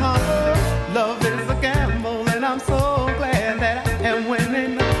scream and holler. Love is a gamble, and I'm so glad that I am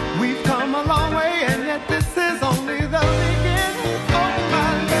winning. We've come a long way, and yet this is only the beginning. Oh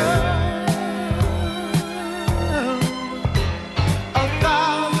my love,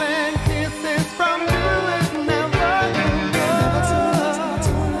 1,000 kisses from you is never enough.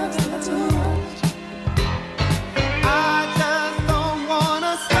 I just don't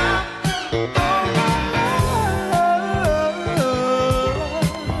wanna stop. Oh my love,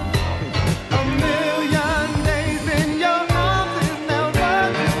 a million days in your arms is never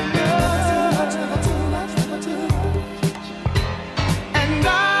enough.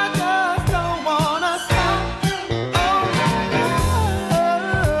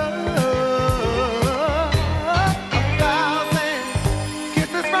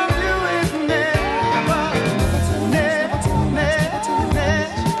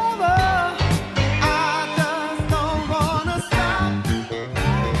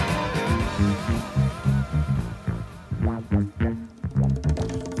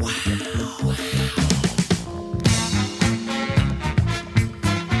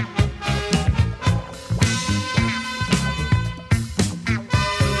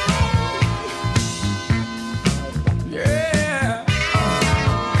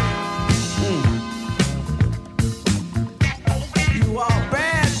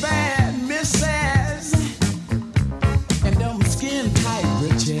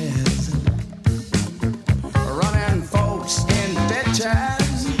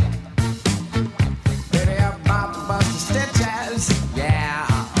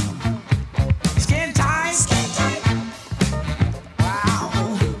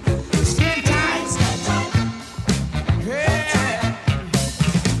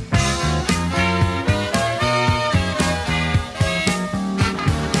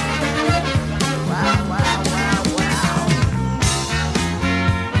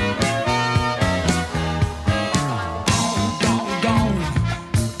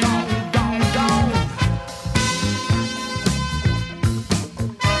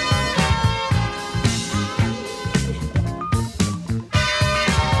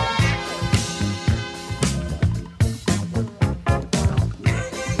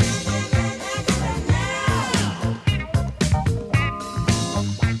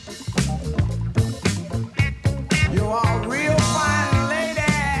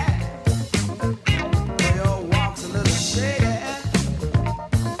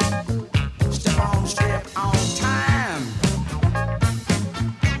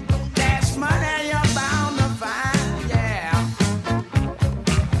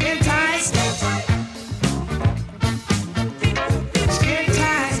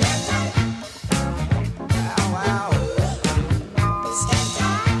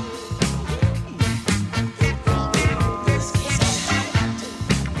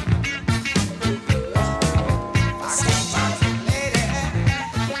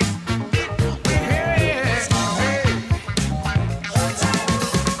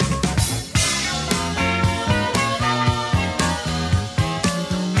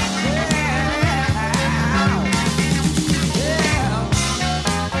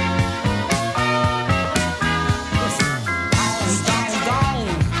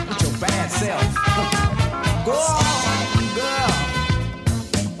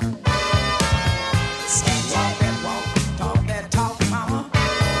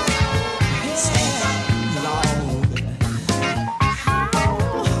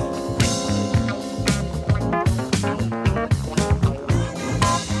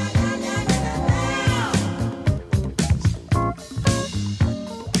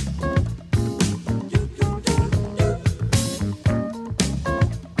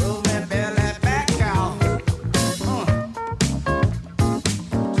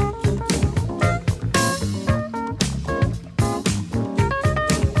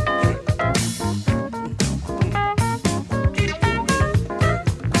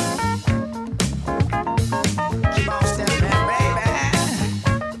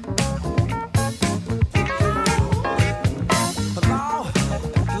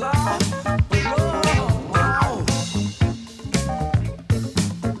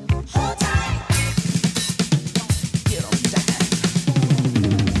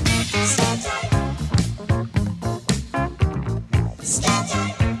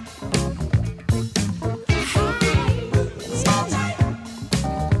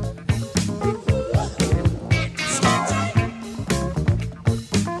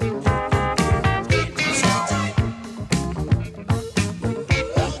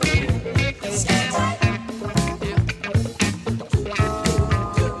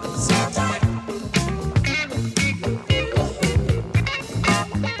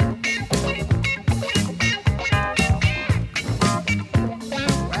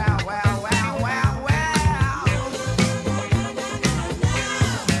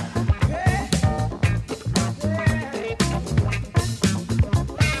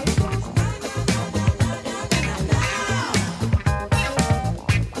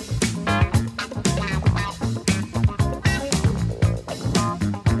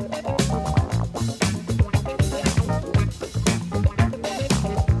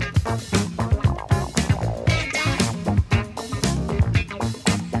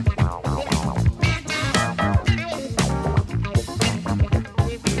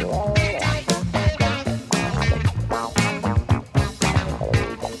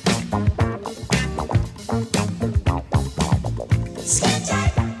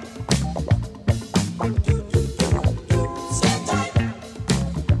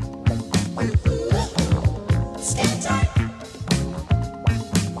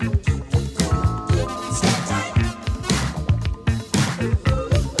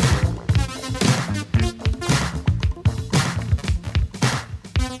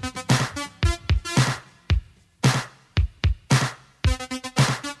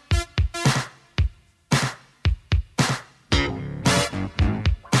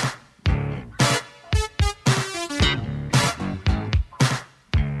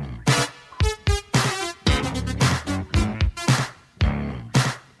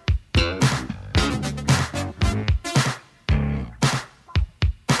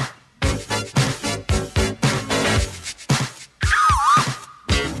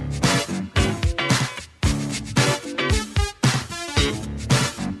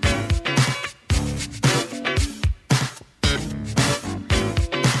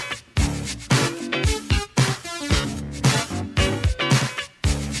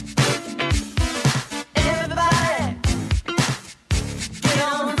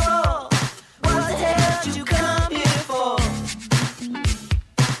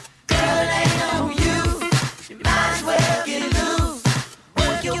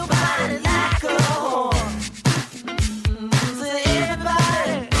 your body like a horn. So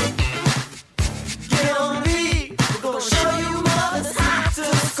everybody, get on me. We're gonna show you mothers how to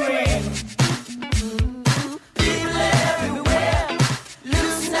scream. People everywhere,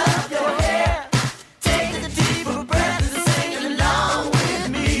 loosen up your hair. Take a deeper breath and sing along with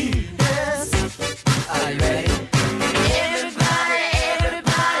me. Yes, are you ready? Everybody,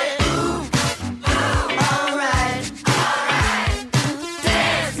 everybody, ooh, ooh, alright, alright.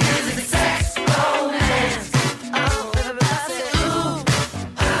 Dance, music, sex, romance. Oh, everybody say ooh,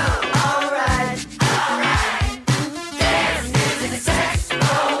 ooh, alright, alright. Dance, music, sex,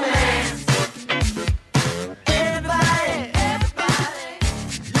 romance. Everybody, everybody,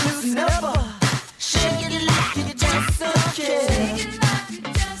 loosen up, shake it like you just okay.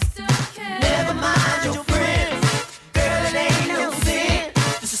 Never mind your friends, girl, it ain't no sin.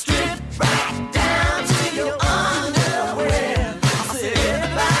 Just strip right down to your underwear. I said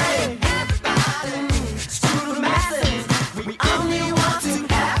everybody, everybody, screw the masses. We only want to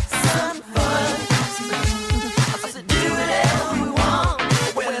have some fun. I said do whatever we want.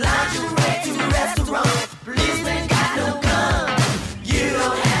 Whether lingerie to a restaurant, policeman got no gun. You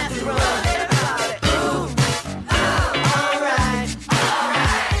don't have to run. Everybody, ooh, ooh, alright,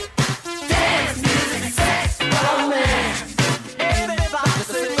 alright. Dance, music, sex, romance. Everybody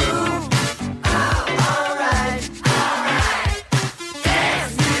say ooh, ooh, alright, alright.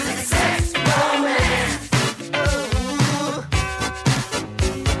 Dance, music, sex, romance. Ooh.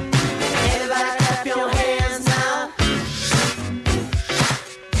 Everybody clap your hands now.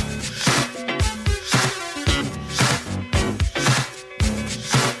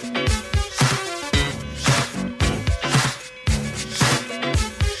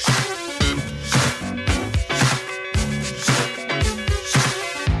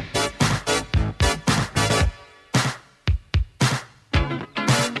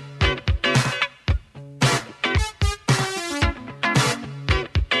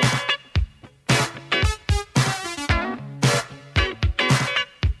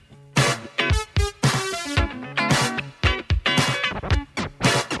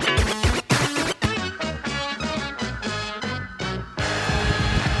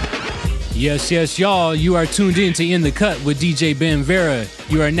 Yes, y'all. You are tuned in to In the Cut with DJ Ben Vera.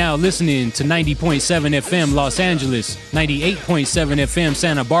 You are now listening to 90.7 FM Los Angeles, 98.7 FM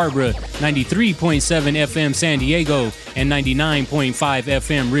Santa Barbara, 93.7 FM San Diego, and 99.5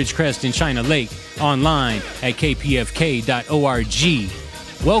 FM Ridgecrest and China Lake. Online at kpfk.org.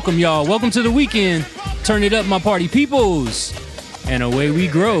 Welcome, y'all. Welcome to the weekend. Turn it up, my party peoples. And away we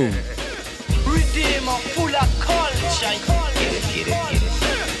grow. Redeemer full of culture.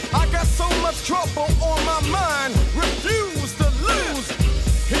 I got so much trouble on my mind. Refuse to lose.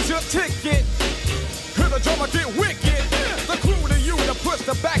 Here's your ticket. Hear the drummer get wicked. The crew to you to push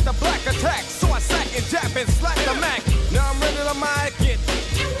the back the black attack. So I sack and jab and slack the Mac. Now I'm ready to mic it.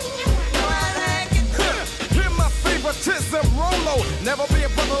 Hear my favoritism, Rolo. Never be a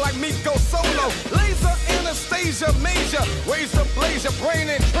brother like me, go solo. Laser, Anastasia, major. Ways to blaze your brain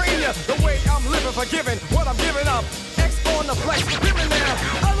and train you. The way I'm living, forgiving what I'm giving up. X on the flex, giving now.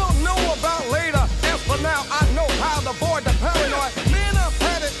 I don't know about later. As for now, I know how to avoid the paranoid. Man, I've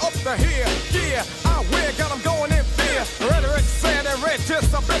had it up to here. Yeah, I wear, got them going in fear. Rhetoric said and read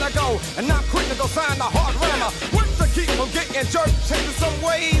just a bit ago. And not quick to go sign the hard rammer. What to keep from getting jerked, changing some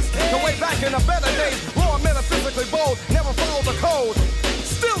ways. The way back in the better days. Raw, metaphysically bold, never follow the code.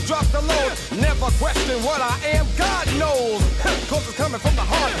 Still drop the load, never question what I am, God knows. Cause it's coming from the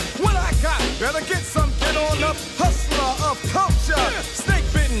heart. What I got, better get some, get on up. Hustler of culture, snake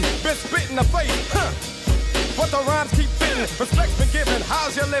bitten, been spit in the face. But the rhymes keep fitting, respect's been given,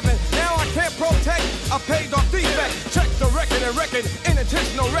 how's you living? Now I can't protect, I paid off defect. Check the record and record,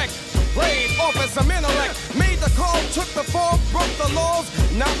 unintentional wreck. Played off as some intellect, made the call, took the fall, broke the laws.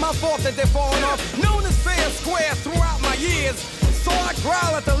 Not my fault that they're falling off. Known as fair and square throughout my years. So I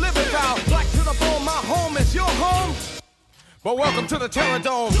growl at the living foul. Black to the bone, my home is your home. But welcome to the Terror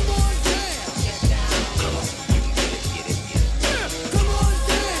Dome.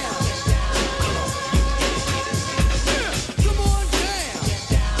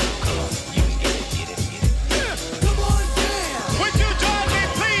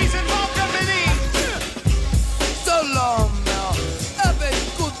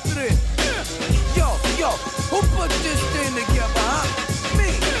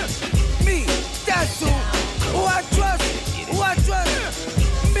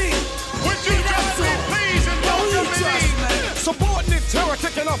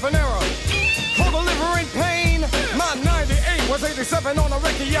 Kicking off an era for delivering pain. My 98 was 87 on the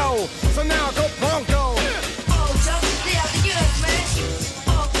record, yo. So now go Bronco. Oh, just the other unit, man.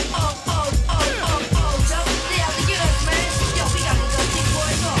 Oh,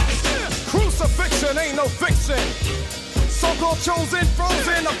 all chosen,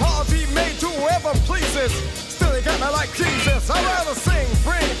 frozen, apology made to whoever pleases. Still he got me like Jesus. I'd rather sing,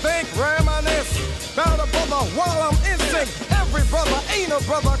 bring, think, reminisce about a brother while I'm in sync. Every brother ain't a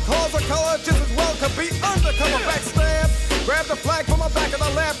brother, cause a color just as well could be undercover. Backstab, grab the flag from the back of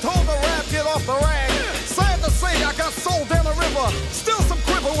the lab, told the rap, get off the rag. Sad to say I got sold down the river, still some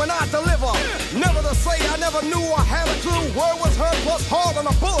quiver when I deliver. Never to say I never knew I had a clue. Word was heard plus hard on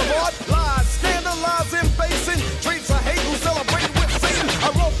the boulevard. Lies, scandalizing, facing streets of hate who celebrate with Satan.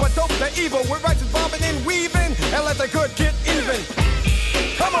 I rope a dope the evil with righteous bobbing and weaving, and let the good get even.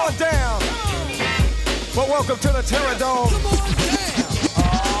 Come on down. Well, welcome to the Terror Dome. Come on down.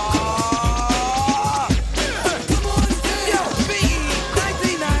 Yo, B,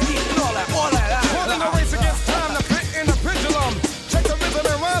 1990, and all that. Running a race against time, the pit in the pendulum. Check the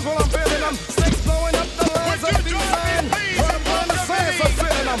rhythm and rhymes while I'm building them. Snakes blowing up the lines of design. Run upon the science of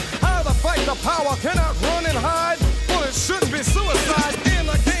fitting them. How to fight the power, cannot run and hide. Well, it shouldn't be suicide. In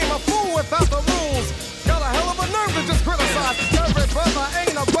the game, a fool without the rules. Got a hell of a nerve to just criticize. Every brother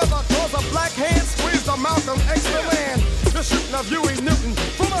ain't a brother, cause a black hand squeezed the Malcolm X the man. The shooting of Huey Newton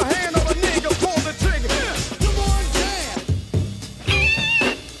from the hand of a nigga, pull the trigger. Come on down.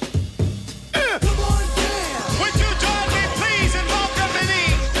 Come on down. Would you join me, please, and welcome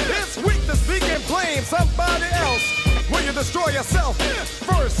me? It's weak to speak and blame somebody else. Will you destroy yourself?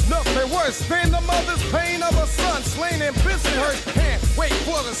 First, nothing worse than the mother's pain of a son slain in Bensonhurst. Can't wait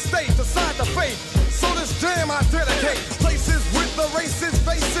for the state to decide the fate. So this jam I dedicate. Places with the racist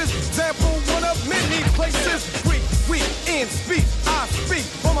faces. Example one of many places. Weak in speech. I speak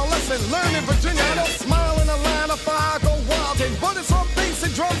from a lesson learned in Virginia. I don't smile in a line of fire, go wild. But it's on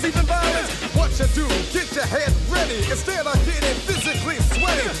basic drums, even violence. What you do, get your head ready. Instead of getting physically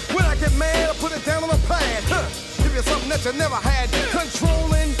sweaty. When I get mad, I put it down on the pad. Give you something that you never had.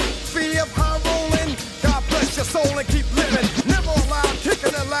 Controlling, fear of high rolling. God bless your soul and keep living. Never allowed,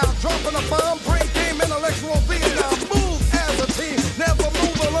 kicking it loud, dropping a bomb, break game, intellectual Vietnam. Move as a team, never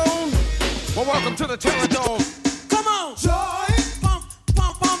move alone. Well, welcome to the Terror Dome. Come on, joy, pump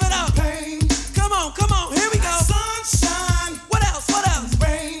it up. Pain, come on, here we go. Sunshine, what else?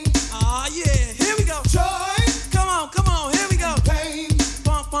 Rain, ah yeah, here we go. Joy, come on, here we go. Pain,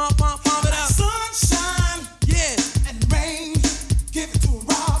 pump it up. Sunshine, yeah, and rain, give it to a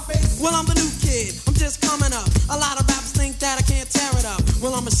raw face. Well, I'm the new kid, I'm just coming up. A lot of rappers think that I can't tear it up.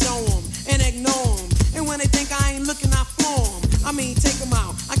 Well, I'ma show them and ignore them. And when they think I ain't looking, I floor them. I mean, take them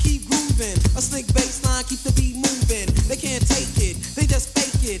out, I keep grooving. A slick bass line, keep the beat moving. They can't take it, they just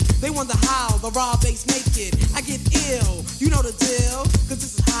fake it. They wonder how the raw bass make it. I get ill, you know the deal. Cause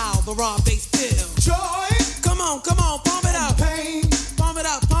this is how the raw bass feel. Joy, come on, pump it up. Pain, pump it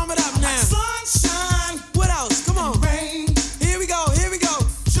up now. Sunshine, what else? Come on. Rain, here we go.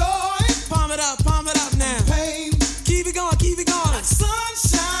 Joy, pump it up now. Pain, keep it going.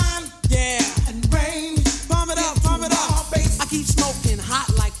 Sunshine, yeah, and rain, pump it up. I keep smoking hot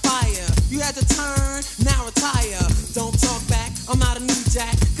like fire. You had to turn, now retire. Don't talk back, I'm not a new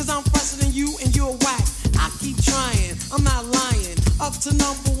jack. Cause I'm fresher than you and you're whack. I keep trying, I'm not lying. Up to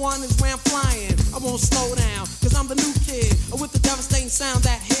number one is where I'm flying. I won't slow down, cause I'm the new kid with the devastating sound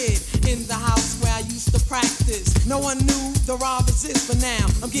that hid in the house where I used to practice. No one knew the raw exists, but now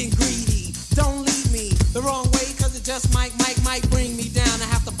I'm getting greedy. Don't lead me the wrong way, cause it just might bring me down. I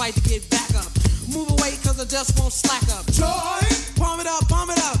have to fight to get back up. Move away, cause I just won't slack up. Joy, pump it up.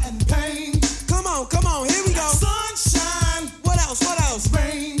 And pain, come on, here we go. Sunshine, what else?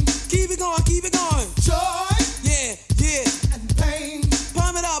 Rain, keep it going. Joy, yeah, and pain,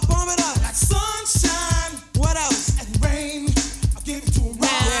 pump it up. Like sunshine, what else? And rain, I'll give it to them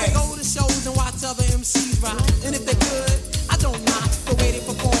right. I go to shows and watch other MCs rock. And if they're good, I don't knock the way they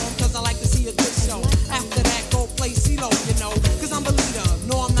perform, cause I like to see a good show. After that, go play CeeLo, you know, cause I'm the leader,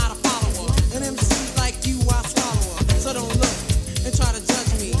 no I'm not a follower. An MC like you, I swallow her. So don't look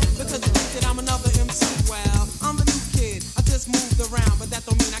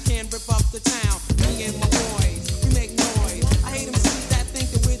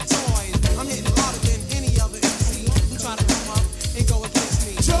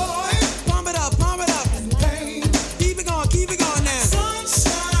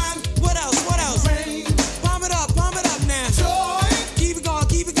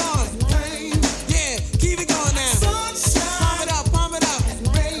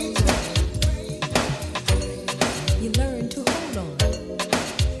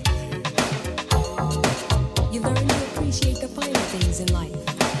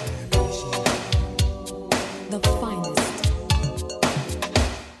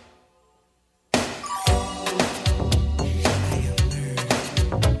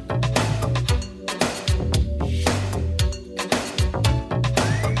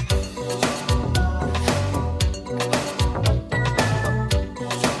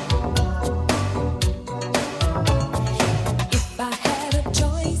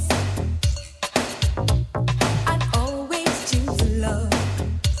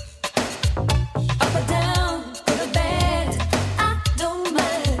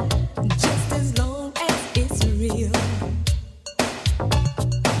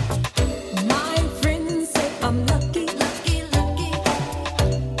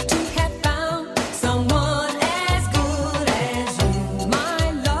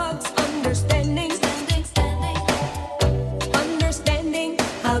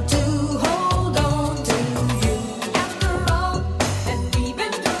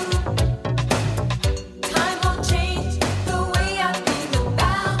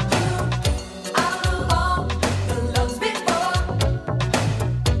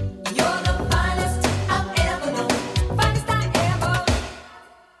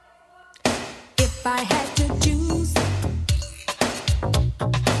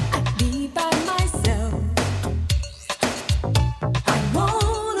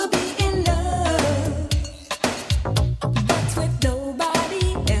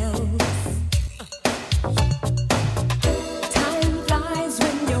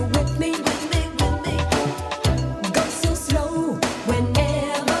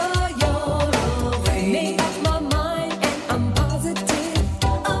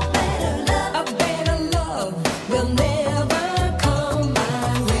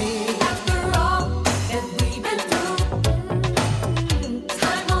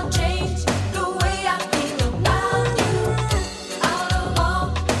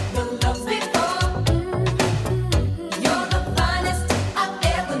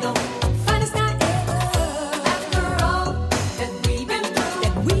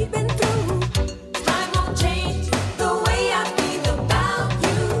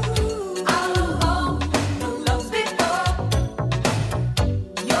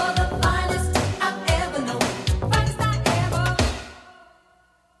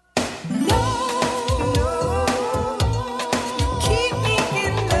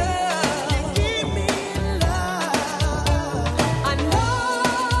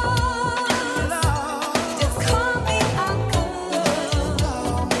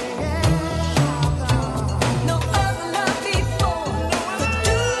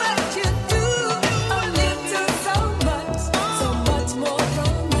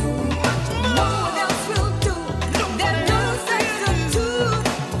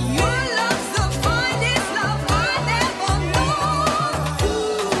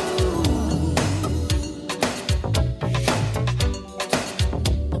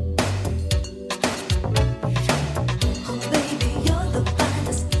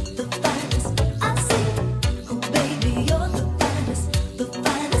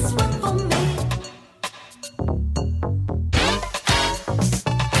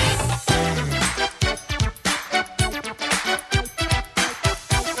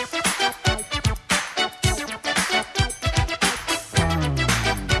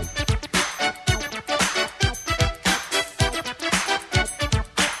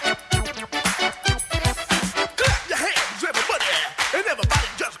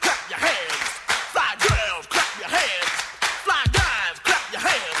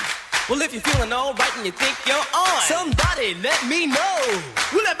alright and you think you're on. Somebody let me know.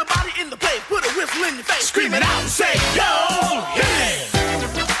 Will everybody in the place put a whistle in your face? Scream it out and say, yo, yeah!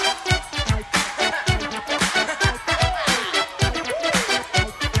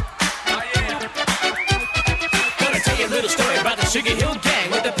 Story about the Sugar Hill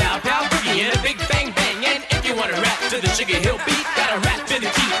Gang with the pow pow boogie and a big bang bang. And if you wanna rap to the Sugar Hill beat, gotta rap to the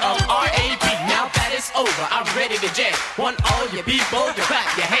key of R.A.P. Now that it's over, I'm ready to jam. Want all your people to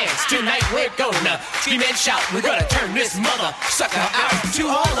clap your hands. Tonight we're gonna scream and shout. We're gonna turn this mother sucker out. To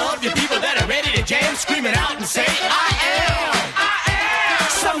all of you people that are ready to jam, scream it out and say, I am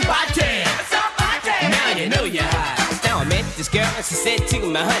somebody. Now you know you're high. Now I met this girl and she said to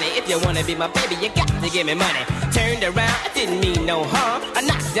me, honey, if you wanna be my baby, you got to give me money. Turned around, I didn't mean no harm. I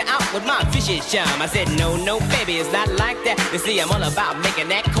knocked her out with my vicious charm. I said, no, baby, it's not like that. You see, I'm all about making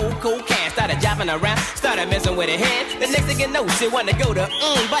that cool cash. Started driving around, started messing with her head. The next thing you know, she wanna go to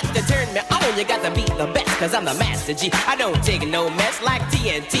but to turn me on, you got to be the best, cause I'm the master G. I don't take no mess like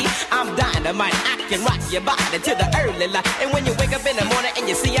TNT. I'm dynamite, I can rock your body to the early light. And when you wake up in the morning and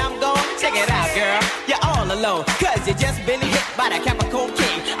you see I'm gone, check it out, girl, you're all alone, cause you just been hit by the Capricorn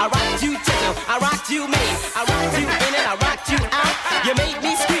King. I rocked you techno, I rocked you mean, I rocked you in and I rocked you out. You made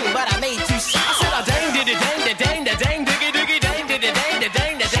me scream, but I made you shout. I said, oh, dang, diddy, dang, da, dang, da, dang, diggy, diggy, dang, diddy, dang, da,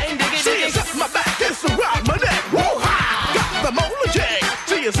 dang, da, dang, diggy, diggy. She is up my back, it's around my neck. Whoa-ha! Got the molar jag.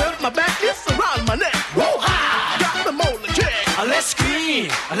 She is up my back, it's around my neck. Whoa-ha! Got the molar jag. Let's scream,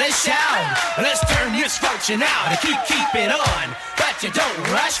 let's shout, let's turn this function out and keep it on. But you don't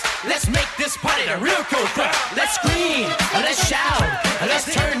rush, let's make this party the real cool crowd. Let's scream, let's shout, let's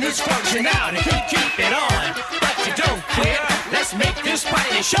turn this function out and keep it on. But you don't quit, let's make this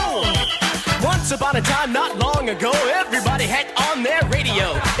party the show. Once upon a time, not long ago, everybody had on their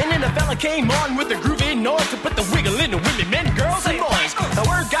radio. And then a fella came on with the groovy noise to put the wiggle in the women, men, girls, and boys. The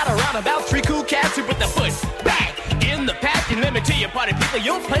word got around about 3 cool cats who put the foot back in the pack. And let me tell you, party people,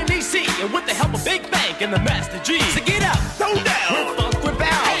 you'll plainly see. And with the help of Big Bank and the Master G. So get up, throw down, we're funk, we're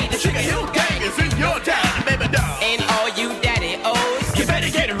bound. Hey, the Sugar Hill Gang is in your town, baby doll. And all you daddy-O's, you better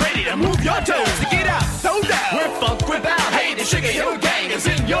get ready to move your toes. So get up, throw down, we're funk, we're bound. Hey, the Sugar Hill Gang is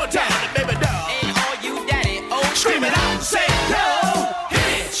in your town, baby doll. And all you daddy-O's, scream it out and say, no,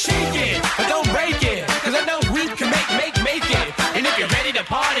 hit it, shake it, but don't break it. Cause I know we can make it. And if you're ready to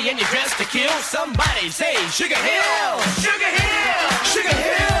party and you're dressed to kill, somebody say Sugar Hill, Sugar Hill, Sugar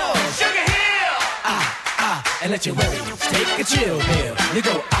Hill, Sugar Hill. And let your worries take a chill pill. You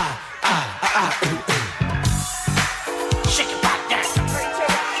go ooh, ooh. Shake it back down.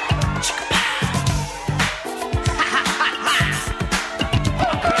 Shake it back.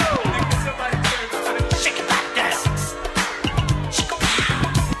 Shake it back down. Shake it back.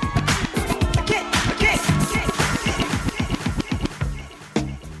 Again.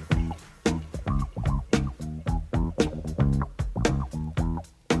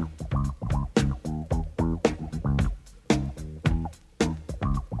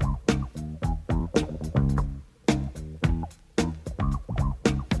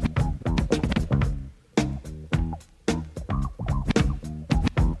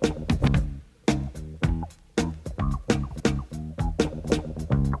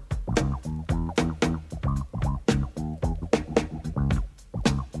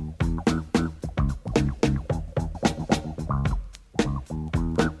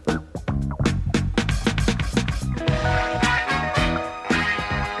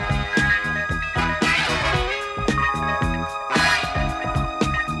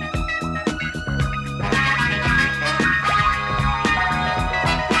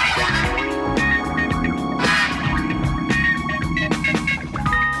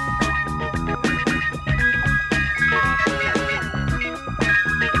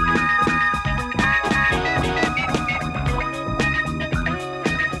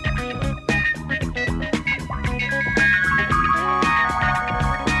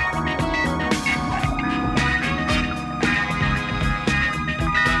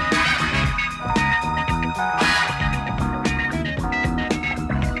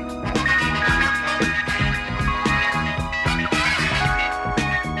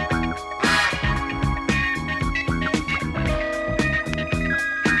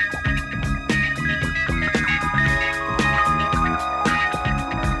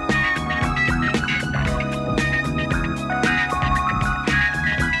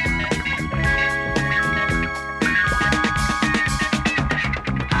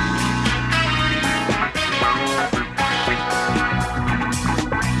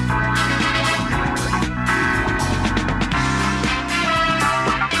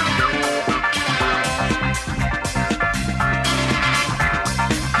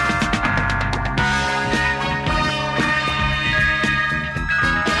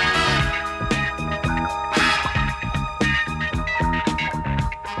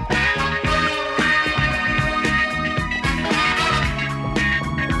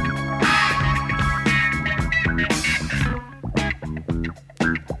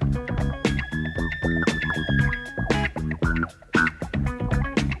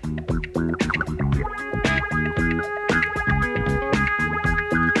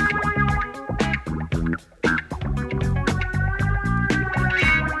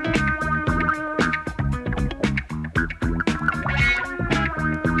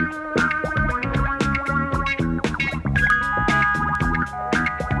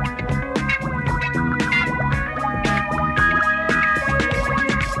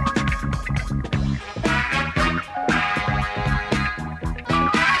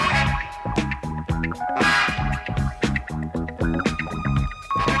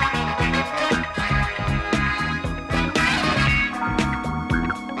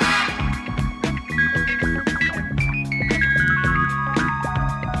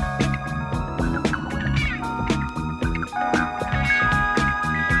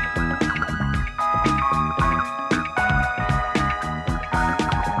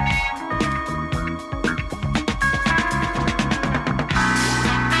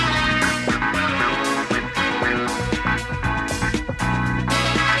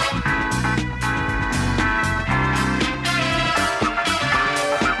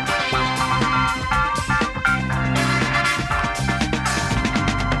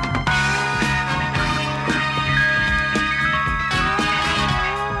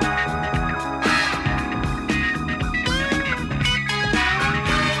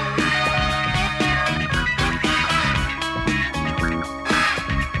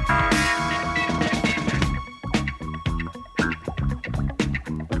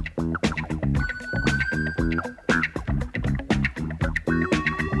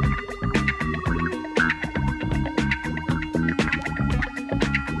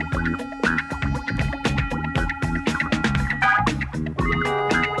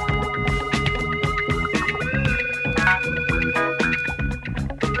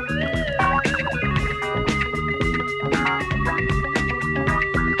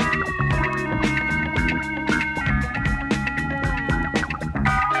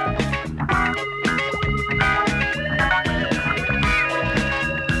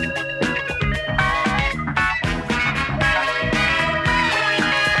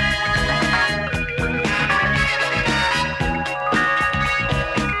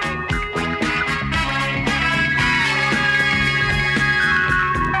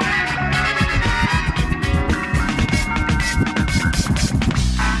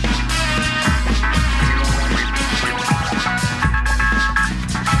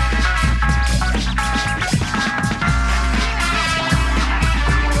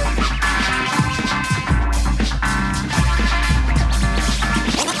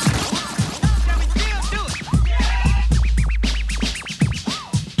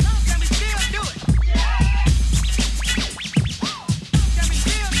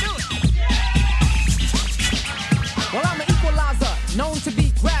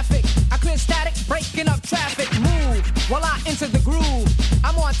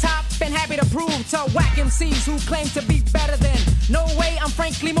 on top and happy to prove to whack MCs who claim to be better than. No way, I'm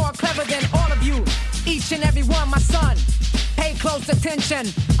frankly more clever than all of you. Each and every one, my son. Pay close attention.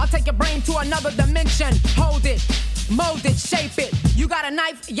 I'll take your brain to another dimension. Hold it, mold it, shape it. You got a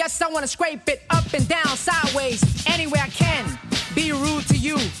knife? Yes, I wanna scrape it up and down, sideways, anywhere I can. Be rude to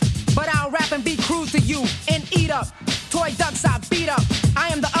you, but I'll rap and be crude to you and eat up. Toy ducks I beat up. I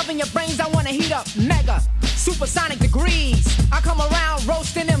am the oven your brains I wanna heat up. Mega, supersonic degrees. I come around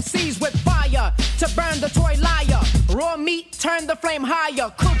roasting MCs with fire to burn the toy liar. Raw meat, turn the flame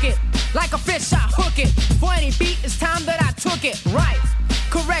higher. Cook it like a fish, I hook it. For any beat, it's time that I took it right,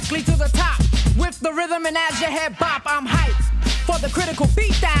 correctly to the top. With the rhythm and as your head bop, I'm hyped for the critical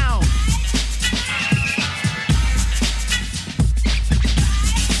beatdown.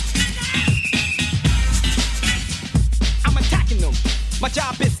 I'm attacking them. My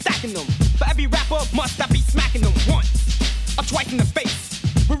job is stacking them. For every rapper, must I be smacking them once or twice in the face.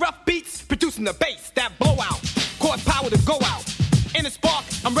 With rough beats, producing the bass that blow out. Cause power to go out. In a spark,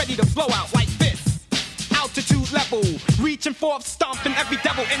 I'm ready to blow out like this. Altitude level, reaching forth, stomping every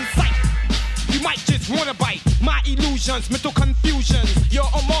devil in sight. You might just wanna bite my illusions, mental confusions. Your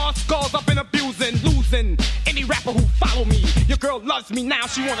Omar skulls up and abusing, losing any rapper who follow me. Your girl loves me now,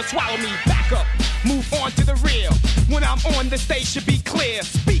 she wanna swallow me. Back up, move on to the rear. When I'm on the stage should be clear.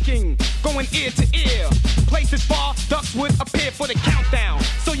 Speaking, going ear to ear. Places far, ducks would appear for the countdown.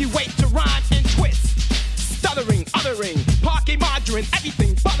 So you wait to rhyme and twist. Stuttering, uttering, parquet margarine,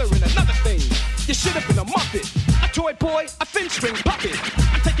 everything buttering. Another thing, you should have been a muppet, a toy boy, a thin string puppet.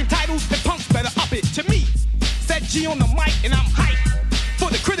 I'm taking titles and punks better up it. To me, said G on the mic and I'm hyped for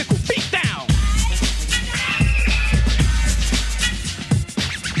the critical beatdown.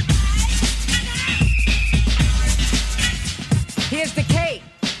 Here's the K,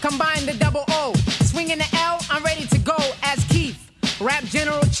 combine the double O. Swinging the L, I'm ready to go as Keith. Rap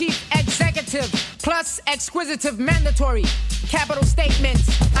General Chief Executive, plus exquisitive mandatory. Capital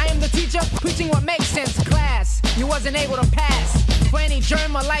statements. I am the teacher, preaching what makes sense. Class, you wasn't able to pass. For any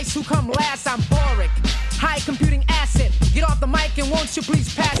germ or lice who come last, I'm boric. High computing acid. Get off the mic and won't you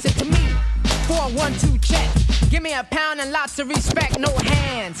please pass it to me? 4-1-2 check. Give me a pound and lots of respect, no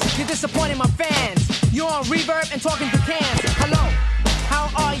hands. You're disappointing my fans. You're on reverb and talking through cans. Hello,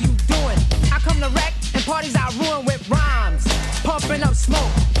 how are you doing? I come to wreck and parties I ruin with rhymes. Pumping up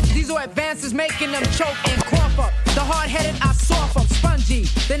smoke. These are advances making them choke and cough up. The hard-headed I soft up, spongy.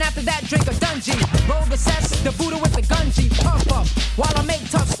 Then after that drink a dungy. Roll the cess, the Buddha with the gungy. Puff up, while I make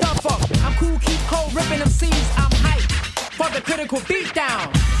tough stuff up. I'm cool, keep cold, ripping them C's. I'm hyped for the critical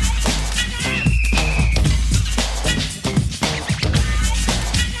beatdown.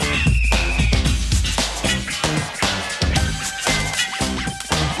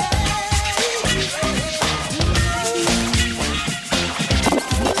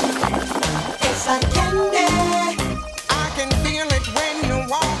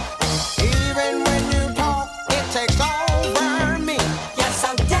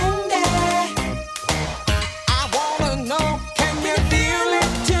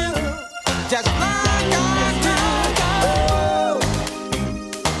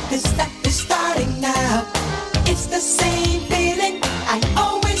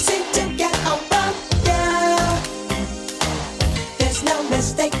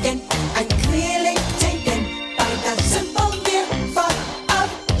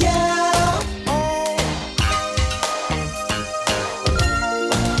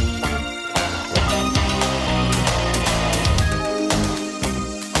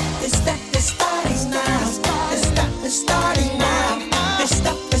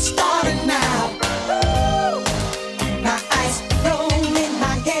 Starting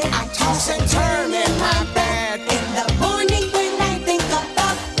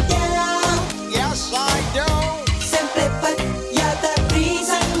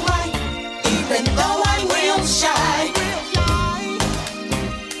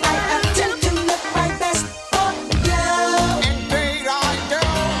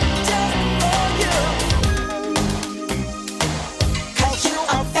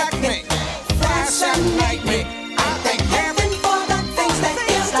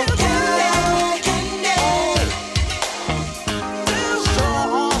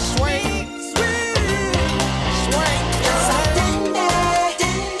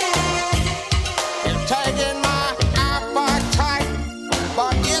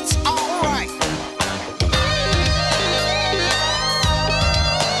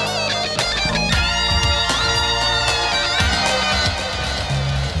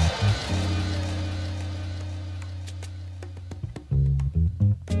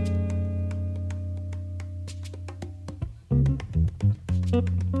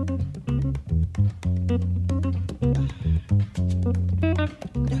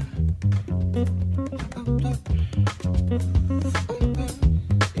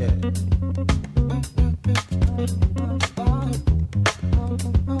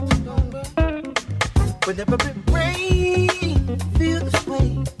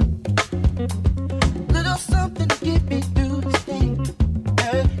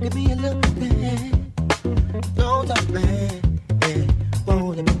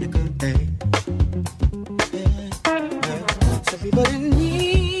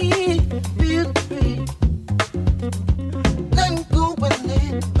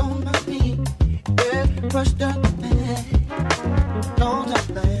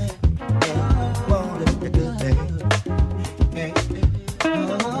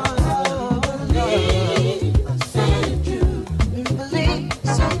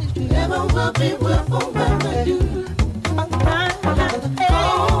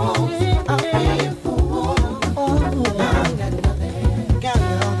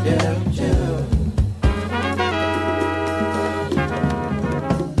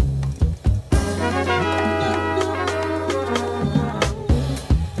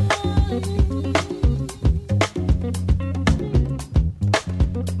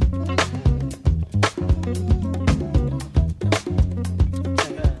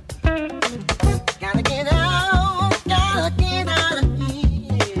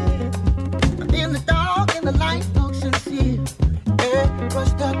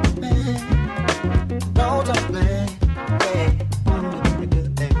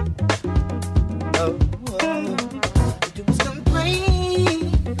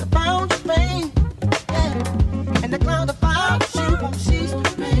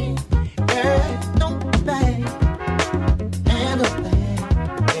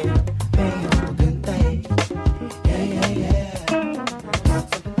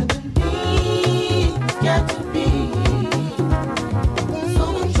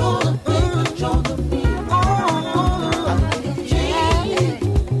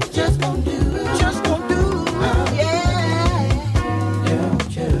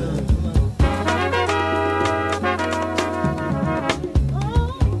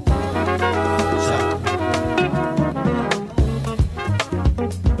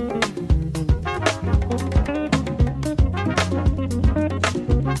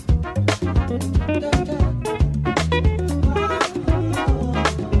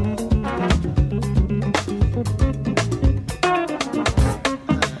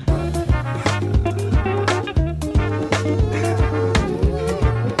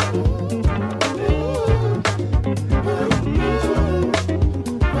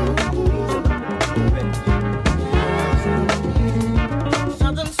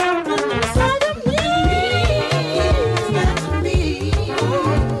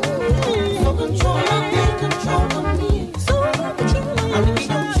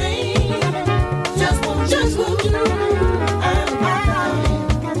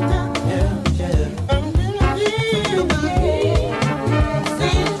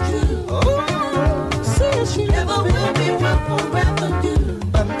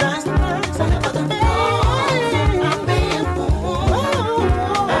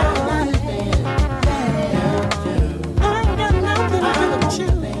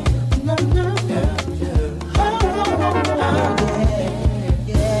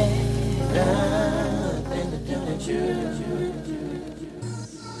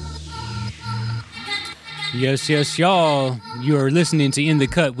Yes, yes, y'all. You are listening to In the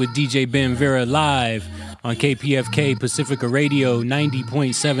Cut with DJ Ben Vera live on KPFK Pacifica Radio,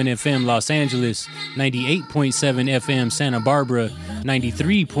 90.7 FM Los Angeles, 98.7 FM Santa Barbara,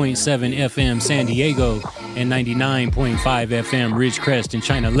 93.7 FM San Diego, and 99.5 FM Ridgecrest and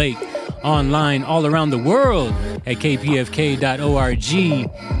China Lake. Online all around the world at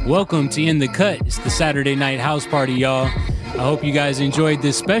kpfk.org. Welcome to In the Cut. It's the Saturday night house party, y'all. I hope you guys enjoyed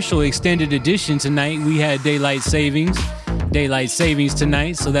this special extended edition tonight. We had daylight savings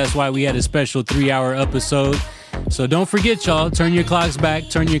tonight, so that's why we had a special 3-hour episode. So don't forget, y'all, turn your clocks back.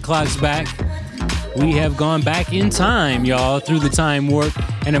 We have gone back in time, y'all, through the time warp.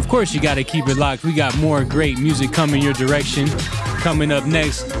 And of course, you got to keep it locked. We got more great music coming your direction. Coming up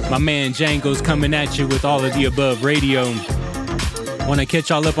next, my man Django's coming at you with All of the Above Radio. Want to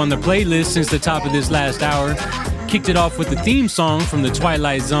catch y'all up on the playlist since the top of this last hour. Kicked it off with the theme song from the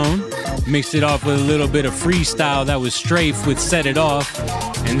Twilight Zone. Mixed it off with a little bit of freestyle that was Strafe with Set It Off.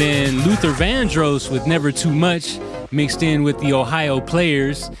 And then Luther Vandross with Never Too Much. Mixed in with the Ohio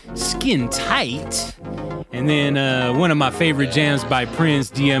Players, Skin Tight. And then one of my favorite jams by Prince,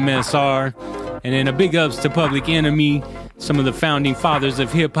 DMSR. And then a big ups to Public Enemy, some of the founding fathers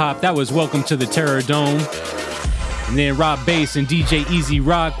of hip-hop. That was Welcome to the Terror Dome. And then Rob Bass and DJ Easy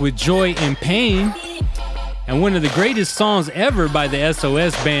Rock with Joy and Pain. And one of the greatest songs ever by the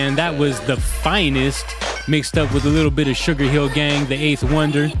SOS Band, that was The Finest, mixed up with a little bit of Sugar Hill Gang, The Eighth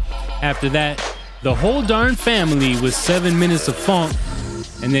Wonder. After that, The Whole Darn Family with 7 Minutes of Funk.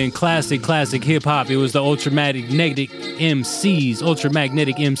 And then classic hip-hop, it was the Ultramagnetic MCs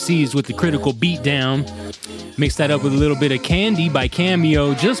with the Critical Beatdown. Mixed that up with a little bit of Candy by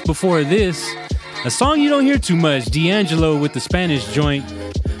Cameo. Just before this, a song you don't hear too much, D'Angelo with the Spanish joint.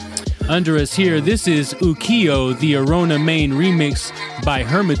 Under us here, this is Ukiyo, the Arona Main remix by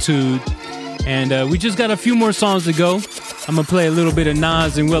Hermitude. And we just got a few more songs to go. I'm going to play a little bit of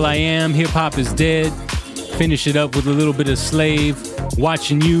Nas and will.i.am, Hip Hop is Dead. Finish it up with a little bit of Slave,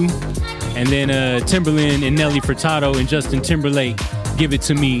 Watching You. And then Timberland and Nelly Furtado and Justin Timberlake, Give It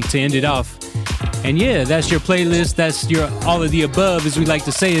To Me to end it off. And yeah, that's your playlist. That's your All of the Above, as we like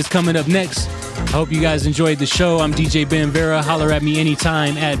to say, is coming up next. I hope you guys enjoyed the show. I'm DJ Ben Vera. Holler at me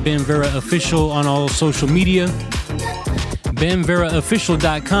anytime at Ben Vera Official on all social media.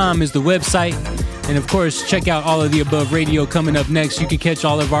 BenVeraOfficial.com is the website. And of course, check out All of the Above Radio coming up next. You can catch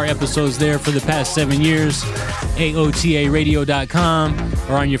all of our episodes there for the past 7 years. AOTARadio.com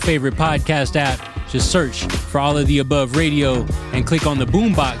or on your favorite podcast app. Just search for All of the Above Radio and click on the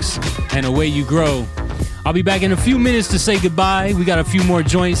boombox, and away you grow. I'll be back in a few minutes to say goodbye. We got a few more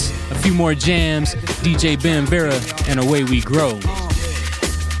joints, a few more jams. DJ Ben Vera, and away we grow.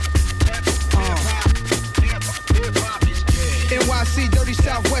 NYC, dirty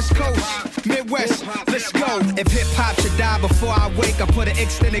Southwest Coast, Midwest, let's go. If hip-hop should die before I wake, I put an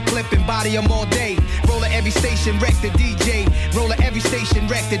extended clip and body them all day. Roll at every station, wreck the DJ. Roll at every station,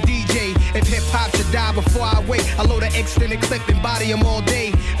 wreck the DJ. If hip-hop should die before I wake, I load an extended clip and body them all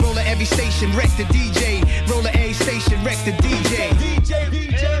day. Roll at every station, wreck the DJ. Roll at every station, wreck the DJ.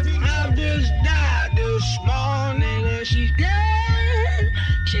 I just died this morning and she's dead.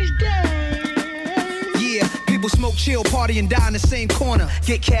 She's dead. Yeah, people smoke, chill, party, and die in the same corner.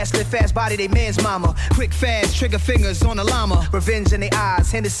 Get cash, live fast, body they man's mama. Quick, fast, trigger fingers on the llama. Revenge in their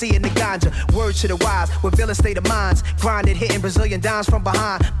eyes, Hennessy in the ganja. Word to the wise, with villain state of minds. Grinded, hitting Brazilian dimes from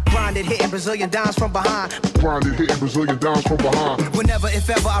behind. Grinded, hitting Brazilian dimes from behind. Grinded, hitting Brazilian dimes from behind. Whenever, if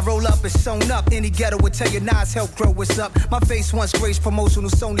ever, I roll up, it's sewn up. Any ghetto would tell you Nas help grow what's up. My face once graced promotional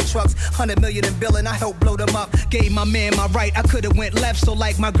Sony trucks. 100 million in billing, I helped blow them up. Gave my man my right, I could've went left. So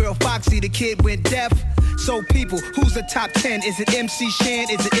like my girl Foxy, the kid went deaf. So people, who's the top 10? Is it MC Shan?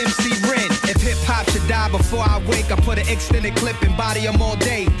 Is it MC Ren? If hip-hop should die before I wake, I put an extended clip and body them all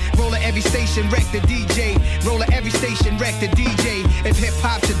day. Roll at every station, wreck the DJ. Roll at every station, wreck the DJ. If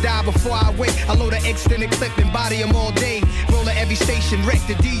hip-hop should die before I wake, I load an extended clip and body them all day. Roll at every station, wreck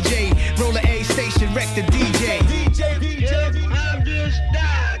the DJ. Roll at every station, wreck the DJ. I just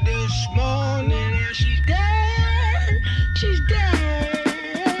died this morning and she's dead. She's dead.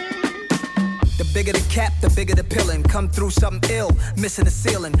 The bigger the cap, the bigger the pillin'. Come through something ill, missing the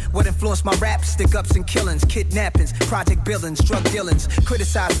ceiling. What influenced my rap? Stick-ups and killings, kidnappings, project billings, drug dealings.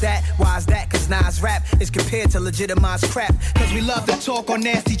 Criticize that, why is that? Cause Nas rap is compared to legitimized crap. Cause we love to talk on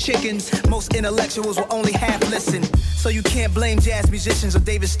nasty chickens. Most intellectuals will only half listen. So you can't blame jazz musicians or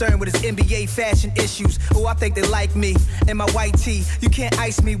David Stern with his NBA fashion issues. Oh, I think they like me and my white tee. You can't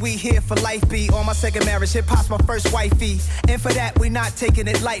ice me, we here for life, B. On my second marriage, hip-hop's my first wifey. And for that, we not taking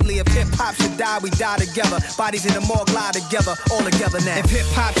it lightly. If hip-hop should die we die together. Bodies in the morgue lie together, all together now. If hip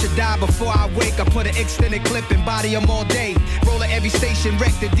hop should die before I wake, I put an extended clip and body them all day. Roll at every station,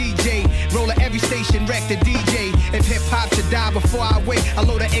 wreck the DJ. Roll at every station, wreck the DJ. If hip hop should die before I wake, I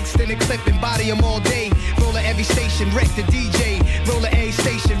load an extended clip and body them all day. Roll at every station, wreck the DJ. Roll at every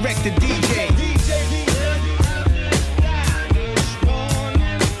station, wreck the DJ.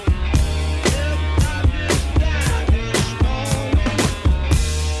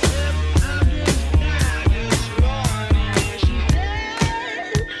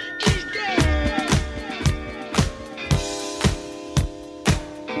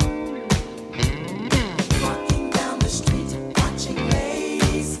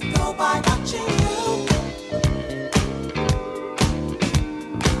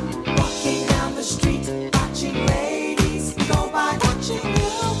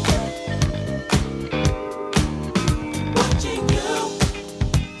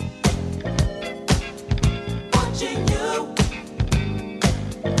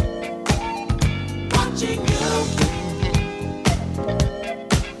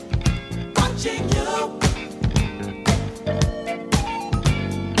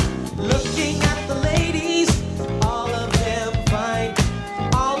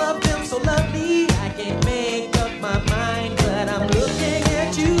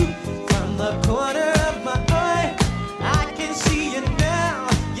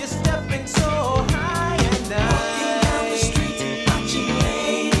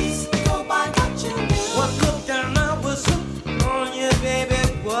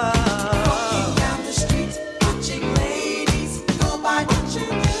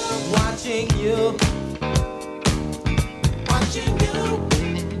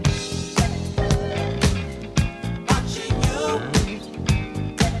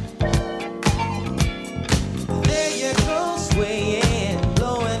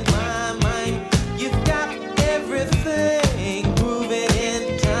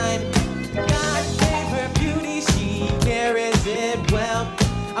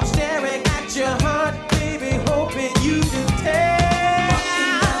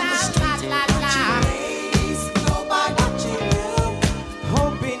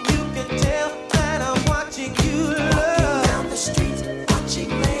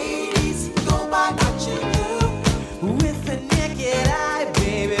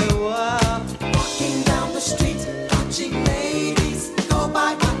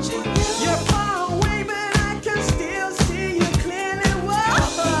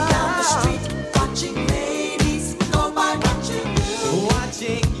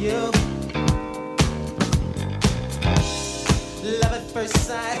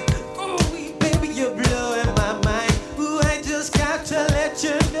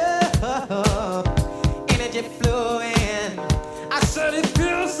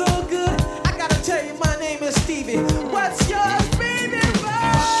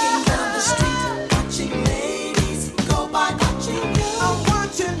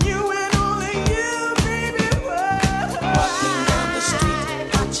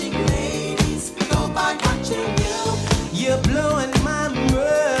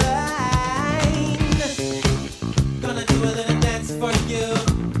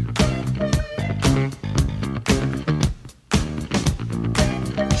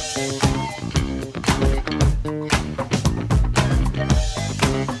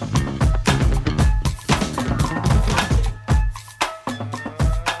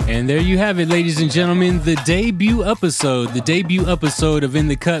 And there you have it, ladies and gentlemen, the debut episode of In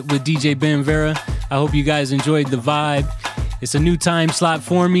the Cut with DJ Ben Vera. I hope you guys enjoyed the vibe. It's a new time slot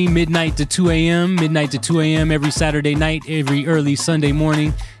for me, midnight to 2 a.m. every Saturday night, every early Sunday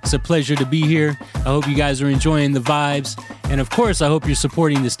morning. It's a pleasure to be here. I hope you guys are enjoying the vibes. And of course, I hope you're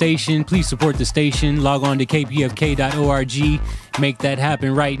supporting the station. Please support the station. Log on to kpfk.org. Make that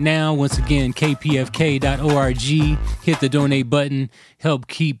happen right now. Once again, kpfk.org. Hit the donate button. Help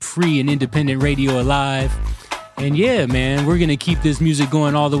keep free and independent radio alive. And yeah, man, we're going to keep this music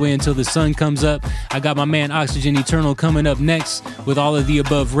going all the way until the sun comes up. I got my man Oxygen Eternal coming up next with All of the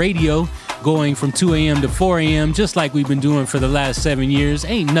Above Radio, going from 2 a.m. to 4 a.m., just like we've been doing for the last 7 years.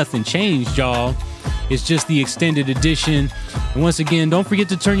 Ain't nothing changed, y'all. It's just the extended edition. And once again, don't forget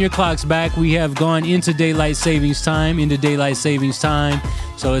to turn your clocks back. We have gone into daylight savings time,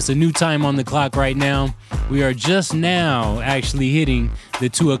 So it's a new time on the clock right now. We are just now actually hitting the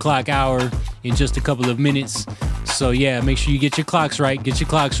 2 o'clock hour in just a couple of minutes. So yeah, make sure you get your clocks right.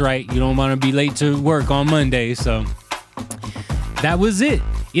 You don't want to be late to work on Monday. So that was it.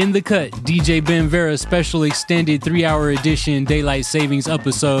 In the Cut, DJ Ben Vera special extended 3-hour edition daylight savings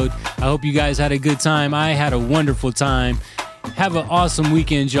episode. I hope you guys had a good time. I had a wonderful time. Have an awesome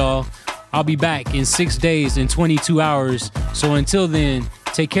weekend, y'all. I'll be back in 6 days and 22 hours. So until then,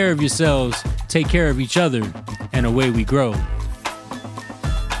 take care of yourselves, take care of each other, and away we grow.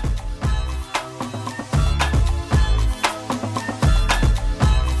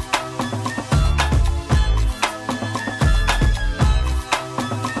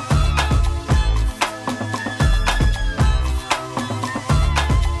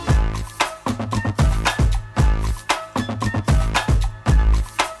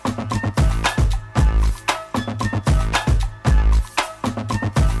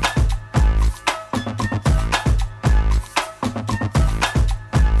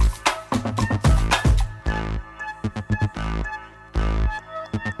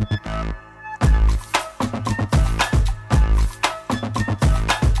 Thank you.